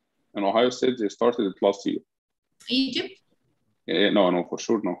 yes. In Ohio State, they started it last year. Egypt? No, for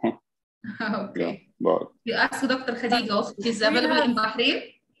sure, no. Okay. Yeah, but you ask Dr. Khadija, it is available in Bahrain?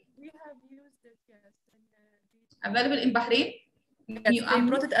 We have used it, yes. Available in Bahrain? Yes, they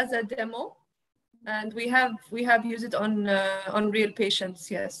brought it as a demo, and we have used it on real patients.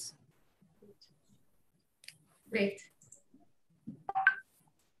 Yes. Great.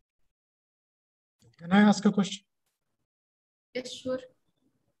 Can I ask a question? Yes, sure.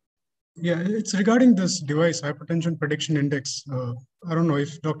 Yeah, it's regarding this device, hypertension prediction index. I don't know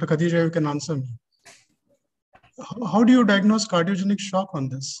if Dr. Khadija, you can answer me. How do you diagnose cardiogenic shock on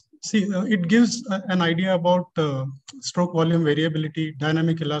this? See, it gives an idea about stroke volume variability,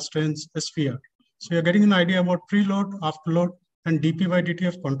 dynamic elastance, SVR. So you're getting an idea about preload, afterload, and dP by dt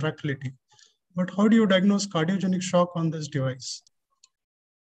of contractility. But how do you diagnose cardiogenic shock on this device?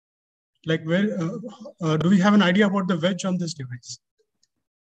 Like where, do we have an idea about the wedge on this device?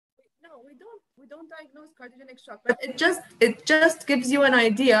 We don't diagnose cardiogenic shock, but it just gives you an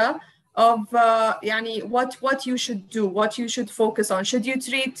idea of what you should do, what you should focus on. Should you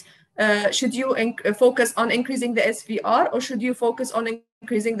treat? Should you focus on increasing the SVR, or should you focus on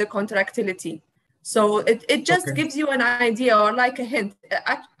increasing the contractility? So it just gives you an idea, or like a hint.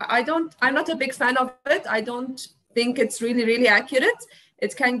 I'm not a big fan of it. I don't think it's really accurate.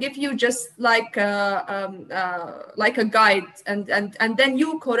 It can give you just like a guide, and then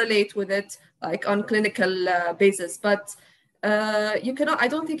you correlate with it like on clinical basis. But you cannot. I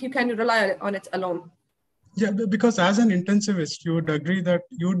don't think you can rely on it alone. Yeah, because as an intensivist, you would agree that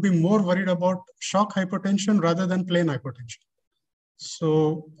you would be more worried about shock hypotension rather than plain hypotension.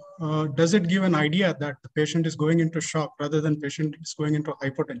 So does it give an idea that the patient is going into shock rather than patient is going into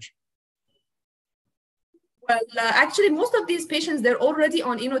hypotension? Well, actually, most of these patients, they're already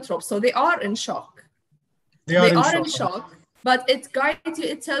on inotropes, so they are in shock. They are in shock. But it guides you,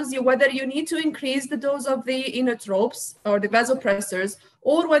 it tells you whether you need to increase the dose of the inotropes or the vasopressors,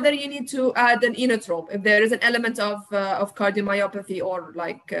 or whether you need to add an inotrope if there is an element of cardiomyopathy or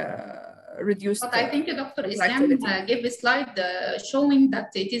like reduced. But I think Dr. Islam gave a slide showing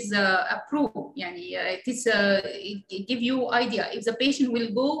that it is approved. It give you idea if the patient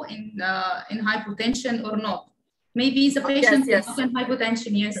will go in hypotension or not. Maybe the patient is not in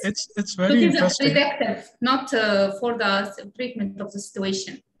hypotension. Yes, it's very interesting. It is predictive, not for the treatment of the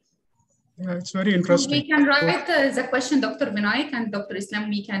situation. Yeah, it's very interesting. We can write the question, Dr. Vinayak and Dr. Islam.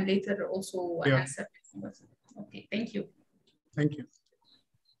 We can later also answer. Okay, thank you. Thank you.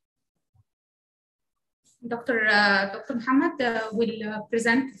 Dr. Muhammad will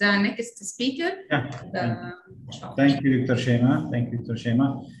present the next speaker. Yeah. Thank you, Dr. Shema. Thank you, Dr.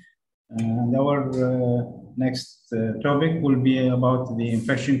 Shema. And our next topic will be about the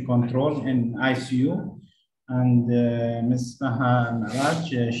infection control in ICU. And Ms. Maha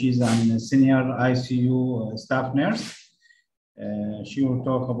Maraj, she's a senior ICU staff nurse. She will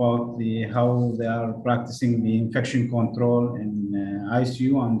talk about how they are practicing the infection control in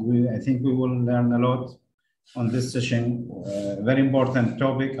ICU, and I think we will learn a lot on this session. Very important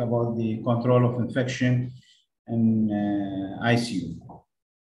topic about the control of infection in ICU.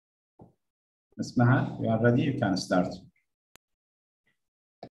 Ms. Maha, you are ready, you can start.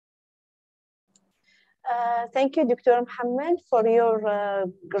 Thank you, Dr. Mohammed, for your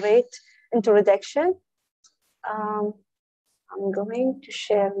great introduction. I'm going to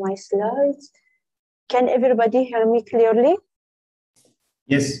share my slides. Can everybody hear me clearly?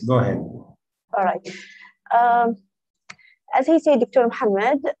 Yes, go ahead. All right. As he said, Dr.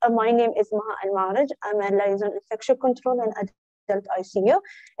 Mohammed, my name is Maha Al-Maraj. I'm a liaison infection control and adult ICU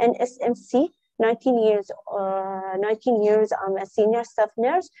and SMC. 19 years, I'm a senior staff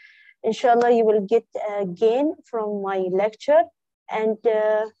nurse. Inshallah, you will get a gain from my lecture and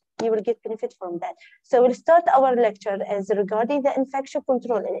you will get benefit from that. So we'll start our lecture as regarding the infection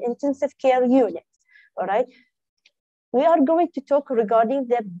control and intensive care unit, all right? We are going to talk regarding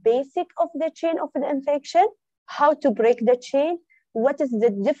the basic of the chain of the infection, how to break the chain, what is the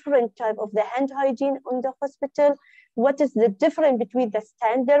different type of the hand hygiene on the hospital, what is the difference between the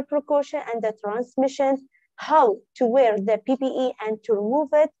standard precaution and the transmission, how to wear the PPE and to remove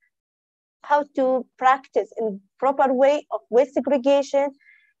it, how to practice in proper way of waste segregation,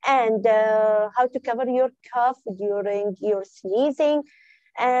 and how to cover your cough during your sneezing,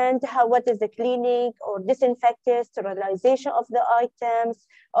 and what is the cleaning or disinfecting, sterilization of the items,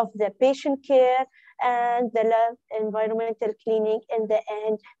 of the patient care, and the environmental cleaning, in the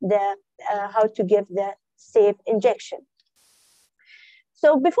end, how to give the safe injection.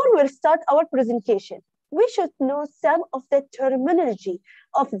 So before we start our presentation, we should know some of the terminology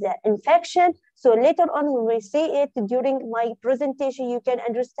of the infection. So later on, when we say it during my presentation, you can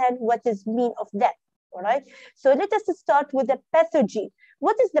understand what is mean of that, all right? So let us start with the pathogen.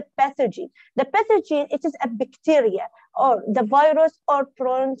 What is the pathogen? The pathogen, it is a bacteria or the virus or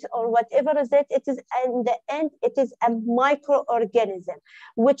prawns or whatever is it. It is, in the end, it is a microorganism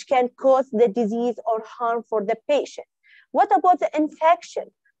which can cause the disease or harm for the patient. What about the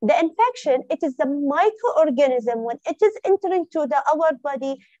infection? The infection, it is the microorganism when it is entering to our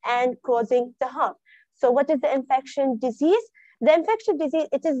body and causing the harm. So what is the infection disease? The infection disease,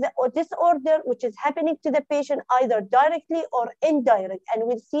 it is the disorder which is happening to the patient either directly or indirect. And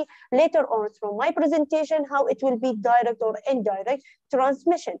we'll see later on from my presentation how it will be direct or indirect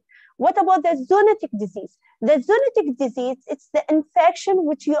transmission. What about the zoonotic disease? The zoonotic disease, it's the infection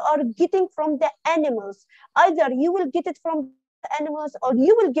which you are getting from the animals. Either you will get it from animals or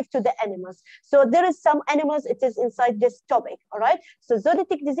you will give to the animals. So there is some animals, it is inside this topic, all right? So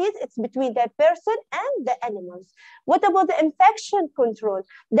zoonotic disease, it's between the person and the animals. What about the infection control?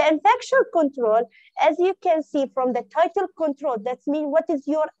 The infection control, as you can see from the title control, that means what is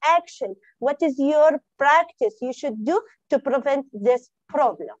your action? What is your practice you should do to prevent this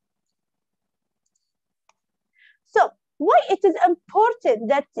problem? So why it is important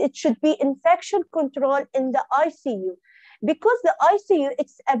that it should be infection control in the ICU? Because the ICU,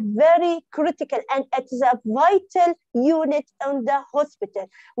 it's a very critical and it is a vital unit in the hospital,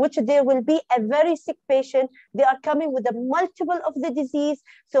 which there will be a very sick patient. They are coming with a multiple of the disease.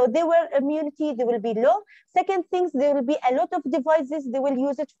 So their immunity, they will be low. Second things, there will be a lot of devices. They will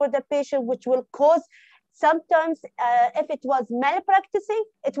use it for the patient, which will cause sometimes, if it was malpracticing,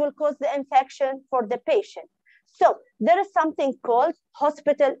 it will cause the infection for the patient. So there is something called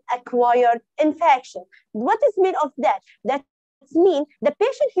hospital-acquired infection. What is mean of that? That means the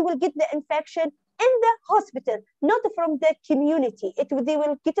patient, he will get the infection in the hospital, not from the community. They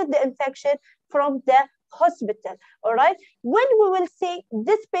will get the infection from the hospital, all right? When we will say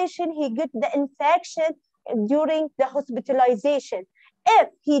this patient, he get the infection during the hospitalization, if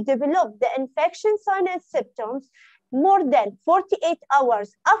he developed the infection signs and symptoms more than 48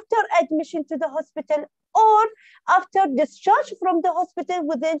 hours after admission to the hospital or after discharge from the hospital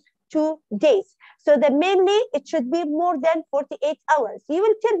within 2 days. So mainly it should be more than 48 hours. You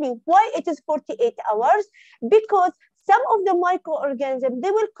will tell me why it is 48 hours? Because some of the microorganisms,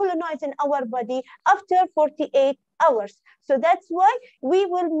 they will colonize in our body after 48 hours. So that's why we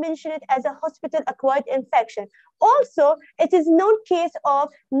will mention it as a hospital-acquired infection. Also, it is known case of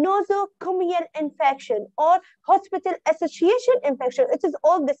nosocomial infection or hospital association infection. It is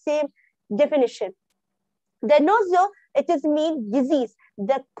all the same definition. The noso, it is mean disease.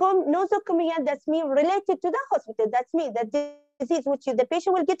 The nosocomial, that's mean related to the hospital. That's mean the disease which the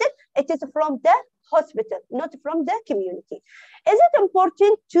patient will get it is from the hospital, not from the community. Is it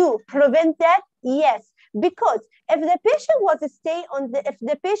important to prevent that? Yes, because if the patient was to stay on if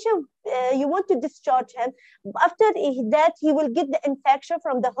the patient, you want to discharge him, after that he will get the infection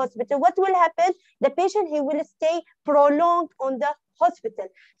from the hospital. What will happen? The patient, he will stay prolonged on the hospital.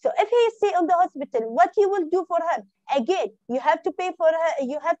 So if he stay on the hospital, what you will do for him? Again, you have to pay for her,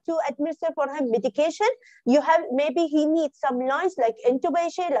 you have to administer for him medication. You have, maybe he needs some lines like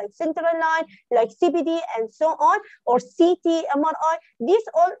intubation, like central line, like CBD and so on, or CT, MRI. These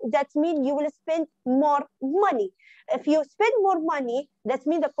all, that means you will spend more money. If you spend more money, that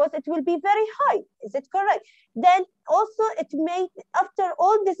means the cost, it will be very high. Is it correct? Then also it may, after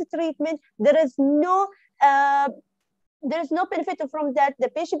all this treatment, there is no benefit from that, the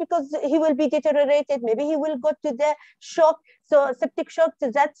patient, because he will be deteriorated. Maybe he will go to the shock, so septic shock.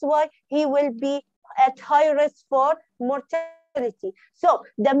 So that's why he will be at high risk for mortality. So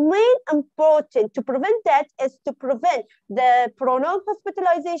the main important to prevent that is to prevent the prolonged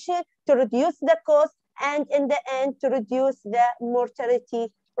hospitalization, to reduce the cost, and in the end, to reduce the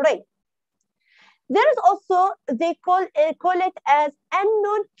mortality rate. There is also, they call it as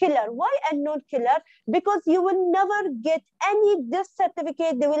unknown killer. Why unknown killer? Because you will never get any death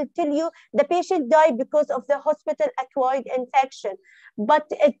certificate. They will tell you the patient died because of the hospital-acquired infection.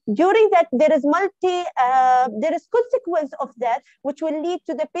 But during that, there is consequence of that, which will lead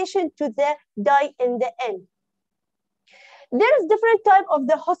to the patient to die in the end. There is different type of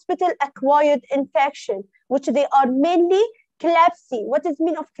the hospital-acquired infection, which they are mainly CLABSI. What is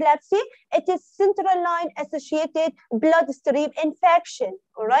mean of CLABSI? It is central line associated bloodstream infection.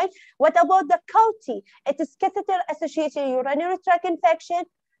 All right. What about the CAUTI? It is catheter associated urinary tract infection.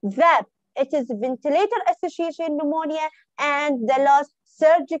 VAP. It is ventilator associated pneumonia, and the last,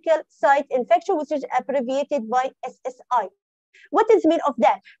 surgical site infection, which is abbreviated by SSI. What is mean of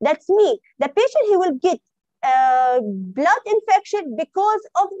that? That's mean the patient, he will get blood infection because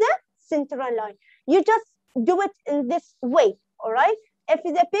of the central line. You just do it in this way, all right? If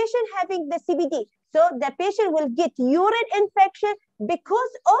the patient having the CBD, so the patient will get urine infection because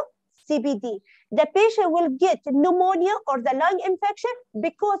of CBD. The patient will get pneumonia or the lung infection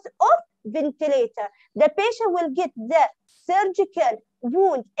because of ventilator. The patient will get the surgical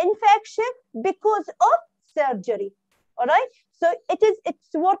wound infection because of surgery, all right? So it's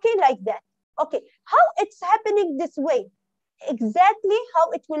working like that. Okay, how it's happening this way? Exactly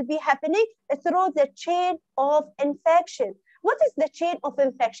how it will be happening through the chain of infection. What is the chain of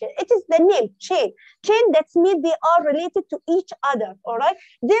infection? It is the name, chain. Chain, that means they are related to each other, all right?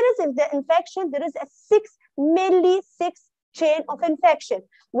 There is in the infection, there is mainly six chain of infection,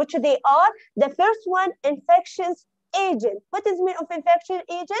 which they are, the first one, infections agent. What is mean of infection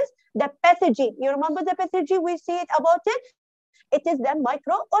agents? The pathogen. You remember the pathogen, we see it about it? It is the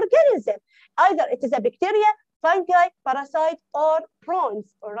microorganism. Either it is a bacteria, fungi, parasite, or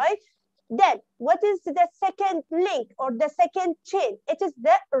prawns, all right? Then, what is the second link or the second chain? It is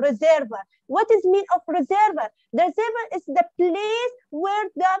the reservoir. What is mean of reservoir? The reservoir is the place where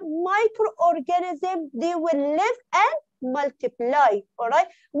the microorganism, they will live and multiply, all right?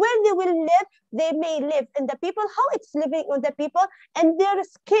 Where they will live, they may live in the people, how it's living on the people, and their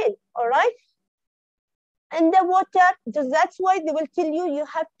skin, all right? And the water, that's why they will tell you, you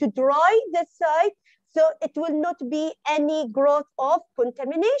have to dry the site, so it will not be any growth of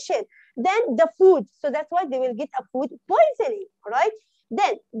contamination. Then the food, so that's why they will get a food poisoning, all right?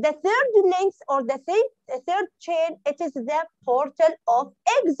 Then the third links or the third chain, it is the portal of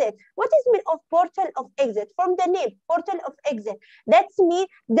exit. What is mean of portal of exit? From the name, portal of exit. That's mean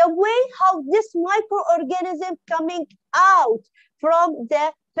the way how this microorganism coming out from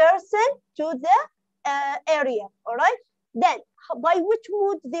the person to the area, all right? Then by which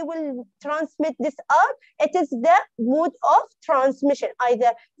mode they will transmit this out? It is the mode of transmission,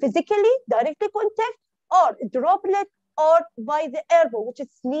 either physically, directly contact, or droplet, or by the airborne, which is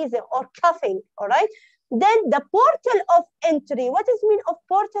sneezing or coughing, all right? Then the portal of entry. What is mean of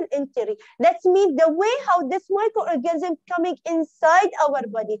portal entry? That's mean the way how this microorganism coming inside our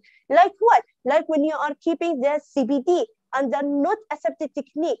body. Like what? Like when you are keeping the CBD under not aseptic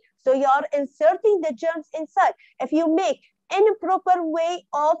technique. So you are inserting the germs inside. If you make improper way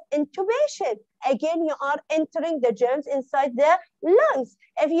of intubation, again, you are entering the germs inside the lungs.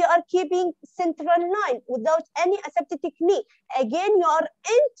 If you are keeping central line without any aseptic technique, again, you are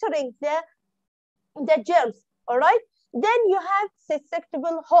entering the germs, all right? Then you have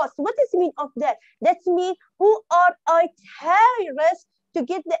susceptible hosts. What does it mean of that? That means who are at high risk to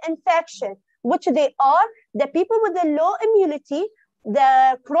get the infection, which they are the people with the low immunity,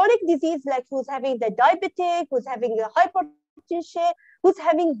 the chronic disease, like who's having the diabetic, who's having a hypertension, hypertension, who's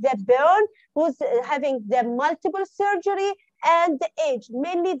having the burn, who's having the multiple surgery, and the age,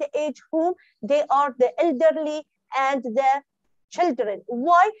 mainly the age whom they are the elderly and the children.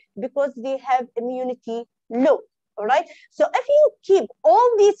 Why? Because they have immunity low. All right. So if you keep all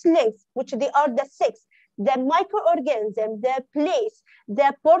these links, which they are the six, the microorganism, the place,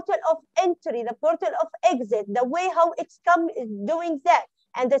 the portal of entry, the portal of exit, the way how it's come is doing that,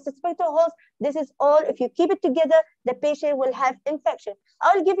 and the suspected host, this is all, if you keep it together, the patient will have infection.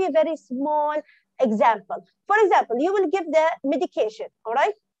 I'll give you a very small example. For example, you will give the medication, all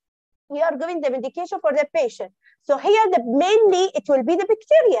right? You are giving the medication for the patient. So here, mainly, it will be the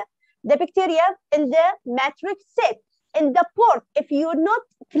bacteria in the matrix set. In the port, if you not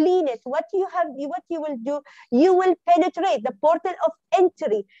clean it, what you will do, you will penetrate the portal of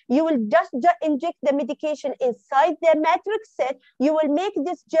entry. You will just inject the medication inside the matrix set. You will make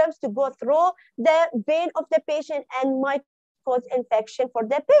these germs to go through the vein of the patient and might cause infection for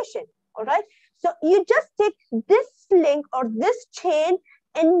the patient. All right. So you just take this link or this chain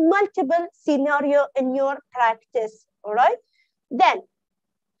in multiple scenario in your practice. All right. Then,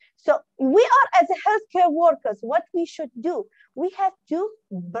 so we are as a healthcare workers, what we should do, we have to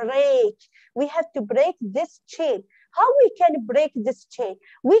break this chain. How we can break this chain?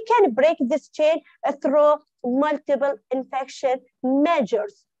 We can break this chain through multiple infection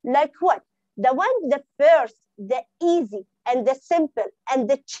measures. Like what? The first, the easy and the simple and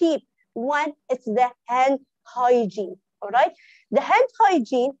the cheap one is the hand hygiene, all right? The hand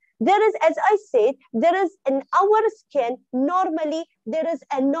hygiene, there is, as I said, there is in our skin, normally there is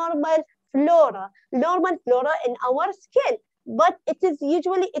a normal flora in our skin, but it is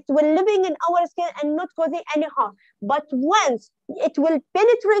usually, it will living in our skin and not causing any harm. But once it will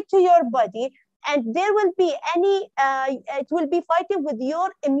penetrate to your body, and there will be it will be fighting with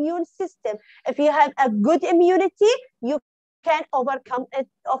your immune system. If you have a good immunity, you can overcome it.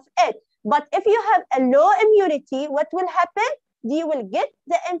 But if you have a low immunity, what will happen? You will get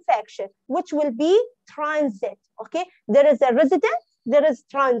the infection, which will be transit, okay? There is a resident, there is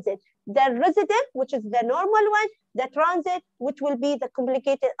transit. The resident, which is the normal one, the transit, which will be the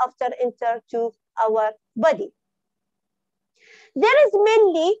complicated after enter to our body. There is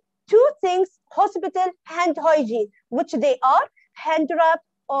mainly two things, hospital hand hygiene, which they are hand rub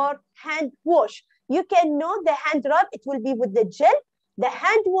or hand wash. You can know the hand rub, it will be with the gel. The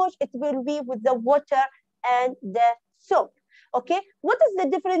hand wash, it will be with the water and the soap. Okay, what is the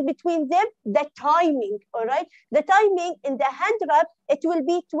difference between them? The timing, all right? The timing in the hand rub, it will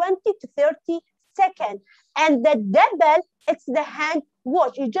be 20 to 30 seconds. And the double, it's the hand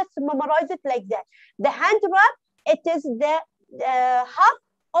wash. You just memorize it like that. The hand rub, it is the half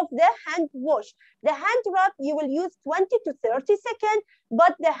of the hand wash. The hand rub, you will use 20 to 30 seconds,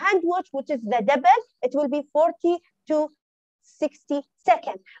 but the hand wash, which is the double, it will be 40 to 60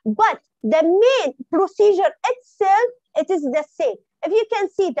 seconds. But the main procedure itself, it is the same. If you can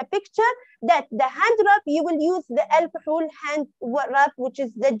see the picture, that the hand rub, you will use the alcohol hand rub, which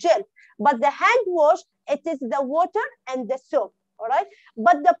is the gel. But the hand wash, it is the water and the soap, all right?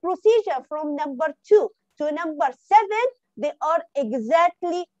 But the procedure from number 2 to number 7, they are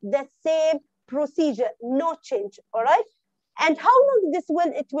exactly the same procedure, no change, all right? And how long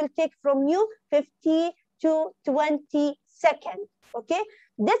it will take from you? 50 to 20 seconds, okay?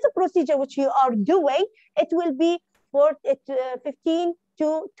 This procedure which you are doing, it will be for 15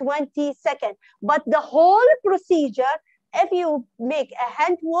 to 20 seconds. But the whole procedure, if you make a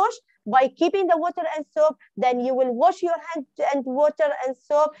hand wash by keeping the water and soap, then you will wash your hand and water and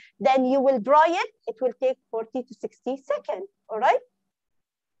soap, then you will dry it. It will take 40 to 60 seconds, all right?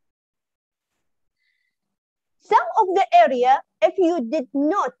 Some of the area, if you did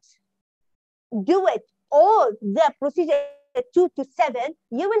not do it, all the procedure 2 to 7,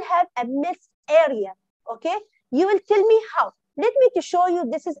 you will have a missed area, okay? You will tell me how. Let me to show you,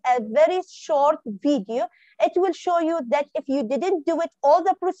 this is a very short video. It will show you that if you didn't do it all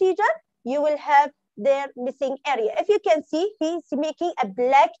the procedure, you will have their missing area. If you can see, he's making a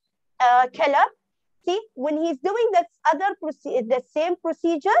black color. See, when he's doing that other the same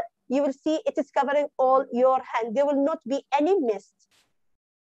procedure, you will see it is covering all your hand. There will not be any mist.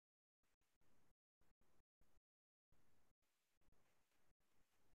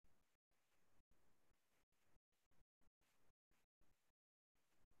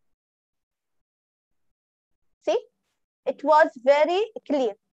 See, it was very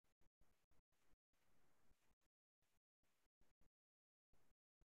clear.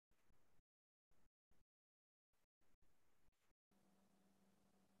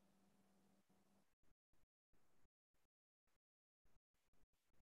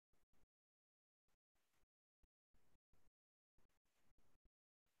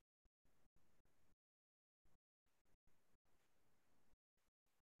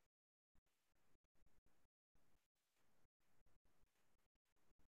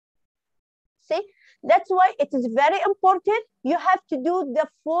 See, that's why it is very important. You have to do the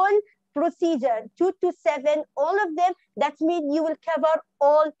full procedure, 2 to 7, all of them. That means you will cover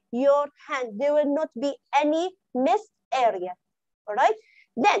all your hand. There will not be any missed area. All right.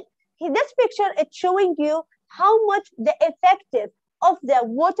 Then in this picture, it's showing you how much the effective of the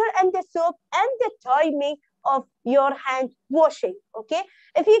water and the soap and the timing of your hand washing. Okay.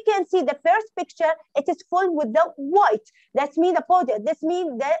 If you can see the first picture, it is full with the white. That means the powder. This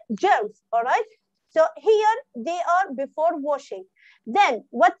means the germs. All right. So here they are before washing. Then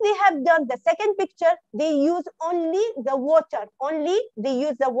what they have done, the second picture, they use only the water. Only they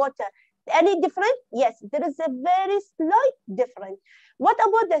use the water. Any different? Yes, there is a very slight difference. What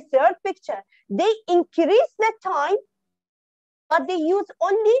about the third picture? They increase the time, but they use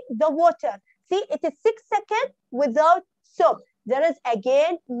only the water. See, it is 6 seconds without soap. There is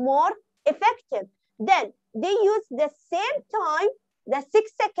again more effective. Then they use the same time, the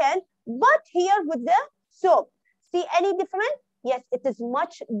 6 seconds, but here with the soap. See any difference? Yes, it is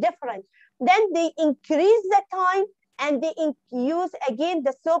much different. Then they increase the time and they use again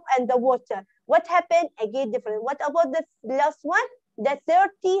the soap and the water. What happened? Again different. What about the last one? The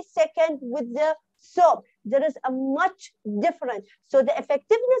 30 seconds with the soap. There is a much difference. So the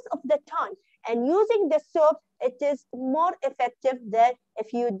effectiveness of the time and using the soap, it is more effective than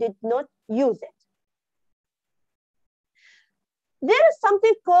if you did not use it. There is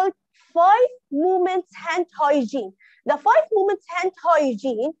something called 5 movements hand hygiene. The 5 movements hand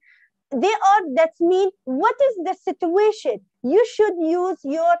hygiene, that means what is the situation? You should use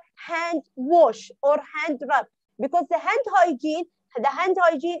your hand wash or hand rub, because the hand hygiene,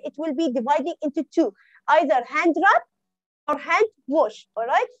 it will be divided into 2, either hand rub or hand wash, all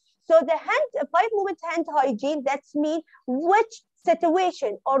right? So the 5 movements hand hygiene, that means which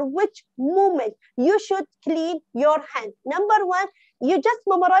situation or which movement you should clean your hand. Number 1, you just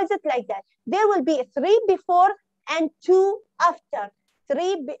memorize it like that. There will be 3 before and 2 after. 2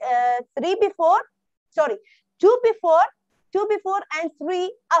 before and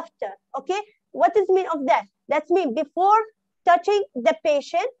 3 after. Okay, what does mean of that? That means before touching the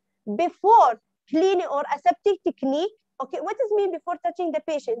patient, before cleaning or aseptic technique. Okay, what does mean before touching the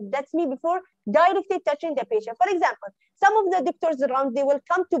patient? That's mean before directly touching the patient. For example, some of the doctors around, they will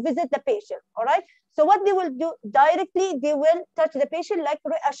come to visit the patient, all right? So what they will do, directly they will touch the patient like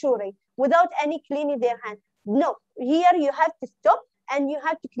reassuring without any cleaning their hand. No, here you have to stop and you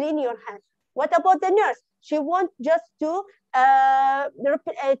have to clean your hand. What about the nurse? She wants just to,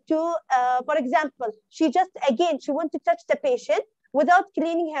 for example, she wants to touch the patient without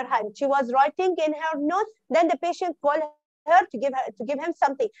cleaning her hand. She was writing in her notes, then the patient called her to give him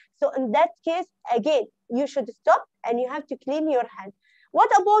something. So in that case, again, you should stop and you have to clean your hand. What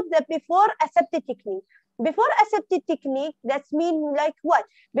about the before aseptic technique? Before aseptic technique, that means like what?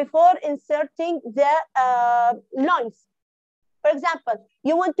 Before inserting the lines. For example,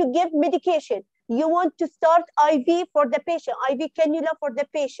 you want to give medication. You want to start IV for the patient, IV cannula for the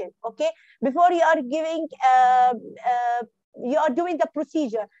patient, okay? Before you are giving, you are doing the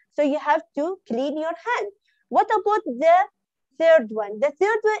procedure. So you have to clean your hand. What about the third one? The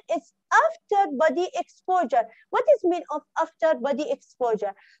third one is after body exposure. What is mean of after body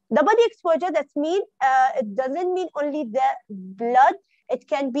exposure? The body exposure, that means it doesn't mean only the blood. It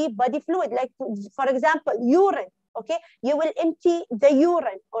can be body fluid, like for example, urine. Okay, you will empty the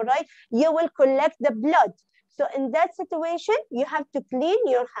urine, all right? You will collect the blood. So in that situation, you have to clean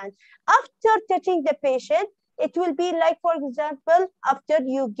your hand. After touching the patient, it will be like, for example, after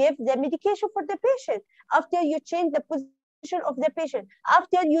you give the medication for the patient, after you change the position of the patient,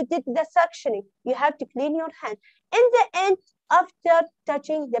 after you did the suctioning, you have to clean your hand. In the end, after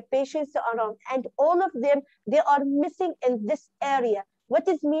touching the patients around, and all of them, they are missing in this area. What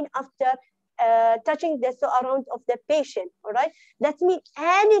does mean after touching the surround of the patient, all right? That means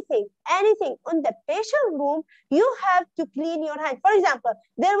anything on the patient room, you have to clean your hand. For example,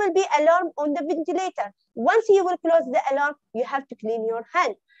 there will be alarm on the ventilator. Once you will close the alarm, you have to clean your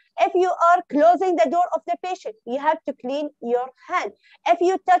hand. If you are closing the door of the patient, you have to clean your hand. If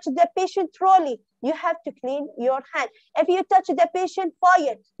you touch the patient trolley, you have to clean your hand. If you touch the patient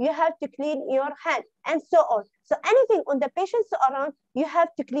fire, you have to clean your hand, and so on. So anything on the patient's around, you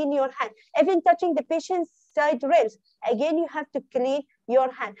have to clean your hand. Even touching the patient's side rails, again, you have to clean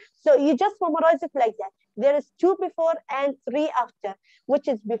your hand. So you just memorize it like that. There is 2 before and 3 after, which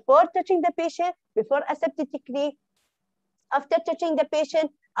is before touching the patient, before aseptic technique, after touching the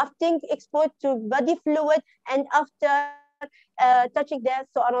patient, after exposed to body fluid, and after touching the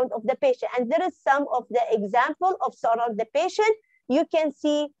surround of the patient. And there is some of the example of surround the patient. you can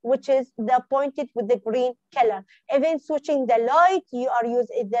see, which is the pointed with the green color. Even switching the light, you are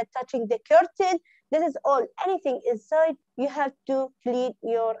using the touching the curtain. This is all, anything inside, you have to clean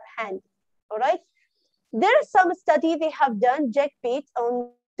your hand, all right? There is some study they have done, Jack Pate,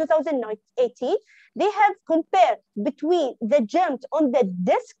 on 2018. They have compared between the germs on the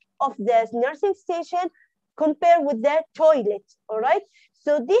desk of the nursing station compared with the toilet, all right?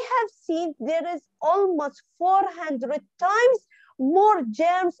 So they have seen there is almost 400 times more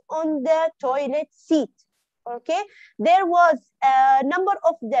germs on the toilet seat, okay? There was a number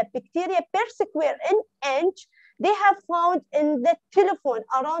of the bacteria per square inch. They have found in the telephone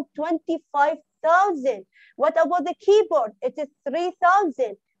around 25,000. What about the keyboard? It is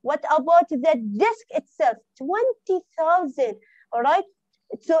 3,000. What about the desk itself? 20,000, all right?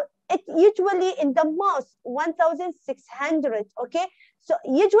 So it usually in the mouse, 1,600, okay? So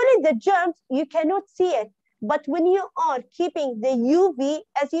usually the germs, you cannot see it. But when you are keeping the UV,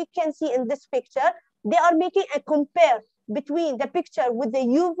 as you can see in this picture, they are making a compare between the picture with the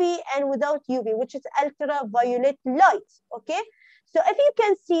UV and without UV, which is ultraviolet light, okay? So if you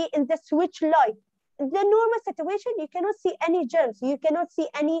can see in the switch light, the normal situation, you cannot see any germs. You cannot see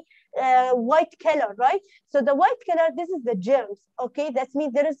any white color, right? So the white color, this is the germs, okay? That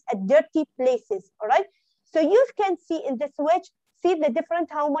means there is a dirty places, all right? So you can see in the switch, see the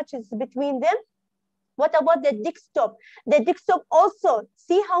difference, how much is between them. What about the desktop? The desktop also,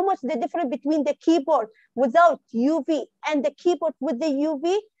 see how much the difference between the keyboard without UV and the keyboard with the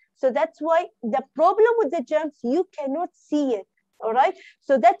UV. So that's why the problem with the germs, you cannot see it, all right?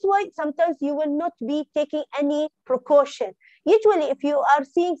 So that's why sometimes you will not be taking any precaution. Usually if you are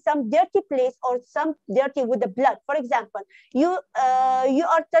seeing some dirty place or some dirty with the blood, for example, you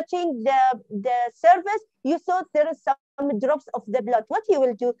are touching the surface, you saw there is some drops of the blood. What you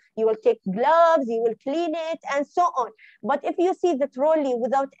will do? You will take gloves, you will clean it, and so on. But if you see the trolley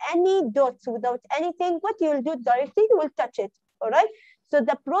without any dots, without anything, what you will do directly, you will touch it, all right? So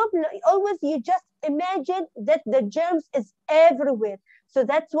the problem, always you just imagine that the germs is everywhere. So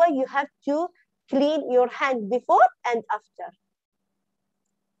that's why you have to clean your hand before and after.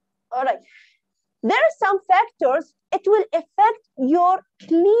 All right. There are some factors, it will affect your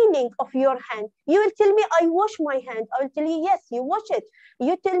cleaning of your hand. You will tell me, I wash my hand. I will tell you, yes, you wash it.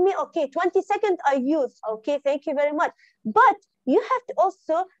 You tell me, okay, 20 seconds I use. Okay, thank you very much. But you have to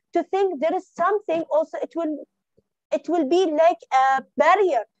also to think there is something also, it will be like a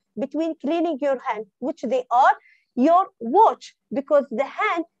barrier between cleaning your hand, which they are your watch, because the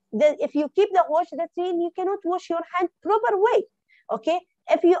hand, if you keep the watch, that means you cannot wash your hand proper way, okay?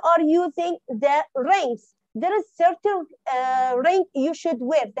 If you are using the rings, there is certain ring you should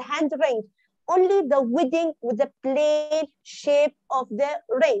wear, the hand ring, only the wedding with the plain shape of the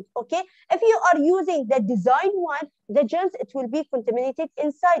ring, okay? If you are using the design one, the germs, it will be contaminated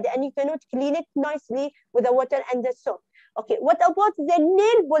inside and you cannot clean it nicely with the water and the soap. Okay, what about the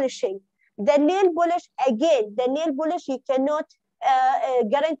nail polishing? The nail polish, again, the nail polish, you cannot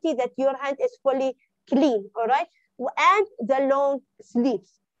guarantee that your hand is fully clean, all right? And the long sleeves,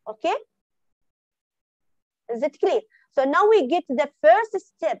 okay? Is it clear? So now we get to the first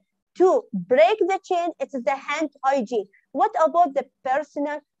step to break the chain. It is the hand hygiene. What about the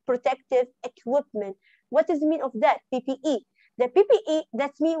personal protective equipment? What does it mean of that? PPE. The PPE,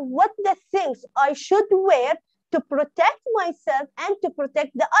 that means what the things I should wear to protect myself and to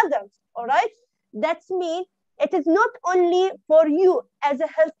protect the others, all right? That means it is not only for you as a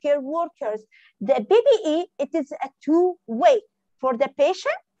healthcare workers. The PPE, it is a two-way for the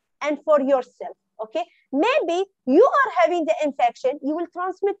patient and for yourself, okay? Maybe you are having the infection, you will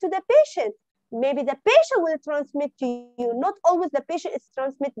transmit to the patient. Maybe the patient will transmit to you. Not always the patient is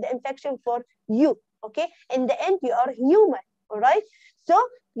transmit the infection for you, okay? In the end, you are human, all right? So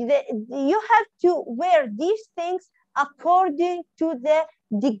you have to wear these things according to the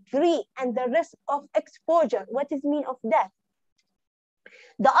degree and the risk of exposure. What is mean of that?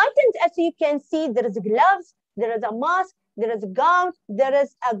 The items, as you can see, there is gloves, there is a mask, there is a gown, there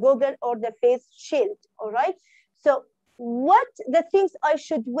is a goggle or the face shield, all right? So what the things I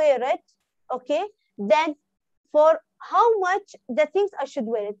should wear it, okay? Then for how much the things I should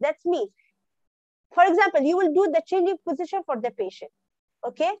wear it, that's me. For example, you will do the changing position for the patient,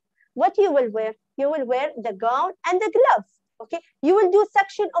 okay? What you will wear? You will wear the gown and the gloves, okay? You will do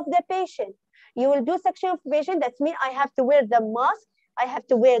section of the patient. You will do section of the patient, that means I have to wear the mask, I have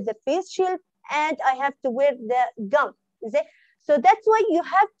to wear the face shield, and I have to wear the gown. So that's why you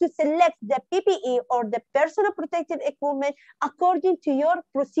have to select the PPE or the personal protective equipment according to your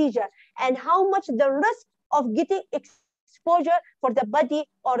procedure and how much the risk of getting exposure for the body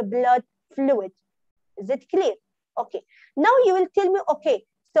or blood fluid. Is it clear? Okay, now you will tell me, okay,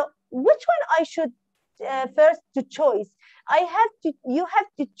 so which one I should first to choose? You have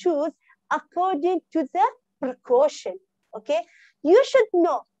to choose according to the precaution, okay? You should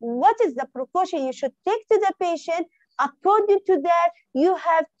know what is the precaution you should take to the patient. According to that, you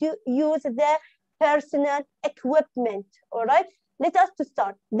have to use the personal equipment, all right? Let us to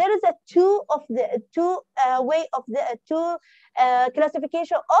start. There is a two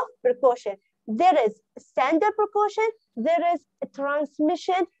classification of precaution. There is standard precaution, there is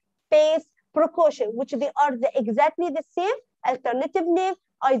transmission-based precaution, which they are exactly the same, alternative name,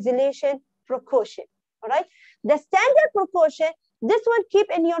 isolation precaution, all right? The standard precaution, this one keep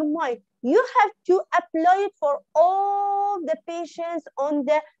in your mind. You have to apply it for all the patients on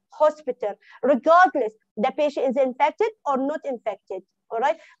the hospital, regardless the patient is infected or not infected, all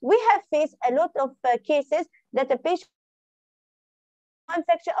right? We have faced a lot of cases that the patient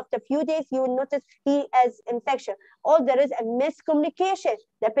infection, after a few days, you will notice he has infection, or there is a miscommunication.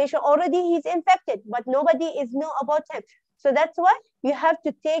 The patient already he's infected, but nobody is know about him. So that's why you have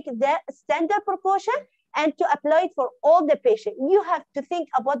to take the standard precaution and to apply it for all the patient. You have to think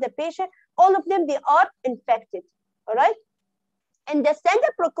about the patient, all of them, they are infected, all right? And the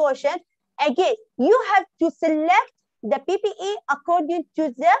standard precaution, again, you have to select the PPE according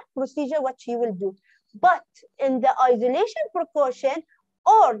to the procedure what you will do. But in the isolation precaution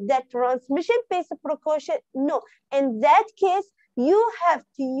or the transmission-based precaution, no. In that case, you have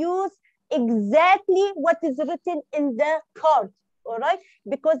to use exactly what is written in the card, all right?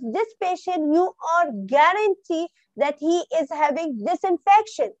 Because this patient, you are guaranteed that he is having this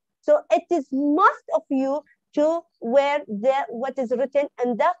infection. So it is must of you to wear what is written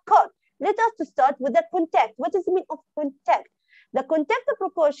in the card. Let us to start with the contact. What does it mean of contact? The contact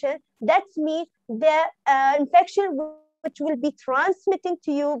precaution, that means the infection which will be transmitting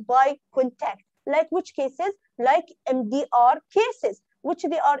to you by contact. Like which cases? Like MDR cases. Which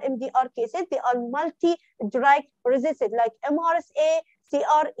they are MDR cases? They are multi-drug resistant, like MRSA,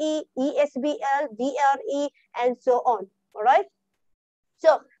 CRE, ESBL, DRE, and so on, all right?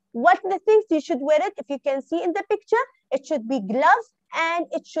 So what the things you should wear it, if you can see in the picture, it should be gloves and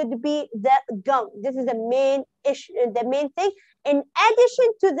it should be the gown. This is the main issue, the main thing. In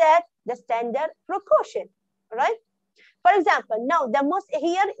addition to that, the standard precaution, right? For example, now the most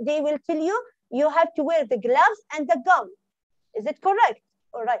here, they will tell you, you have to wear the gloves and the gown. Is it correct?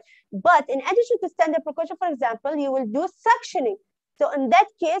 All right. But in addition to standard precaution, for example, you will do suctioning. So in that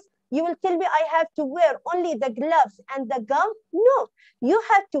case, you will tell me I have to wear only the gloves and the gown? No, you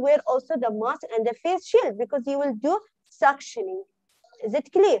have to wear also the mask and the face shield because you will do suctioning. Is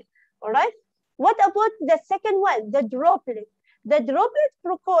it clear? All right. What about the second one, the droplet? The droplet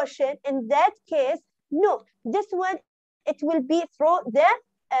precaution in that case, no, this one, it will be through the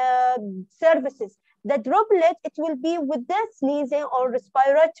services. The droplet, it will be with the sneezing or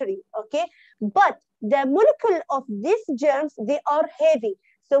respiratory, okay? But the molecule of these germs, they are heavy.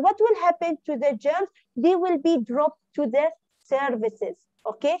 So what will happen to the germs? They will be dropped to the services,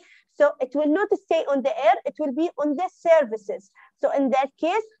 okay? So it will not stay on the air, it will be on the services. So in that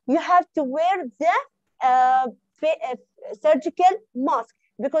case, you have to wear the surgical mask,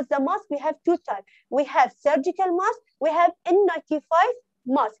 because the mask, we have two types. We have surgical mask, we have N95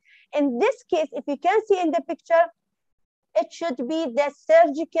 mask. In this case, if you can see in the picture, it should be the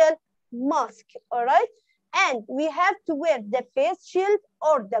surgical mask, all right? And we have to wear the face shield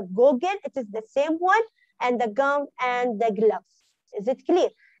or the goggle, it is the same one, and the gown and the gloves. Is it clear?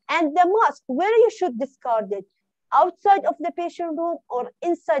 And the mask, where you should discard it? Outside of the patient room or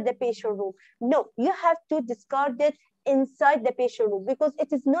inside the patient room? No, you have to discard it inside the patient room because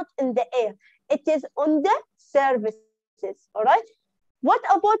it is not in the air. It is on the services, all right? What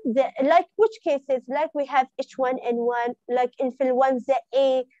about like which cases? Like we have H1N1, like influenza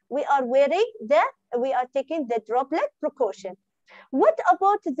A, we are taking the droplet precaution. What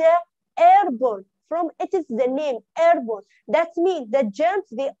about the airborne? It is the name airborne. That means the germs,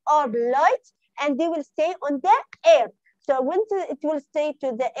 they are light and they will stay on the air. So when it will stay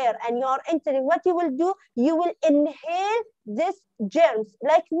to the air and you are entering, what you will do, you will inhale these germs.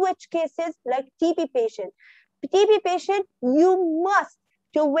 Like which cases? Like TB patient. TB patient, you must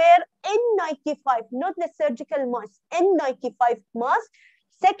to wear N95, not the surgical mask, N95 mask.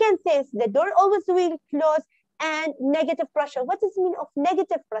 Second thing, the door always will close, and negative pressure. What does it mean of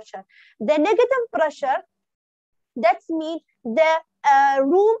negative pressure? The negative pressure, that means the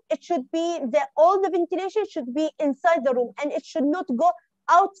room, it should be, all the ventilation should be inside the room and it should not go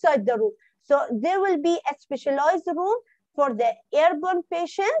outside the room. So there will be a specialized room for the airborne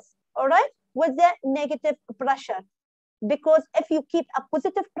patients, all right, with the negative pressure. because if you keep a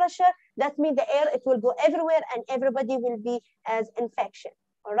positive pressure, that means the air, it will go everywhere and everybody will be as infection,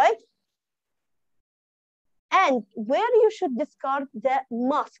 all right? And where you should discard the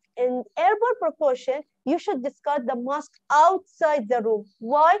mask. In airborne precaution, you should discard the mask outside the room.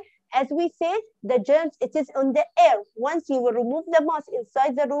 Why? As we say, the germs, it is on the air. Once you will remove the mask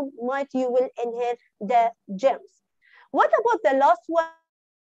inside the room, you will inhale the germs. What about the last one?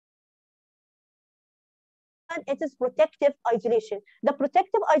 It is protective isolation. The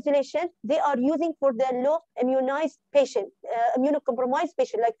protective isolation, they are using for the low immunized patient, immunocompromised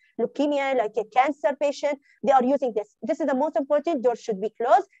patient, like leukemia, like a cancer patient. They are using this. This is the most important. Doors should be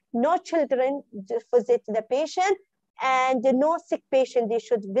closed. No children visit the patient, and no sick patient, they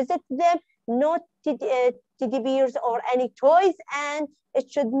should visit them. No teddy bears or any toys, and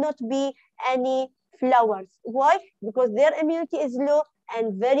it should not be any flowers. Why? Because their immunity is low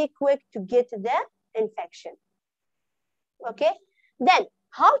and very quick to get the infection. Okay, then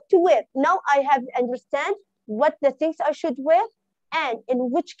how to wear. Now I have understand what the things I should wear and in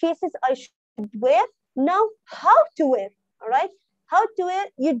which cases I should wear. Now how to wear, all right? How to wear,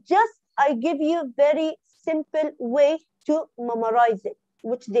 I give you very simple way to memorize it,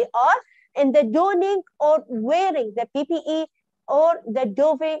 which they are in the donning or wearing the PPE or the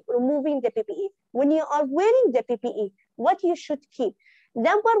doving, removing the PPE. When you are wearing the PPE, what you should keep.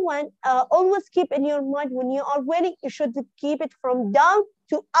 Number one, always keep in your mind when you are wearing, you should keep it from down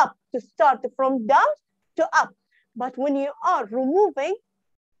to up, to start from down to up. But when you are removing,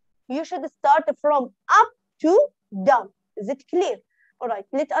 you should start from up to down. Is it clear? All right,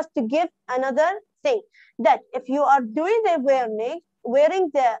 let us to give another thing that if you are doing the wearing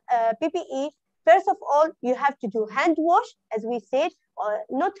the PPE, first of all, you have to do hand wash, as we said, or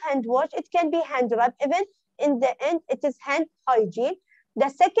not hand wash, it can be hand rub. Even in the end, it is hand hygiene. The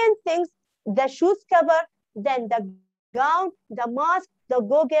second thing, the shoes cover, then the gown, the mask, the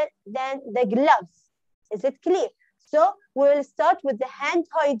goggle, then the gloves. Is it clear? So we will start with the hand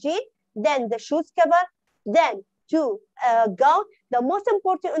hygiene, then the shoes cover, then to gown. The most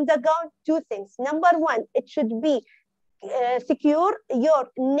important in the gown, two things. Number one, it should be secure your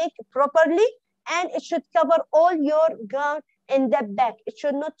neck properly, and it should cover all your gown in the back. It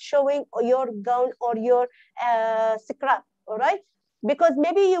should not showing your gown or your scrap, all right? Because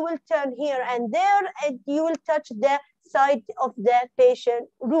maybe you will turn here and there and you will touch the side of the patient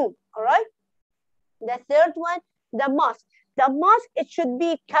room, all right? The third one, the mask. The mask, it should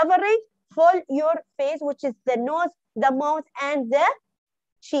be covering full your face, which is the nose, the mouth, and the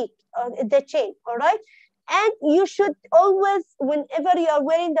cheek, the chin, all right? And you should always, whenever you are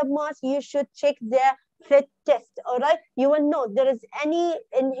wearing the mask, you should check the fit test, all right? You will know there is any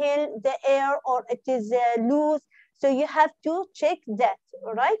inhale the air or it is loose. So you have to check that,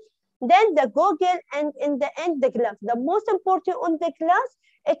 all right? Then the goggle, and in the end, the gloves. The most important on the gloves,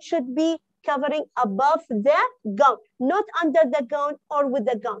 it should be covering above the gown, not under the gown or with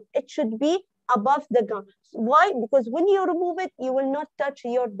the gown. It should be above the gown. Why? Because when you remove it, you will not touch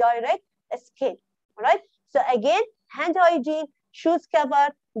your direct skin, all right? So again, hand hygiene, shoes cover,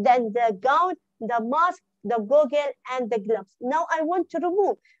 then the gown, the mask, the goggle, and the gloves. Now I want to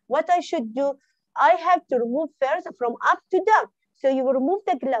remove. What I should do, I have to remove first from up to down. So you will remove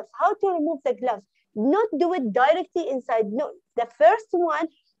the gloves. How to remove the gloves? Not do it directly inside. No, the first one,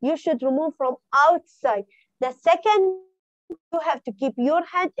 you should remove from outside. The second, you have to keep your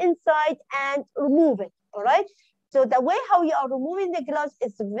hand inside and remove it, all right? So the way how you are removing the gloves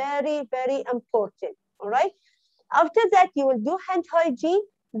is very, very important, all right? After that, you will do hand hygiene.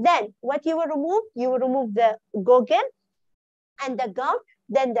 Then what you will remove the goggle and the gown,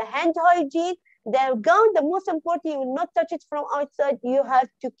 then the hand hygiene. The gown, the most important, you will not touch it from outside. You have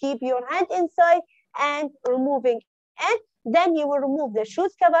to keep your hand inside and removing. And then you will remove the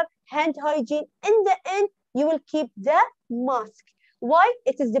shoes cover, hand hygiene. In the end, you will keep the mask. Why?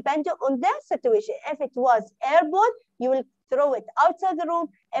 It is dependent on the situation. If it was airborne, you will throw it outside the room.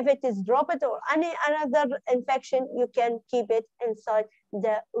 If it is droplet or any another infection, you can keep it inside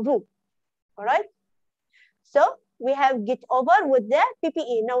the room. All right? So we have get over with the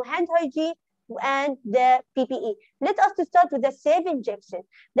PPE. Now hand hygiene and the PPE. Let us to start with the safe injection.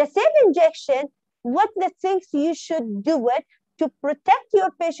 The safe injection, what the things you should do it to protect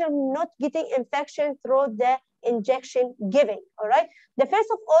your patient not getting infection through the injection giving, all right? The first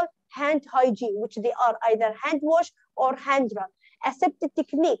of all, hand hygiene, which they are either hand wash or hand rub. Aseptic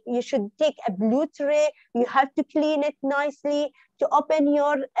technique, you should take a blue tray, you have to clean it nicely to open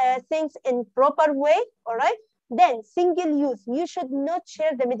your things in proper way, all right? Then single use, you should not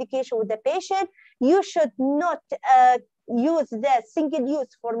share the medication with the patient. You should not use the single use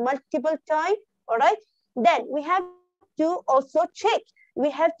for multiple times, all right? Then we have to also check. We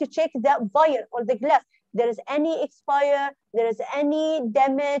have to check the vial or the glass. There is any expire, there is any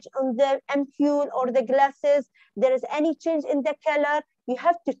damage on the ampule or the glasses, there is any change in the color, you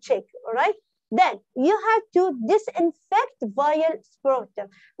have to check, all right? Then you have to disinfect vial scrotum.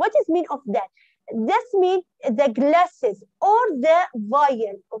 What is mean of that? This means the glasses or the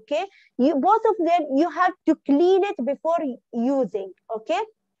vial, okay? Both of them, you have to clean it before using, okay?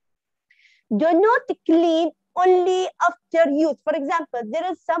 Do not clean only after use. For example,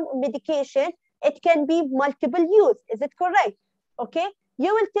 there is some medication, it can be multiple use. Is it correct? Okay.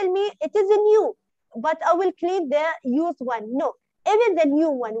 You will tell me it is a new, but I will clean the used one. No, even the new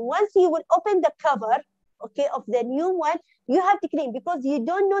one, once you will open the cover, okay, of the new one, you have to clean because you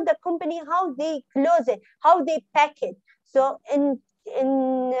don't know the company, how they close it, how they pack it. So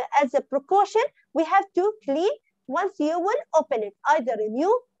as a precaution, we have to clean once you will open it, either a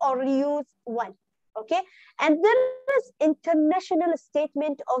new or used one. Okay, and there is international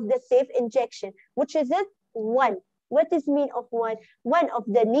statement of the safe injection, which is it? One. What is mean of one? One of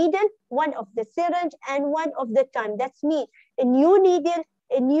the needle, one of the syringe, and one of the time. That's mean a new needle,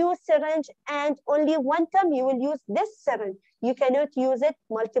 a new syringe, and only one time you will use this syringe. You cannot use it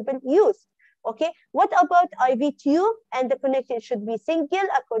multiple use. Okay, what about IV tube? And the connection should be single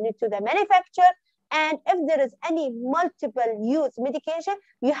according to the manufacturer. And if there is any multiple use medication,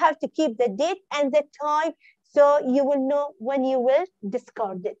 you have to keep the date and the time so you will know when you will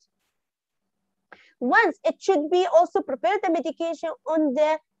discard it. Once it should be also prepare the medication on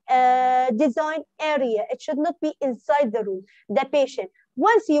the design area. It should not be inside the room, the patient.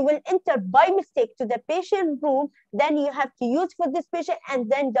 Once you will enter by mistake to the patient room, then you have to use for this patient and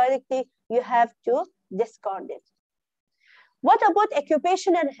then directly you have to discard it. What about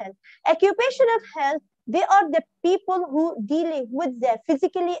occupational health? Occupational health, they are the people who dealing with the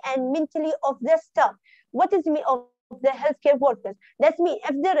physically and mentally of the staff. What is mean of the healthcare workers? That means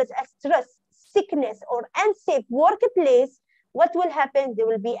if there is a stress, sickness, or unsafe workplace, what will happen? There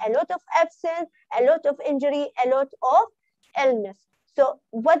will be a lot of absence, a lot of injury, a lot of illness. So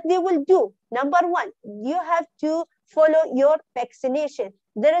what they will do, number one, you have to follow your vaccination.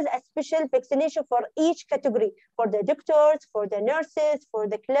 There is a special vaccination for each category, for the doctors, for the nurses, for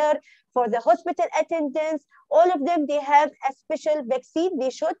the clerk, for the hospital attendants. All of them, they have a special vaccine, they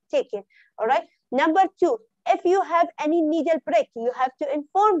should take it, all right? Number two, if you have any needle prick, you have to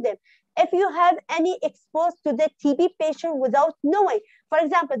inform them. If you have any exposed to the TB patient without knowing, for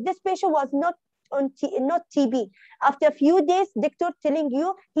example, this patient was not TB. After a few days, doctor telling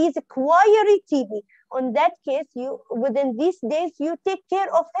you he's acquiring TB. On that case, you within these days, you take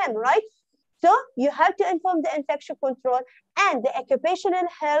care of him, right? So you have to inform the infection control and the occupational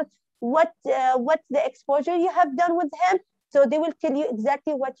health, what the exposure you have done with him. So they will tell you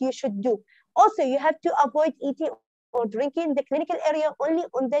exactly what you should do. Also, you have to avoid eating or drinking the clinical area only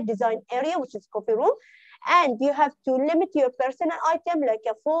on the design area, which is coffee room. And you have to limit your personal item like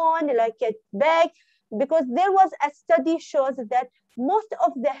a phone, like a bag, because there was a study shows that most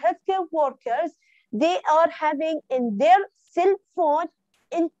of the healthcare workers, they are having in their cell phone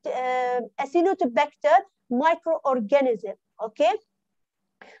Acinetobacter microorganism, okay?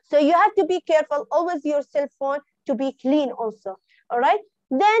 So you have to be careful, always your cell phone to be clean also, all right?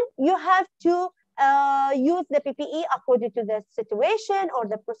 Then you have to use the PPE according to the situation or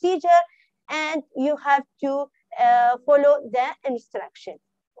the procedure, and you have to follow the instruction,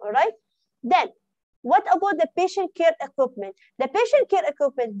 all right? Then, what about the patient care equipment? The patient care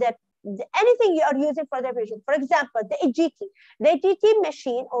equipment, anything you are using for the patient, for example, the EGT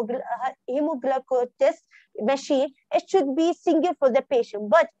machine or hemoglucose machine, it should be single for the patient.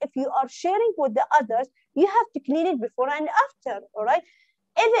 But if you are sharing with the others, you have to clean it before and after, all right?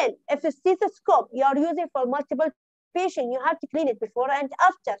 Even if a stethoscope you are using for multiple patients, you have to clean it before and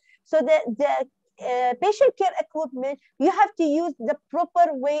after. So the patient care equipment, you have to use the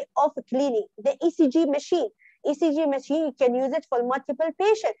proper way of cleaning. The ECG machine, you can use it for multiple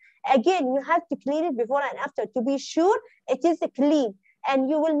patients. Again, you have to clean it before and after to be sure it is clean and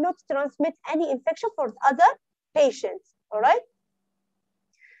you will not transmit any infection for other patients, all right?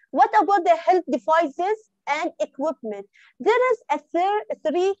 What about the health devices and equipment? There is a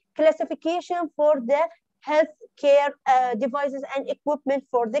three classification for the healthcare devices and equipment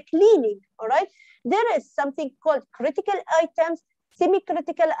for the cleaning, all right? There is something called critical items,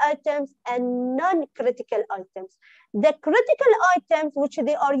 semi-critical items, and non-critical items. The critical items, which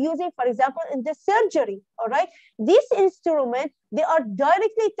they are using, for example, in the surgery, all right? These instruments, they are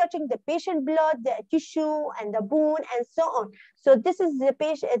directly touching the patient blood, the tissue, and the bone, and so on. So this is the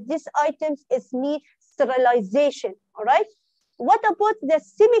patient, these items need sterilization, all right? What about the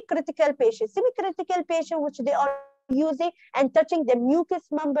semi-critical patient? Semi-critical patient, which they are using and touching the mucous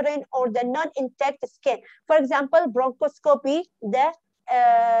membrane or the non-intact skin. For example, bronchoscopy, the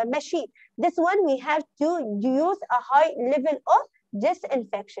machine. This one we have to use a high level of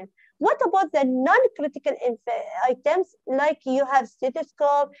disinfection. What about the non-critical items, like you have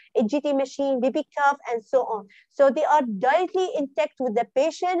stethoscope, a GT machine, baby cuff, and so on? So they are directly intact with the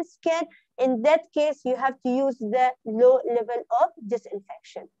patient's skin. In that case, you have to use the low level of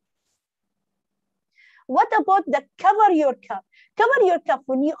disinfection. What about the cover your cough? Cover your cough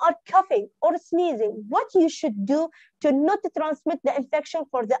when you are coughing or sneezing. What you should do to not transmit the infection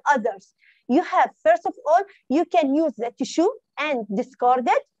for the others? You have, first of all, you can use the tissue and discard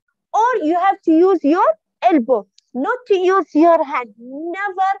it, or you have to use your elbow, not to use your hand.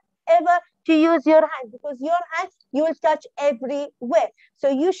 Never, ever to use your hand, because your hand, you will touch everywhere. So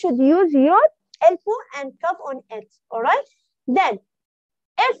you should use your elbow and cough on it, all right? Then,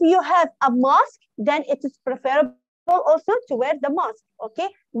 if you have a mask, then it is preferable also to wear the mask, okay?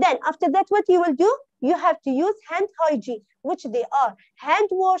 Then after that, what you will do, you have to use hand hygiene, which they are hand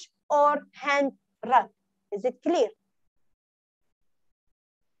wash or hand rub. Is it clear?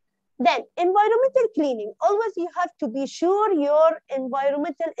 Then environmental cleaning. Always you have to be sure your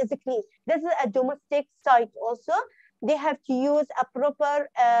environmental is clean. This is a domestic site also. They have to use a proper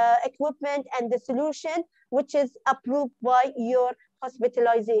equipment and the solution which is approved by your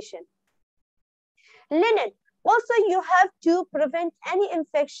hospitalization. Linen. Also, you have to prevent any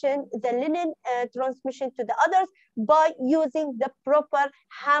infection, the linen transmission to the others, by using the proper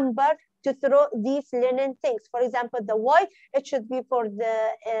hamper to throw these linen things. For example, the white, it should be for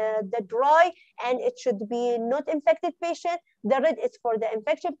the dry, and it should be not infected patient. The red is for the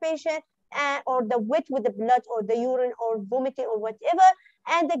infected patient, or the wet with the blood or the urine or vomiting or whatever.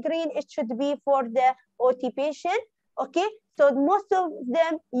 And the green, it should be for the OT patient. Okay, so most of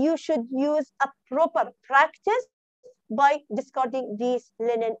them, you should use a proper practice by discarding these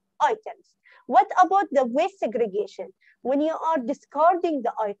linen items. What about the waste segregation? When you are discarding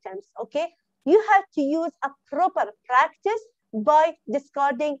the items, okay, you have to use a proper practice by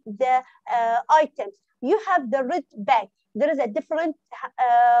discarding the items. You have the red bag. There is a different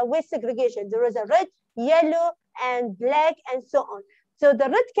waste segregation. There is a red, yellow, and black, and so on. So the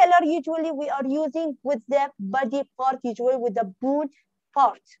red color, usually we are using with the body part, usually with the bone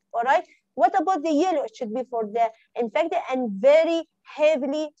part, all right? What about the yellow? It should be for the infected and very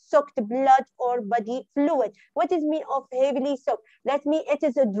heavily soaked blood or body fluid. What is mean of heavily soaked? That means it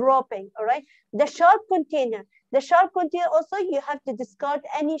is a dropping, all right? The sharp container. The sharp container also, you have to discard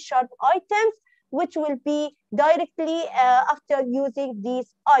any sharp items which will be directly after using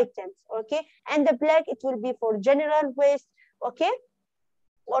these items, okay? And the black, it will be for general waste, okay?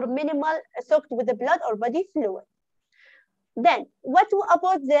 Or minimal soaked with the blood or body fluid. Then, what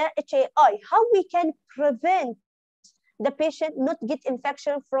about the HAI? How we can prevent the patient not get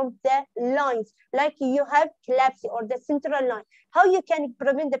infection from the lines, like you have collapse or the central line? How you can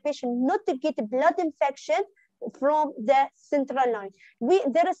prevent the patient not to get blood infection from the central line?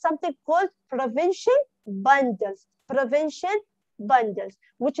 There is something called prevention bundles. Prevention bundles,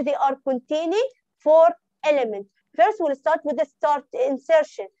 which they are containing 4 elements. First, we'll start with the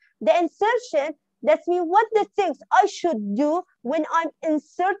insertion. The insertion, that means what the things I should do when I'm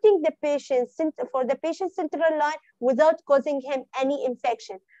inserting the patient for the patient central line without causing him any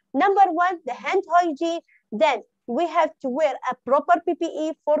infection. Number 1, the hand hygiene. Then we have to wear a proper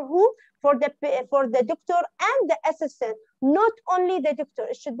PPE for who? For the doctor and the assistant. Not only the doctor,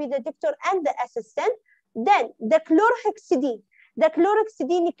 it should be the doctor and the assistant. Then the chlorhexidine. The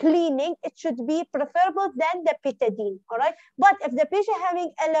chlorhexidine cleaning, it should be preferable than the betadine, all right? But if the patient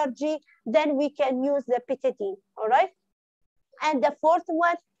having allergy, then we can use the betadine, all right? And the 4th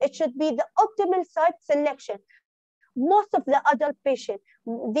one, it should be the optimal site selection. Most of the adult patients,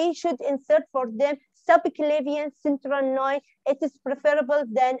 they should insert for them subclavian central line. It is preferable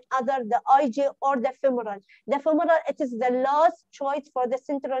than either the IG or the femoral. The femoral, it is the last choice for the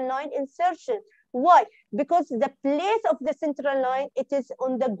central line insertion. Why? Because the place of the central line, it is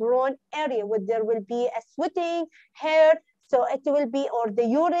on the groin area where there will be a sweating, hair, so it will be, or the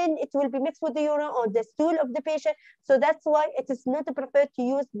urine, it will be mixed with the urine or the stool of the patient. So that's why it is not preferred to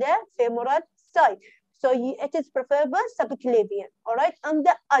use the femoral side. So it is preferable subclavian, all right, on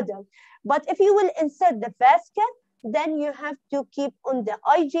the adult. But if you will insert the vascular, then you have to keep on the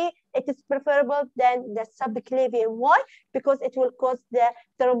IG. It is preferable than the subclavian. Why? Because it will cause the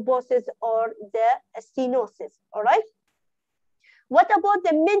thrombosis or the stenosis, all right? What about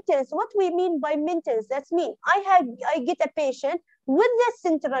the maintenance? What we mean by maintenance? That's mean I get a patient with the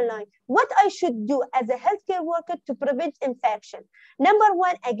central line. What I should do as a healthcare worker to prevent infection? Number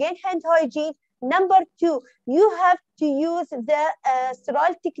 1, again, hand hygiene. Number two, you have to use the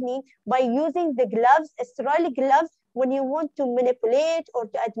sterile technique by using the gloves, sterile gloves, when you want to manipulate or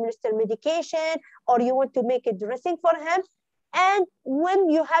to administer medication, or you want to make a dressing for him. And when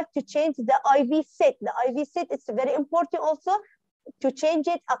you have to change the IV set, it's very important also to change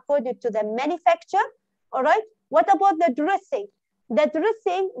it according to the manufacturer. All right. What about the dressing? The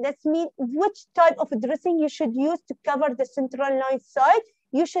dressing, that means which type of dressing you should use to cover the central line side.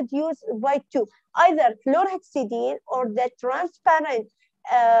 You should use by two, either chlorhexidine or the transparent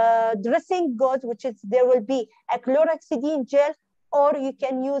dressing gauze, which is there will be a chlorhexidine gel, or you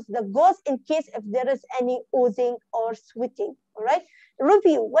can use the gauze in case if there is any oozing or sweating. All right.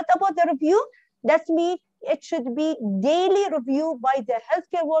 Review. What about the review? That means it should be daily review by the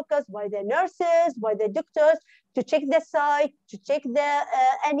healthcare workers, by the nurses, by the doctors, to check the site, to check the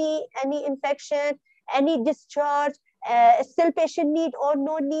any infection, any discharge, still patient need or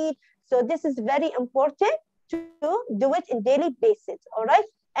no need. So this is very important to do it in daily basis. All right.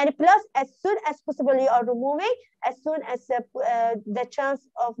 And plus, as soon as possible, you are removing, as soon as the chance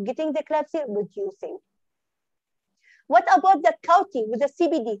of getting the eclampsia reducing. What about the coating with the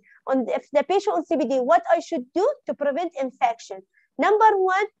CBD? If the patient on CBD, what I should do to prevent infection? Number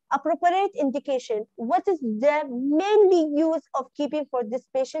one, appropriate indication. What is the mainly use of keeping for this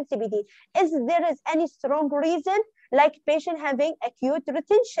patient CBD? Is there any strong reason, like patient having acute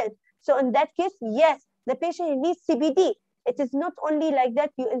retention? So in that case, yes, the patient needs CBD. It is not only like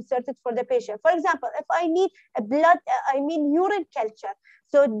that you insert it for the patient. For example, if I need a urine culture.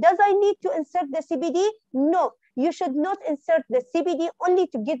 So does I need to insert the CBD? No, you should not insert the CBD only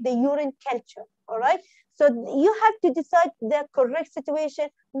to get the urine culture, all right? So you have to decide the correct situation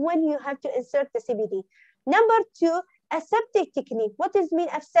when you have to insert the CBD. Number two, aseptic technique. What does mean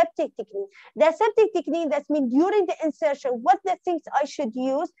aseptic technique? The aseptic technique, that means during the insertion, what the things I should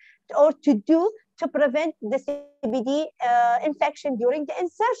use or to do to prevent the CBD infection during the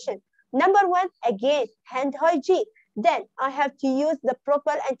insertion. Number one, again, hand hygiene. Then I have to use the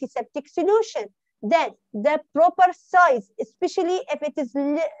proper antiseptic solution. Then the proper size, especially if it is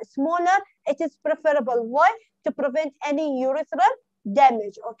smaller, it is preferable. Why? To prevent any urethral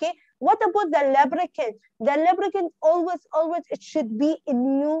damage, okay? What about the lubricant? The lubricant always, it should be a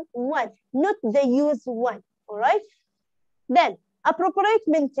new one, not the used one, all right? Then appropriate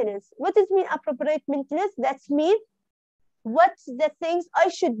maintenance. What does mean appropriate maintenance? That means what's the things I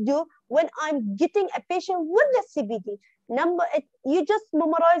should do when I'm getting a patient with the CBD. You just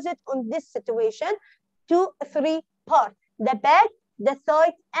memorize it on this situation, 2, 3 parts: the bag, the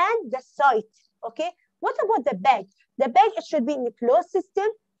site, and the site. Okay. What about the bag? The bag, it should be in a closed system.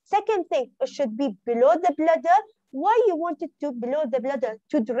 Second thing, it should be below the bladder. Why you want it to below the bladder?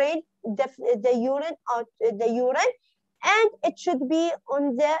 To drain the urine out, the urine, and it should be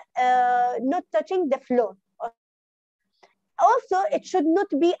on the not touching the floor. Also, it should not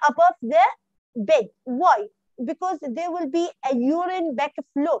be above the bed. Why? Because there will be a urine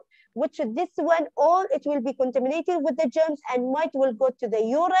backflow, which this one, all it will be contaminated with the germs and might will go to the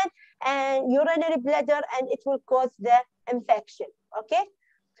urine and urinary bladder, and it will cause the infection. Okay.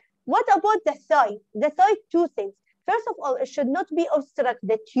 What about the thigh? The thigh, two things. First of all, it should not be obstruct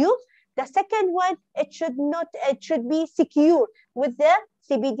the tube. The second one, it should be secure with the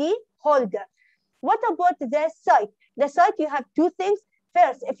CBD holder. What about the site? The site, you have two things.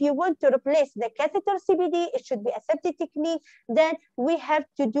 First, if you want to replace the catheter CBD, it should be aseptic technique. Then we have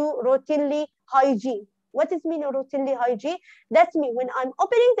to do routinely hygiene. What does mean routinely hygiene? That's mean when I'm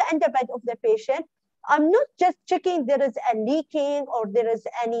opening the underbed of the patient, I'm not just checking there is a leaking or there is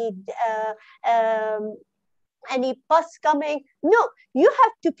any pus coming. No, you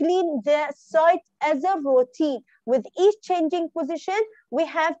have to clean the site as a routine. With each changing position, we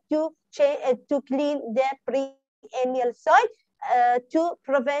have to clean the perineal site to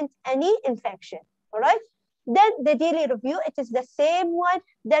prevent any infection. All right. Then the daily review, it is the same one.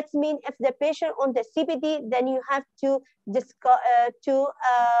 That means if the patient on the CBD, then you have to discuss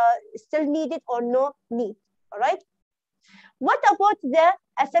still need it or no need. All right. What about the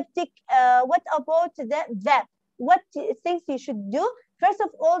aseptic? What about the VAP? What things you should do? First of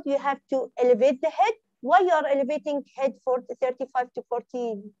all, you have to elevate the head. Why you are elevating head for 30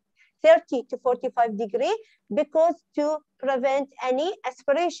 to 45 degrees? Because to prevent any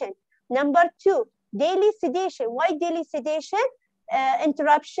aspiration. Number two, daily sedation. Why daily sedation?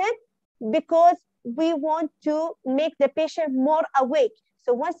 Interruption, because we want to make the patient more awake.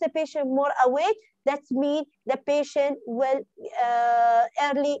 So once the patient more awake, that means the patient will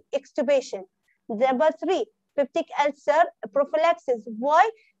early extubation. Number three, peptic ulcer prophylaxis. Why?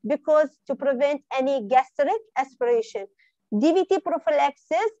 Because to prevent any gastric aspiration. DVT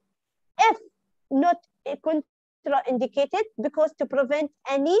prophylaxis, if not contraindicated because to prevent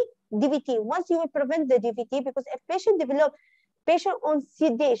any DVT. Once you will prevent the DVT, because if patient on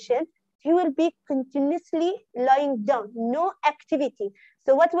sedation, he will be continuously lying down, no activity.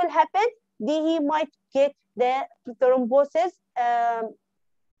 So what will happen? He might get the thrombosis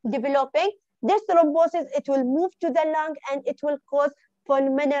developing. This thrombosis, it will move to the lung and it will cause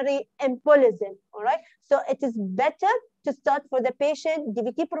pulmonary embolism, all right? So it is better to start for the patient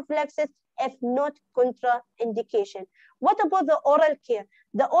DVT prophylaxis if not contraindication. What about the oral care?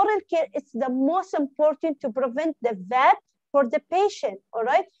 The oral care is the most important to prevent the VAP for the patient, all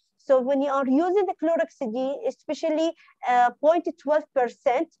right? So when you are using the chlorhexidine, especially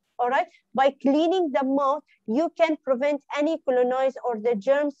 0.12%, all right, by cleaning the mouth, you can prevent any colonize or the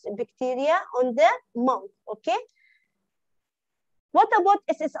germs, bacteria on the mouth, okay? What about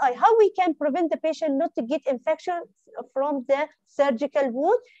SSI? How we can prevent the patient not to get infection from the surgical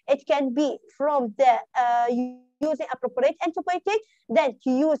wound? It can be from the using appropriate antibiotic, then to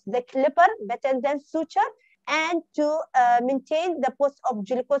use the clipper better than suture, and to maintain the post-op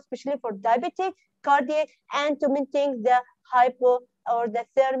glucose, especially for diabetic, cardiac, and to maintain the hypo or the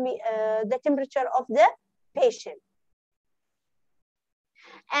the temperature of the patient.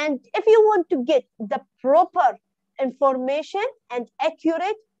 And if you want to get the proper information and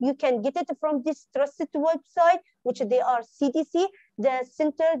accurate, you can get it from this trusted website, which they are CDC, the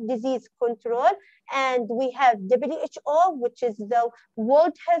Center Disease Control, and we have WHO, which is the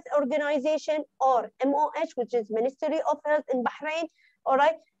World Health Organization, or MOH, which is Ministry of Health in Bahrain, all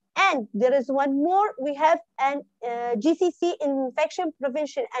right? And there is one more, we have an GCC Infection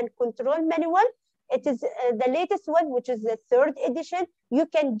Prevention and Control Manual. It is the latest one, which is the 3rd edition. You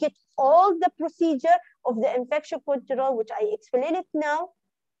can get all the procedure of the infection control, which I explain it now.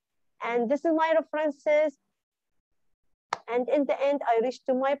 And this is my references. And in the end, I reach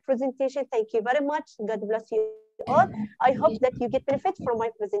to my presentation. Thank you very much. God bless you all. I hope that you get benefit from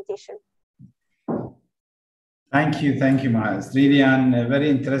my presentation. Thank you, Maha. It's really a very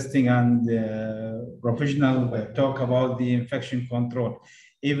interesting and professional talk about the infection control.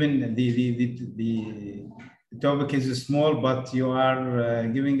 Even the topic is small, but you are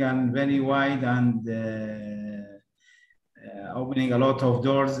giving a very wide and opening a lot of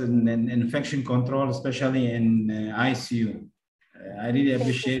doors in infection control, especially in ICU. I really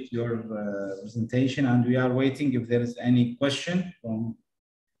appreciate your presentation, and we are waiting if there is any question from.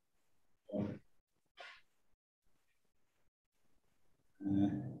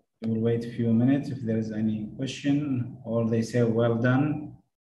 We will wait a few minutes if there is any question, or they say, well done,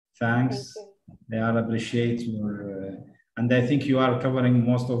 thanks. They all appreciate your, and I think you are covering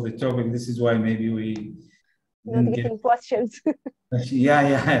most of the topic. This is why maybe we not getting questions.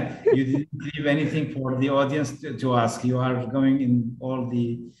 Yeah. You didn't leave anything for the audience to ask. You are going in all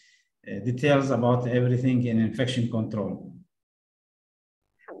the details about everything in infection control.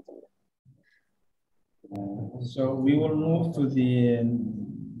 So we will move to the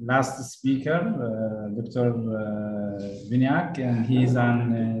last speaker, Dr. Vinayak, and he is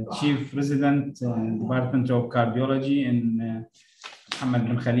an Chief Resident in Department of Cardiology in Mohammed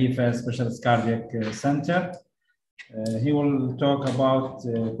bin Khalifa Specialist Cardiac Center. He will talk about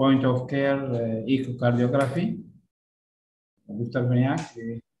point of care echocardiography. Dr. Vinayak,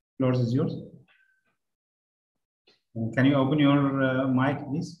 the floor is yours. Can you open your mic,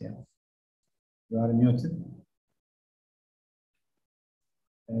 please? Yeah. You are muted.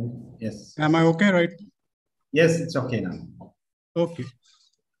 Yes. Am I okay, right? Yes, it's okay now. Okay.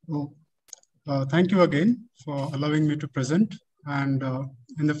 Oh, thank you again for allowing me to present. And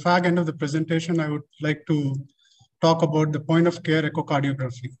in the fag end of the presentation, I would like to talk about the point of care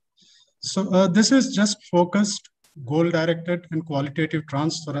echocardiography. So this is just focused, goal-directed, and qualitative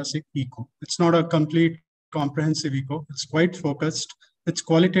transthoracic echo. It's not a complete comprehensive echo. It's quite focused. It's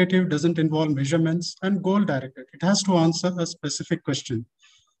qualitative, doesn't involve measurements, and goal-directed. It has to answer a specific question.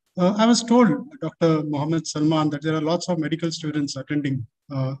 I was told, Dr. Mohammed Salman, that there are lots of medical students attending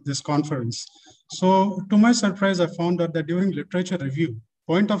this conference. So to my surprise, I found out that during literature review,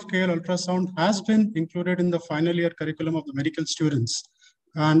 point of care ultrasound has been included in the final year curriculum of the medical students.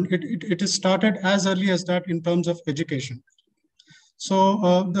 And it is started as early as that in terms of education.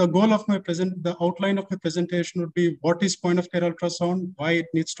 So the goal of my the outline of my presentation would be what is point of care ultrasound, why it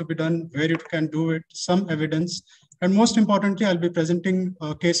needs to be done, where you can do it, some evidence, and most importantly, I'll be presenting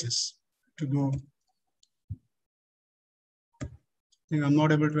cases to go. I think I'm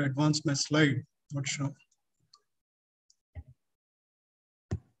not able to advance my slide, not sure.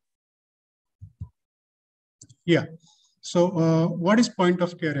 Yeah, so what is point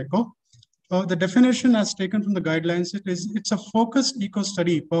of care echo? The definition as taken from the guidelines, it's a focused echo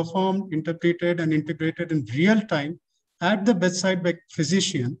study performed, interpreted, and integrated in real time at the bedside by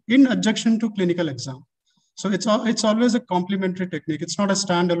physician in adjunction to clinical exam. So it's always a complementary technique. It's not a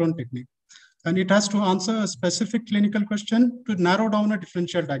standalone technique. And it has to answer a specific clinical question to narrow down a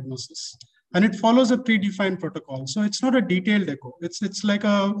differential diagnosis. And it follows a predefined protocol. So it's not a detailed echo. It's like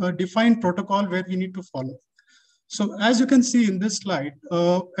a defined protocol where we need to follow. So as you can see in this slide,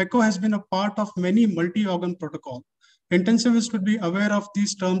 echo has been a part of many multi-organ protocol. Intensivists would be aware of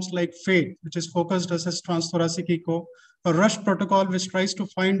these terms like FATE, which is focused assessed transthoracic echo, a RUSH protocol, which tries to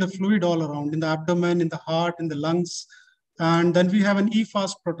find the fluid all around in the abdomen, in the heart, in the lungs. And then we have an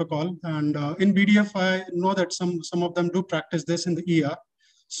EFAST protocol. And in BDF, I know that some of them do practice this in the ER.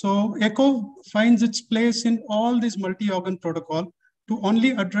 So echo finds its place in all these multi-organ protocol to only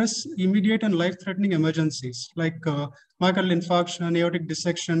address immediate and life-threatening emergencies like myocardial infarction, aortic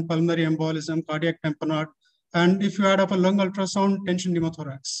dissection, pulmonary embolism, cardiac tamponade, and if you add up a lung ultrasound, tension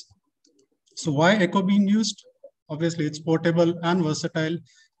pneumothorax. So why echo being used? Obviously, it's portable and versatile.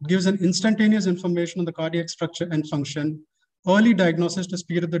 It gives an instantaneous information on the cardiac structure and function, early diagnosis to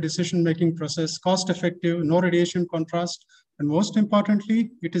speed up the decision-making process, cost-effective, no radiation contrast, and most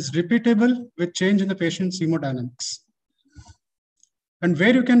importantly, it is repeatable with change in the patient's hemodynamics. And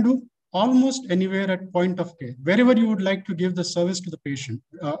where you can do almost anywhere at point of care, wherever you would like to give the service to the patient.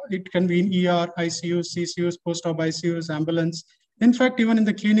 It can be in ER, ICUs, CCUs, post-op ICUs, ambulance. In fact, even in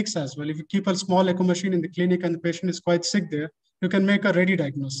the clinics as well, if you keep a small echo machine in the clinic and the patient is quite sick there, you can make a ready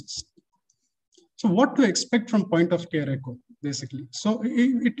diagnosis. So what to expect from point of care echo, basically? So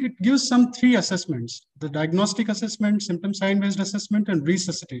it gives some 3 assessments: the diagnostic assessment, symptom sign-based assessment, and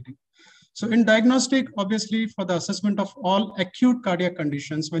resuscitating. So in diagnostic, obviously for the assessment of all acute cardiac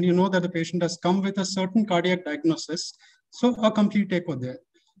conditions, when you know that the patient has come with a certain cardiac diagnosis, so a complete echo there.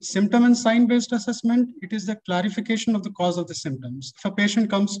 Symptom and sign-based assessment, it is the clarification of the cause of the symptoms. If a patient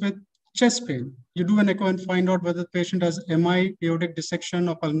comes with chest pain, you do an echo and find out whether the patient has MI, aortic dissection,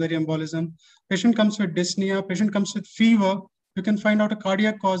 or pulmonary embolism. Patient comes with dyspnea, patient comes with fever, you can find out a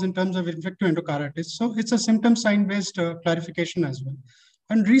cardiac cause in terms of infective endocarditis. So it's a symptom sign-based clarification as well.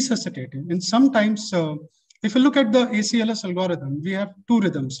 And resuscitating. And sometimes, if you look at the ACLS algorithm, we have 2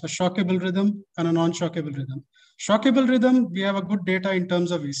 rhythms, a shockable rhythm and a non-shockable rhythm. Shockable rhythm, we have a good data in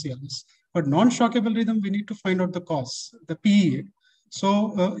terms of ACLS, but non-shockable rhythm, we need to find out the cause, the PEA.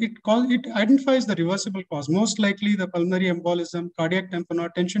 So it identifies the reversible cause. Most likely the pulmonary embolism, cardiac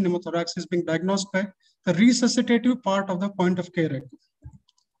tamponade, tension pneumothorax is being diagnosed by the resuscitative part of the point of care echo.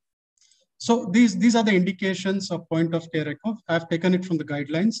 So these are the indications of point of care echo. I've taken it from the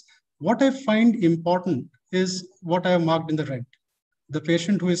guidelines. What I find important is what I have marked in the red. The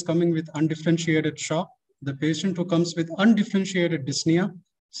patient who is coming with undifferentiated shock, the patient who comes with undifferentiated dyspnea,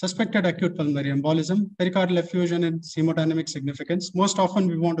 suspected acute pulmonary embolism, pericardial effusion and hemodynamic significance. Most often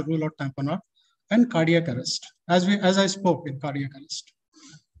we want to rule out tamponade, and cardiac arrest, as I spoke in cardiac arrest.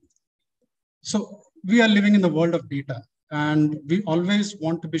 So we are living in the world of data. And we always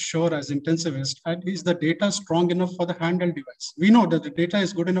want to be sure as intensivists, is the data strong enough for the handheld device? We know that the data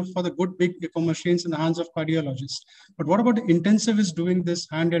is good enough for the good big echo machines in the hands of cardiologists. But what about the intensivists doing this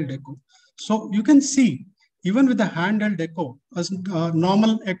handheld echo? So you can see, even with the handheld echo, as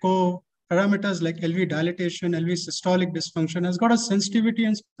normal echo parameters like LV dilatation, LV systolic dysfunction has got a sensitivity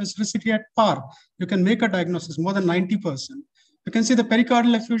and specificity at par. You can make a diagnosis more than 90%. You can see the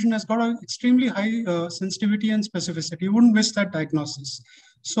pericardial effusion has got an extremely high sensitivity and specificity. You wouldn't miss that diagnosis.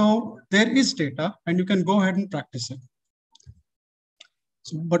 So there is data and you can go ahead and practice it.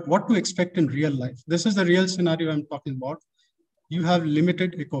 So, but what to expect in real life? This is the real scenario I'm talking about. You have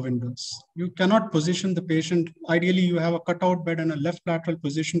limited echo windows. You cannot position the patient. Ideally, you have a cutout bed and a left lateral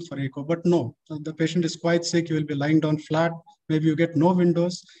position for echo, but no, the patient is quite sick. You will be lying down flat. Maybe you get no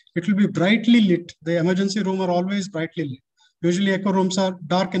windows. It will be brightly lit. The emergency room are always brightly lit. Usually echo rooms are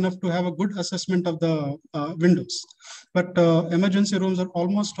dark enough to have a good assessment of the windows, but emergency rooms are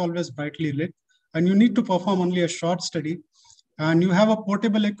almost always brightly lit, and you need to perform only a short study. And you have a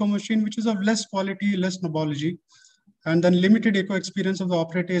portable echo machine, which is of less quality, less knowledge, and then limited echo experience of the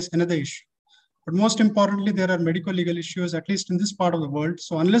operator is another issue. But most importantly, there are medical legal issues, at least in this part of the world.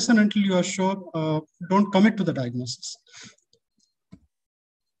 So unless and until you are sure, don't commit to the diagnosis.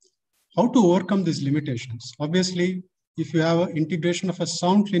 How to overcome these limitations? Obviously, if you have an integration of a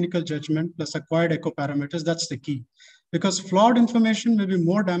sound clinical judgment plus acquired echo parameters, that's the key. Because flawed information may be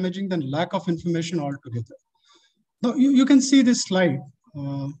more damaging than lack of information altogether. Now, you can see this slide.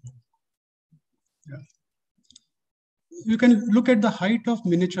 You can look at the height of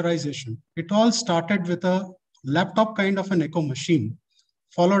miniaturization. It all started with a laptop kind of an echo machine.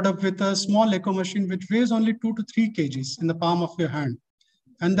 followed up with a small echo machine which weighs only 2 to 3 kgs in the palm of your hand.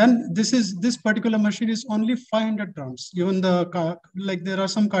 And then this particular machine is only 500 grams. Even there are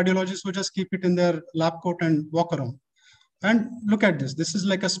some cardiologists who just keep it in their lab coat and walk around. And look at this. This is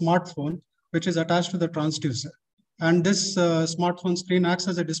like a smartphone which is attached to the transducer. And this smartphone screen acts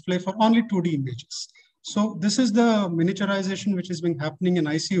as a display for only 2D images. So this is the miniaturization which has been happening in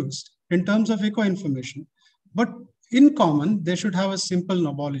ICUs in terms of echo information. But in common, they should have a simple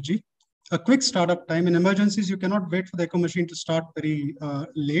knobology, a quick startup time. In emergencies, you cannot wait for the echo machine to start very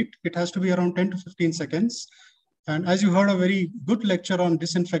late. It has to be around 10 to 15 seconds. And as you heard a very good lecture on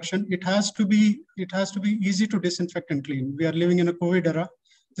disinfection, it has to be easy to disinfect and clean. We are living in a COVID era.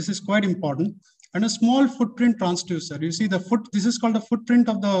 This is quite important. And a small footprint transducer. You see this is called the footprint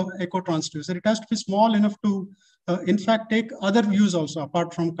of the echo transducer. It has to be small enough to, in fact, take other views also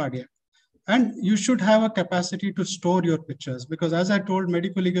apart from cardiac. And you should have a capacity to store your pictures because as I told,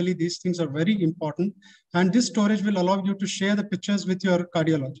 medico-legally, these things are very important. And this storage will allow you to share the pictures with your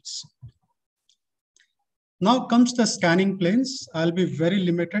cardiologists. Now comes the scanning planes. I'll be very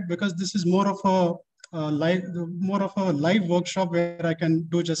limited because this is more of a live workshop where I can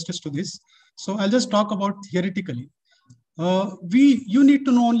do justice to this. So I'll just talk about theoretically. You need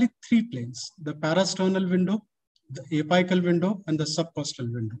to know only 3 planes: the parasternal window, the apical window, and the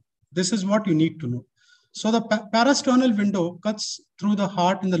subcostal window. This is what you need to know. So the parasternal window cuts through the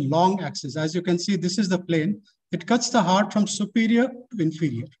heart in the long axis. As you can see, this is the plane. It cuts the heart from superior to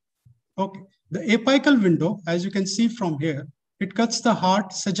inferior. Okay. The apical window, as you can see from here, it cuts the heart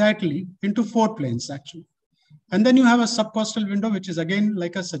sagittally into 4 planes actually. And then you have a subcostal window, which is again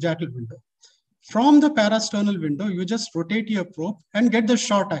like a sagittal window. From the parasternal window, you just rotate your probe and get the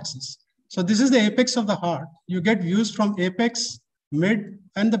short axis. So this is the apex of the heart. You get views from apex, mid,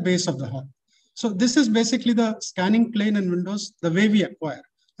 and the base of the heart. So this is basically the scanning plane and windows, the way we acquire.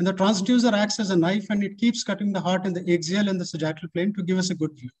 And the transducer acts as a knife and it keeps cutting the heart in the axial and the sagittal plane to give us a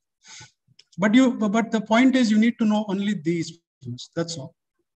good view. But the point is you need to know only these views, that's all.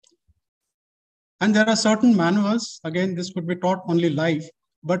 And there are certain maneuvers, again, this could be taught only live,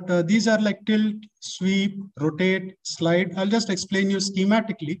 but these are like tilt, sweep, rotate, slide. I'll just explain you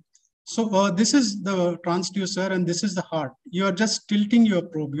schematically. So this is the transducer and this is the heart. You are just tilting your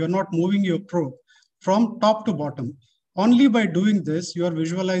probe. You are not moving your probe from top to bottom. Only by doing this, you are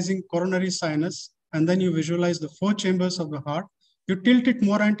visualizing coronary sinus and then you visualize the 4 chambers of the heart. You tilt it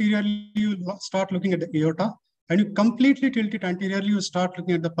more anteriorly, you start looking at the aorta, and you completely tilt it anteriorly, you start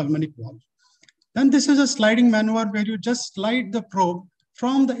looking at the pulmonic valve. Then this is a sliding maneuver where you just slide the probe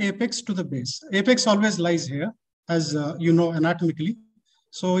from the apex to the base. Apex always lies here, as you know anatomically.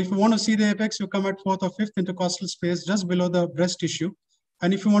 So if you want to see the apex, you come at 4th or 5th intercostal space just below the breast tissue.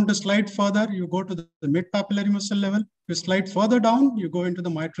 And if you want to slide further, you go to the mid-papillary muscle level. You slide further down, you go into the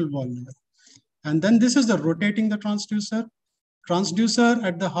mitral valve level. And then this is the rotating the transducer. Transducer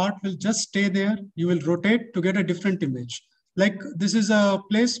at the heart will just stay there. You will rotate to get a different image. Like this is a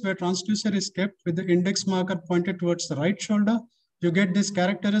place where transducer is kept with the index marker pointed towards the right shoulder. You get this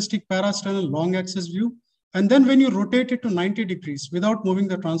characteristic parasternal long axis view. And then when you rotate it to 90 degrees without moving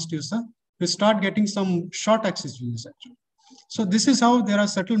the transducer, you start getting some short axis views actually. So this is how there are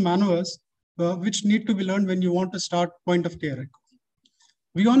subtle maneuvers which need to be learned when you want to start point of care echo.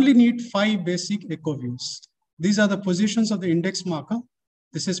 We only need 5 basic echo views. These are the positions of the index marker.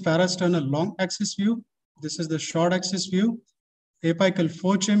 This is parasternal long axis view. This is the short axis view, apical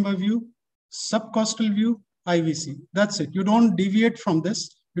 4-chamber view, subcostal view, IVC. That's it. You don't deviate from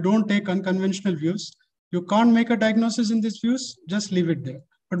this. You don't take unconventional views. You can't make a diagnosis in these views, just leave it there.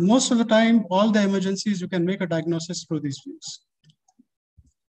 But most of the time, all the emergencies, you can make a diagnosis through these views.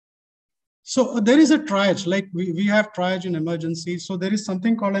 So there is a triage, like we have triage in emergency. So there is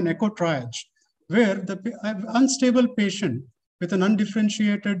something called an echo triage, where the unstable patient with an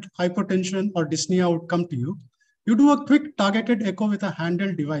undifferentiated hypotension or dyspnea would come to you. You do a quick targeted echo with a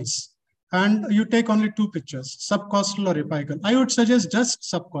handheld device, and you take only 2 pictures, subcostal or apical. I would suggest just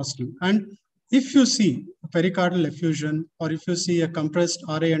subcostal. And if you see pericardial effusion, or if you see a compressed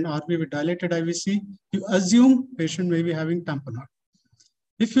RA and RV with dilated IVC, you assume patient may be having tamponade.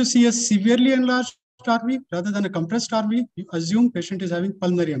 If you see a severely enlarged RV rather than a compressed RV, you assume patient is having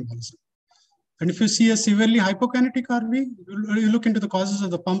pulmonary embolism. And if you see a severely hypokinetic RV, you look into the causes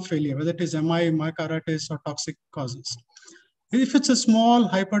of the pump failure, whether it is MI, myocarditis, or toxic causes. If it's a small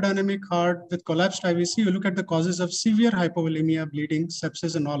hyperdynamic heart with collapsed IVC, you look at the causes of severe hypovolemia, bleeding,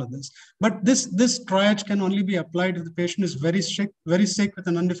 sepsis, and all of this. But this triage can only be applied if the patient is very sick with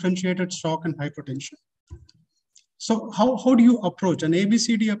an undifferentiated shock and hypotension. So how do you approach an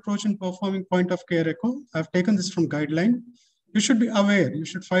ABCD approach in performing point of care echo? I've taken this from guideline. You should be aware. You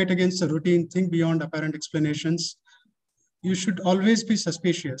should fight against the routine, think beyond apparent explanations. You should always be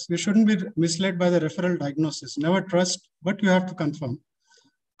suspicious. You shouldn't be misled by the referral diagnosis. Never trust, but you have to confirm.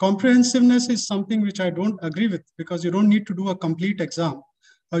 Comprehensiveness is something which I don't agree with, because you don't need to do a complete exam.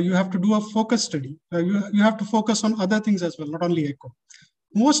 You have to do a focus study. You have to focus on other things as well, not only echo.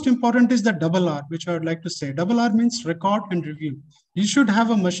 Most important is the double R, which I would like to say. Double R means record and review. You should have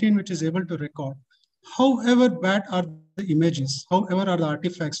a machine which is able to record. However bad are the images, however are the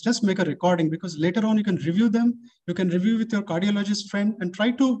artifacts, just make a recording, because later on you can review them. You can review with your cardiologist friend and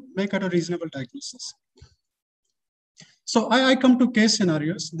try to make a reasonable diagnosis. So I come to case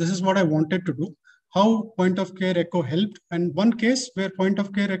scenarios. This is what I wanted to do. How point of care echo helped, and one case where point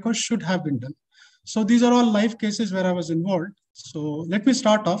of care echo should have been done. So these are all live cases where I was involved. So let me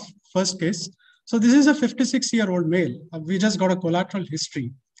start off. First case. So this is a 56-year-old male. We just got a collateral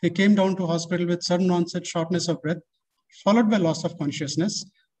history. He came down to hospital with sudden onset shortness of breath, followed by loss of consciousness.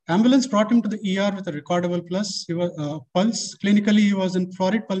 Ambulance brought him to the ER with a recordable pulse. Clinically, he was in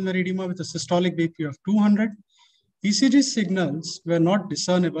florid pulmonary edema with a systolic BP of 200. ECG signals were not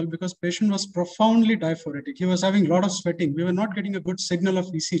discernible because patient was profoundly diaphoretic. He was having a lot of sweating. We were not getting a good signal of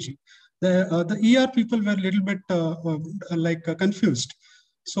ECG. The ER people were a little bit confused.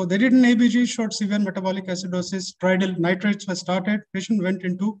 So they did an ABG, showed severe metabolic acidosis, tried nitrates were started, patient went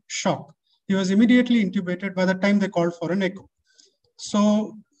into shock. He was immediately intubated by the time they called for an echo.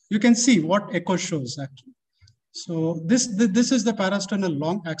 So you can see what echo shows actually. So this is the parasternal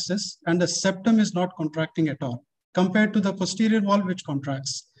long axis, and the septum is not contracting at all compared to the posterior wall, which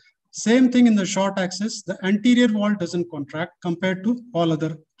contracts. Same thing in the short axis, the anterior wall doesn't contract compared to all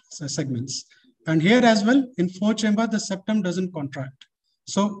other segments. And here as well, in four chamber, the septum doesn't contract.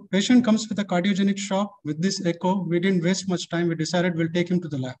 So patient comes with a cardiogenic shock. With this echo, we didn't waste much time. We decided we'll take him to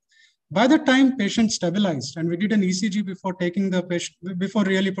the lab. By the time patient stabilized, and we did an ECG before taking the patient, before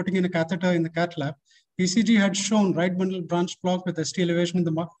really putting in a catheter in the cath lab, ECG had shown right bundle branch block with ST elevation in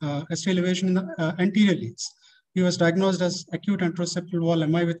the anterior leads. He was diagnosed as acute anteroseptal wall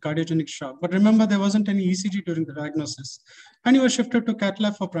MI with cardiogenic shock. But remember, there wasn't any ECG during the diagnosis. And he was shifted to cath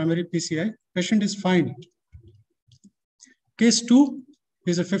lab for primary PCI. Patient is fine. Case 2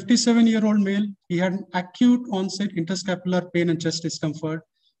 is a 57-year-old male. He had an acute onset interscapular pain and chest discomfort.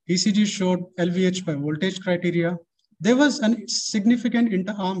 ECG showed LVH by voltage criteria. There was a significant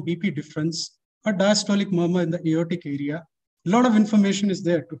interarm BP difference, a diastolic murmur in the aortic area. A lot of information is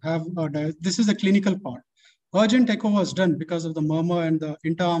there to have. This is the clinical part. Urgent echo was done because of the murmur and the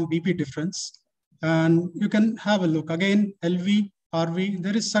interarm BP difference. And you can have a look. Again, LV, RV,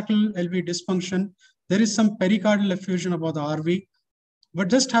 there is subtle LV dysfunction. There is some pericardial effusion above the RV. But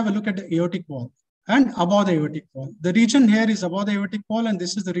just have a look at the aortic wall and above the aortic wall. The region here is above the aortic wall, and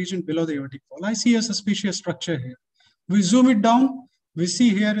this is the region below the aortic wall. I see a suspicious structure here. We zoom it down. We see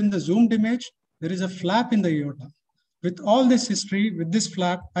here in the zoomed image, there is a flap in the aorta. With all this history, with this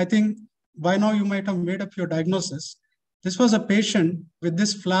flap, I think by now you might have made up your diagnosis. This was a patient with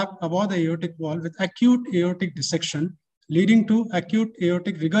this flap above the aortic wall with acute aortic dissection leading to acute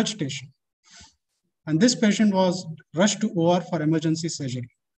aortic regurgitation. And this patient was rushed to OR for emergency surgery.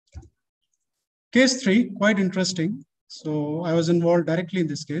 Case 3, quite interesting. So I was involved directly in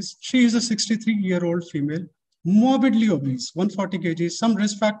this case. She is a 63-year-old female, morbidly obese, 140 kg, some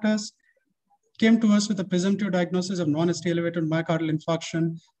risk factors. Came to us with a presumptive diagnosis of non-ST elevated myocardial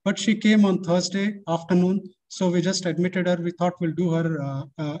infarction, but she came on Thursday afternoon. So we just admitted her. We thought we'll do her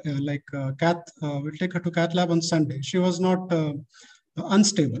we'll take her to cath lab on Sunday. She was not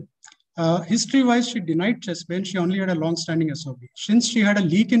unstable. History-wise, she denied chest pain. She only had a long-standing SOB. Since she had a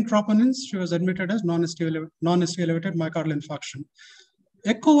leak in troponins, she was admitted as non-ST elevated myocardial infarction.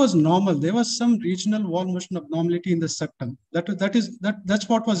 Echo was normal. There was some regional wall motion abnormality in the septum. That's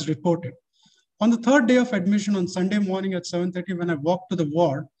what was reported. On the third day of admission on Sunday morning at 7:30, when I walked to the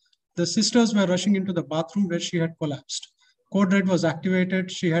ward, the sisters were rushing into the bathroom where she had collapsed. Code red was activated.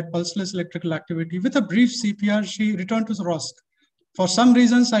 She had pulseless electrical activity. With a brief CPR, she returned to the ROSC. For some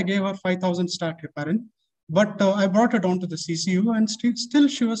reasons, I gave her 5,000 stat heparin, but I brought her down to the CCU, and still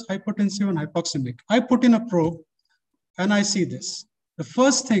she was hypotensive and hypoxemic. I put in a probe, and I see this. The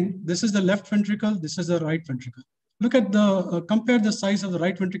first thing, this is the left ventricle, this is the right ventricle. Look at compare the size of the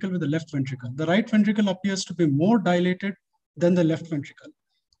right ventricle with the left ventricle. The right ventricle appears to be more dilated than the left ventricle.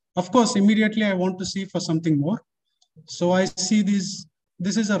 Of course, immediately I want to see for something more. So I see this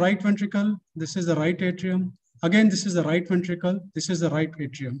is the right ventricle, this is the right atrium. Again, this is the right ventricle, this is the right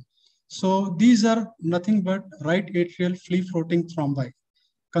atrium. So these are nothing but right atrial free-floating thrombi.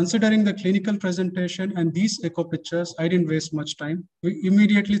 Considering the clinical presentation and these echo pictures, I didn't waste much time. We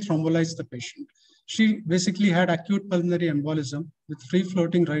immediately thrombolized the patient. She basically had acute pulmonary embolism with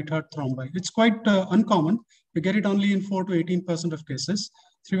free-floating right heart thrombi. It's quite uncommon. We get it only in 4 to 18% of cases.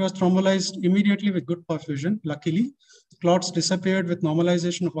 She was thrombolized immediately with good perfusion. Luckily, clots disappeared with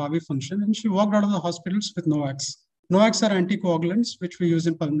normalization of RV function, and she walked out of the hospitals with NOACs. NOACs are anticoagulants, which we use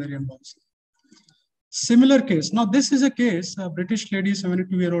in pulmonary embolism. Similar case. Now, this is a case, a British lady,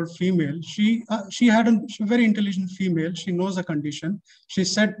 72-year-old female. She had a very intelligent female. She knows the condition. She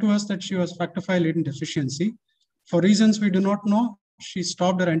said to us that she was factor V latent deficiency. For reasons we do not know, she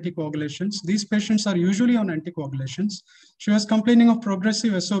stopped her anticoagulations. These patients are usually on anticoagulations. She was complaining of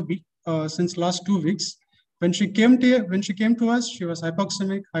progressive SOB since last 2 weeks. When she came to us, she was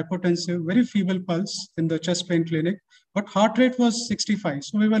hypoxemic, hypotensive, very feeble pulse in the chest pain clinic, but heart rate was 65.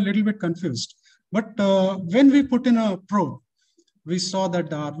 So we were a little bit confused. But when we put in a probe, we saw that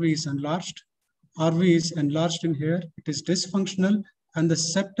the RV is enlarged. RV is enlarged in here. It is dysfunctional, and the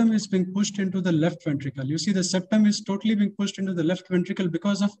septum is being pushed into the left ventricle. You see, the septum is totally being pushed into the left ventricle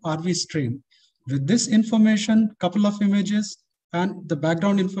because of RV strain. With this information, couple of images, and the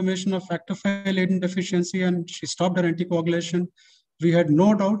background information of factor V latent deficiency, and she stopped her anticoagulation. We had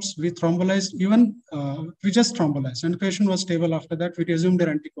no doubts. We thrombolized, we just thrombolized, and the patient was stable after that. We resumed her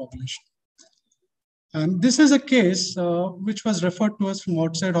anticoagulation. And this is a case which was referred to us from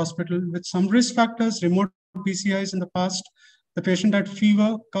outside hospital with some risk factors, remote PCIs in the past. The patient had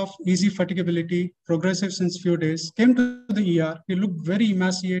fever, cough, easy fatigability, progressive since few days, came to the ER. He looked very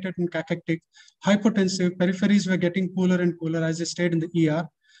emaciated and cachectic, hypotensive, peripheries were getting cooler and cooler as he stayed in the ER.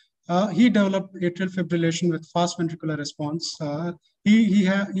 He developed atrial fibrillation with fast ventricular response. He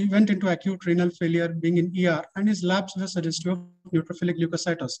went into acute renal failure being in ER, and his labs were suggestive of neutrophilic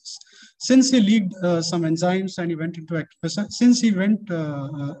leukocytosis. Since he leaked some enzymes and he went into, he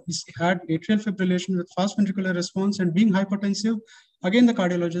had atrial fibrillation with fast ventricular response and being hypotensive, again, the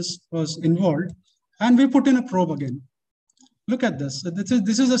cardiologist was involved, and we put in a probe again. Look at this.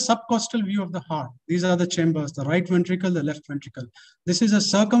 This is a subcostal view of the heart. These are the chambers, the right ventricle, the left ventricle. This is a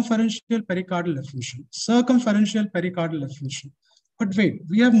circumferential pericardial effusion. Circumferential pericardial effusion. But wait,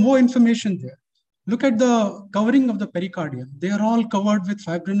 we have more information there. Look at the covering of the pericardium. They are all covered with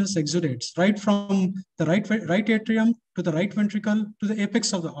fibrinous exudates, right from the right atrium to the right ventricle to the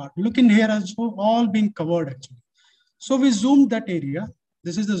apex of the heart. Look in here as well, all being covered actually. So we zoomed that area.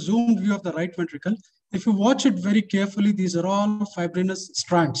 This is the zoomed view of the right ventricle. If you watch it very carefully, these are all fibrinous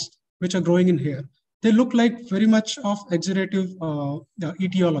strands which are growing in here. They look like very much of exudative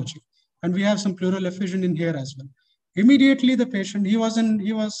etiology. And we have some pleural effusion in here as well. Immediately the patient, he was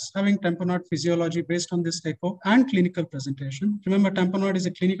having tamponade physiology based on this echo and clinical presentation. Remember, tamponade is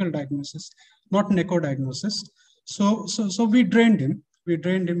a clinical diagnosis, not an echo diagnosis. So we drained him. We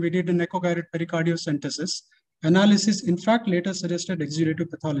did an echoguided pericardiocentesis. Analysis, in fact, later suggested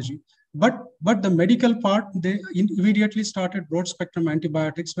exudative pathology. But the medical part, they immediately started broad spectrum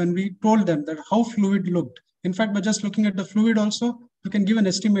antibiotics when we told them that how fluid looked. In fact, by just looking at the fluid also, you can give an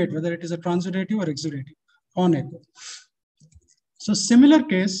estimate whether it is a transudative or exudative on echo. So similar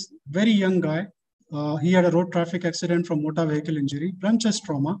case, very young guy. He had a road traffic accident from motor vehicle injury, blunt chest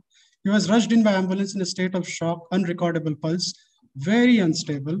trauma. He was rushed in by ambulance in a state of shock, unrecordable pulse, very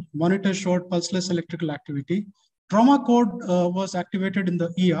unstable. Monitor showed pulseless electrical activity. Trauma code was activated in the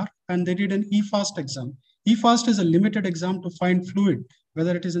ER, and they did an EFAST exam. EFAST is a limited exam to find fluid,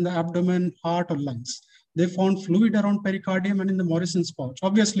 whether it is in the abdomen, heart, or lungs. They found fluid around pericardium and in the Morrison's pouch.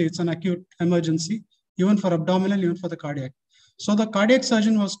 Obviously, it's an acute emergency, even for abdominal, even for the cardiac. So the cardiac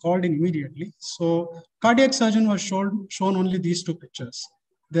surgeon was called in immediately. So cardiac surgeon was shown only these two pictures.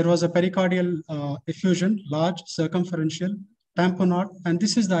 There was a pericardial effusion, large, circumferential, tamponade, and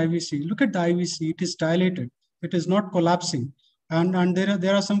this is the IVC. Look at the IVC, it is dilated. It is not collapsing. And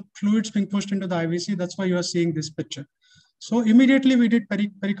there are some fluids being pushed into the IVC. That's why you are seeing this picture. So immediately we did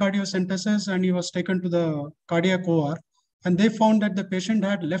pericardiocentesis, and he was taken to the cardiac OR, and they found that the patient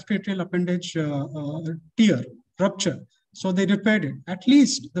had left atrial appendage tear, rupture. So they repaired it. At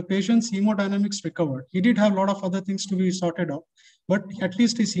least the patient's hemodynamics recovered. He did have a lot of other things to be sorted out, but at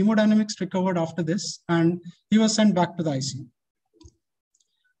least his hemodynamics recovered after this, and he was sent back to the ICU.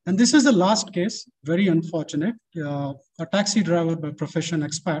 And this is the last case, very unfortunate, a taxi driver by profession,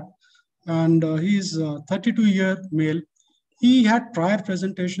 expat, and he's a 32-year male. He had prior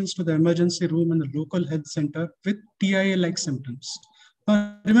presentations to the emergency room in the local health center with TIA-like symptoms.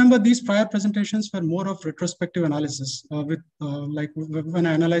 Remember, these prior presentations were more of retrospective analysis, like when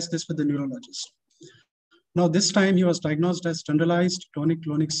I analyzed this with the neurologist. Now, this time he was diagnosed as generalized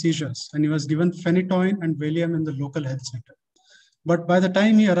tonic-clonic seizures, and he was given phenytoin and Valium in the local health center. But by the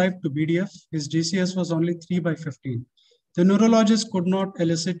time he arrived to BDF, his GCS was only 3/15. The neurologist could not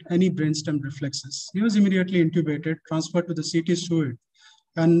elicit any brainstem reflexes. He was immediately intubated, transferred to the CT suite.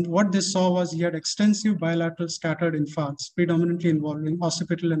 And what they saw was he had extensive bilateral scattered infarcts, predominantly involving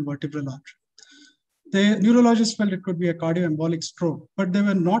occipital and vertebral artery. The neurologists felt it could be a cardioembolic stroke, but they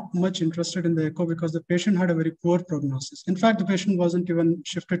were not much interested in the echo because the patient had a very poor prognosis. In fact, the patient wasn't even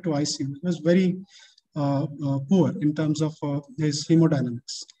shifted to ICU. It was very poor in terms of his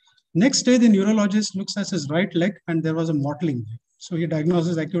hemodynamics. Next day, the neurologist looks at his right leg and there was a mottling. So he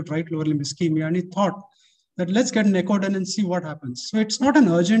diagnoses acute right lower limb ischemia and he thought that let's get an echo done and see what happens. So it's not an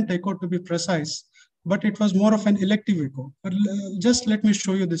urgent echo to be precise, but it was more of an elective echo. But just let me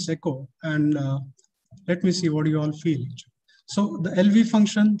show you this echo and let me see what you all feel. So the LV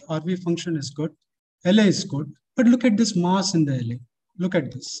function, RV function is good. LA is good, but look at this mass in the LA. Look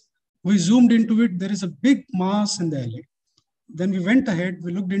at this. We zoomed into it. There is a big mass in the LA. Then we went ahead,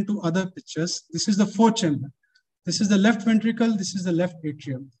 we looked into other pictures. This is the forechamber. This is the left ventricle. This is the left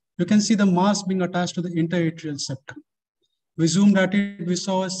atrium. You can see the mass being attached to the interatrial septum. We zoomed at it. We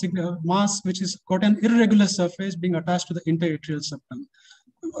saw a mass which has got an irregular surface being attached to the interatrial septum.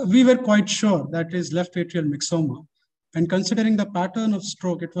 We were quite sure that is left atrial myxoma. And considering the pattern of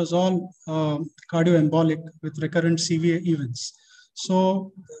stroke, it was all cardioembolic with recurrent CVA events.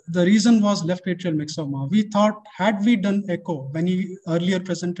 So the reason was left atrial myxoma. We thought, had we done echo when he earlier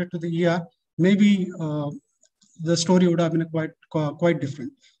presented to the ER, maybe the story would have been quite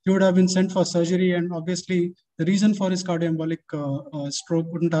different. He would have been sent for surgery, and obviously the reason for his cardioembolic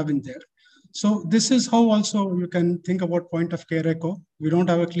stroke wouldn't have been there. So this is how also you can think about point of care echo. We don't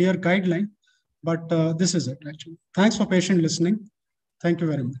have a clear guideline, but this is it actually. Thanks for patient listening. Thank you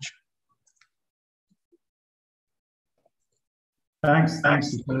very much. Thanks,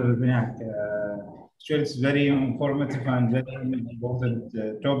 Dr. Vinayak. Actually, it's very informative and very important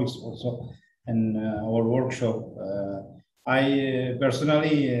topics also in our workshop. I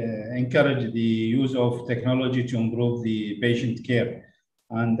personally encourage the use of technology to improve the patient care.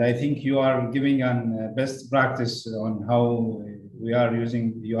 And I think you are giving a best practice on how you are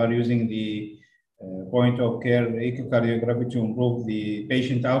using the point of care echocardiography to improve the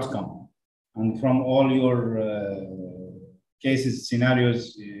patient outcome. And from all your cases,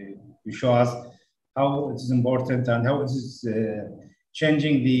 scenarios, you show us how it is important and how it is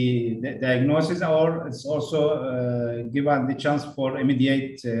changing the diagnosis, or it's also given the chance for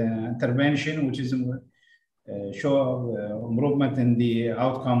immediate intervention, which is show improvement in the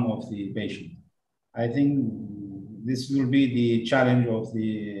outcome of the patient. I think this will be the challenge of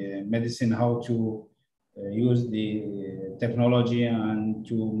the medicine, how to use the technology and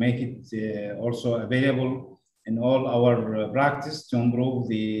to make it also available in all our practice to improve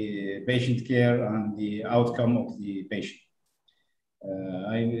the patient care and the outcome of the patient.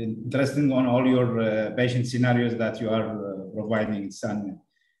 I'm interested on all your patient scenarios that you are providing.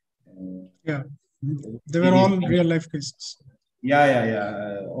 Yeah, they were all real life cases.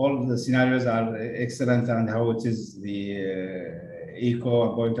 Yeah. All the scenarios are excellent, and how it is the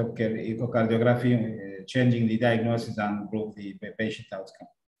echo point of care, echocardiography, changing the diagnosis and improve the patient outcome.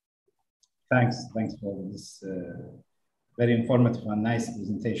 Thanks for this very informative and nice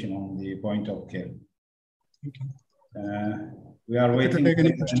presentation on the point of care. Thank you. We are waiting for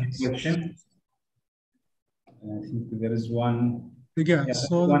any question. I think there is one. Yeah,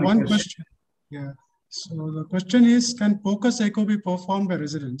 so one question. Yeah, so the question is, can focus echo be performed by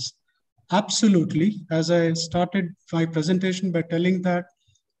residents? Absolutely. As I started my presentation by telling that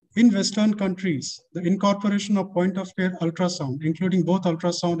in Western countries, the incorporation of point of care ultrasound, including both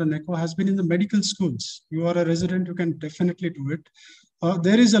ultrasound and echo, has been in the medical schools. You are a resident, you can definitely do it.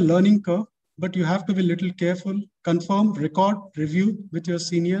 There is a learning curve, but you have to be a little careful, confirm, record, review with your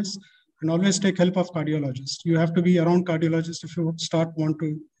seniors, and always take help of cardiologists. You have to be around cardiologists if you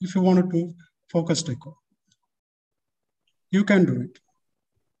want to do focused echo. You can do it.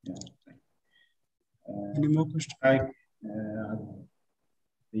 Any more questions?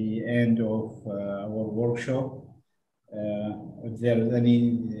 The end of our workshop. If there is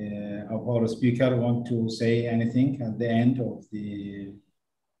any of our speaker want to say anything at the end of the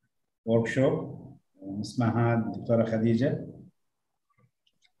workshop, Ms. Mahad, Dr. Khadija,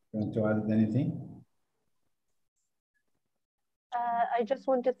 want to add anything? I just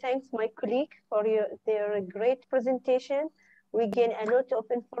want to thank my colleague for their great presentation. We gain a lot of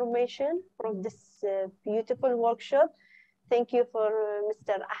information from this beautiful workshop. Thank you for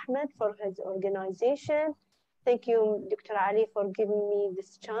Mr. Ahmed for his organization. Thank you, Dr. Ali, for giving me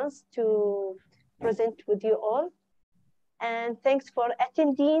this chance to present with you all. And thanks for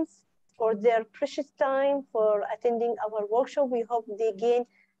attendees for their precious time for attending our workshop. We hope they gain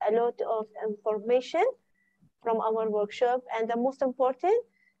a lot of information. from our workshop, and the most important,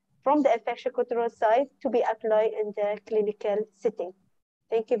 from the infection control side, to be applied in the clinical setting.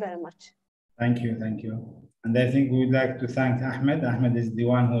 Thank you very much. Thank you, thank you. And I think we would like to thank Ahmed. Ahmed is the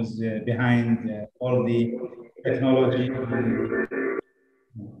one who's behind all the technology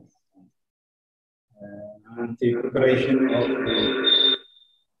and the preparation of the...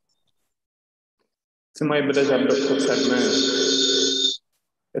 It's my pleasure, Dr. Salman.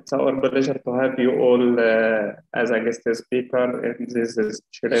 It's our pleasure to have you all as a guest speaker in this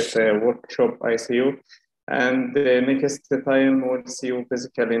specialist workshop ICU. And next time we'll see you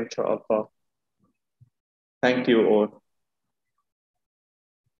physically, inshallah. Thank you all.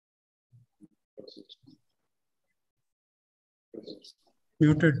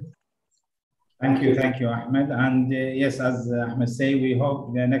 Muted. Thank you, Ahmed. And yes, as Ahmed say, we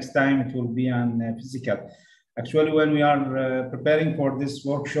hope the next time it will be on physical. Actually, when we are preparing for this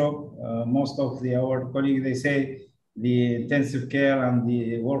workshop, most of our colleagues, they say the intensive care and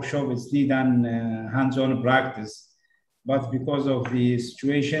the workshop is need an hands-on practice. But because of the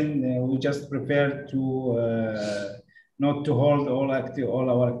situation, we just prefer to not to hold all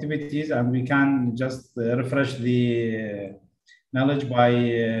our activities, and we can just refresh the knowledge by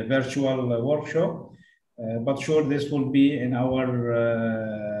virtual workshop. But sure, this will be in our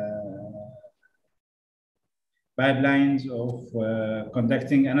pipelines of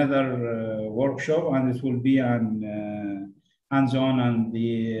conducting another workshop, and it will be on hands-on, and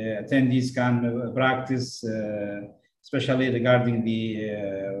the attendees can practice, especially regarding the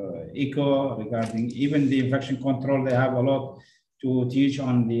echo, regarding even the infection control. They have a lot to teach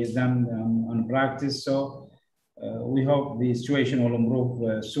on them on practice. So we hope the situation will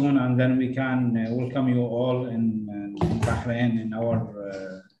improve soon, and then we can welcome you all in Bahrain in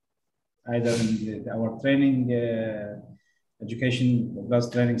our either in our training education plus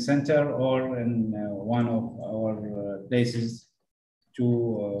training center, or in one of our places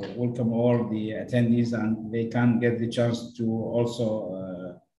to welcome all the attendees, and they can get the chance to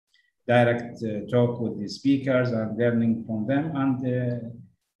also direct talk with the speakers and learning from them, and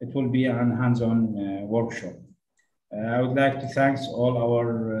it will be a hands-on workshop. I would like to thank all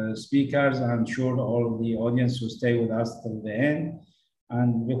our speakers, and sure all the audience who stay with us till the end,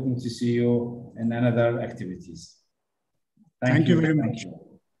 and looking to see you in another activities. Thank you very much.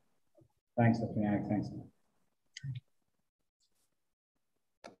 Thanks, Dr. Thanks.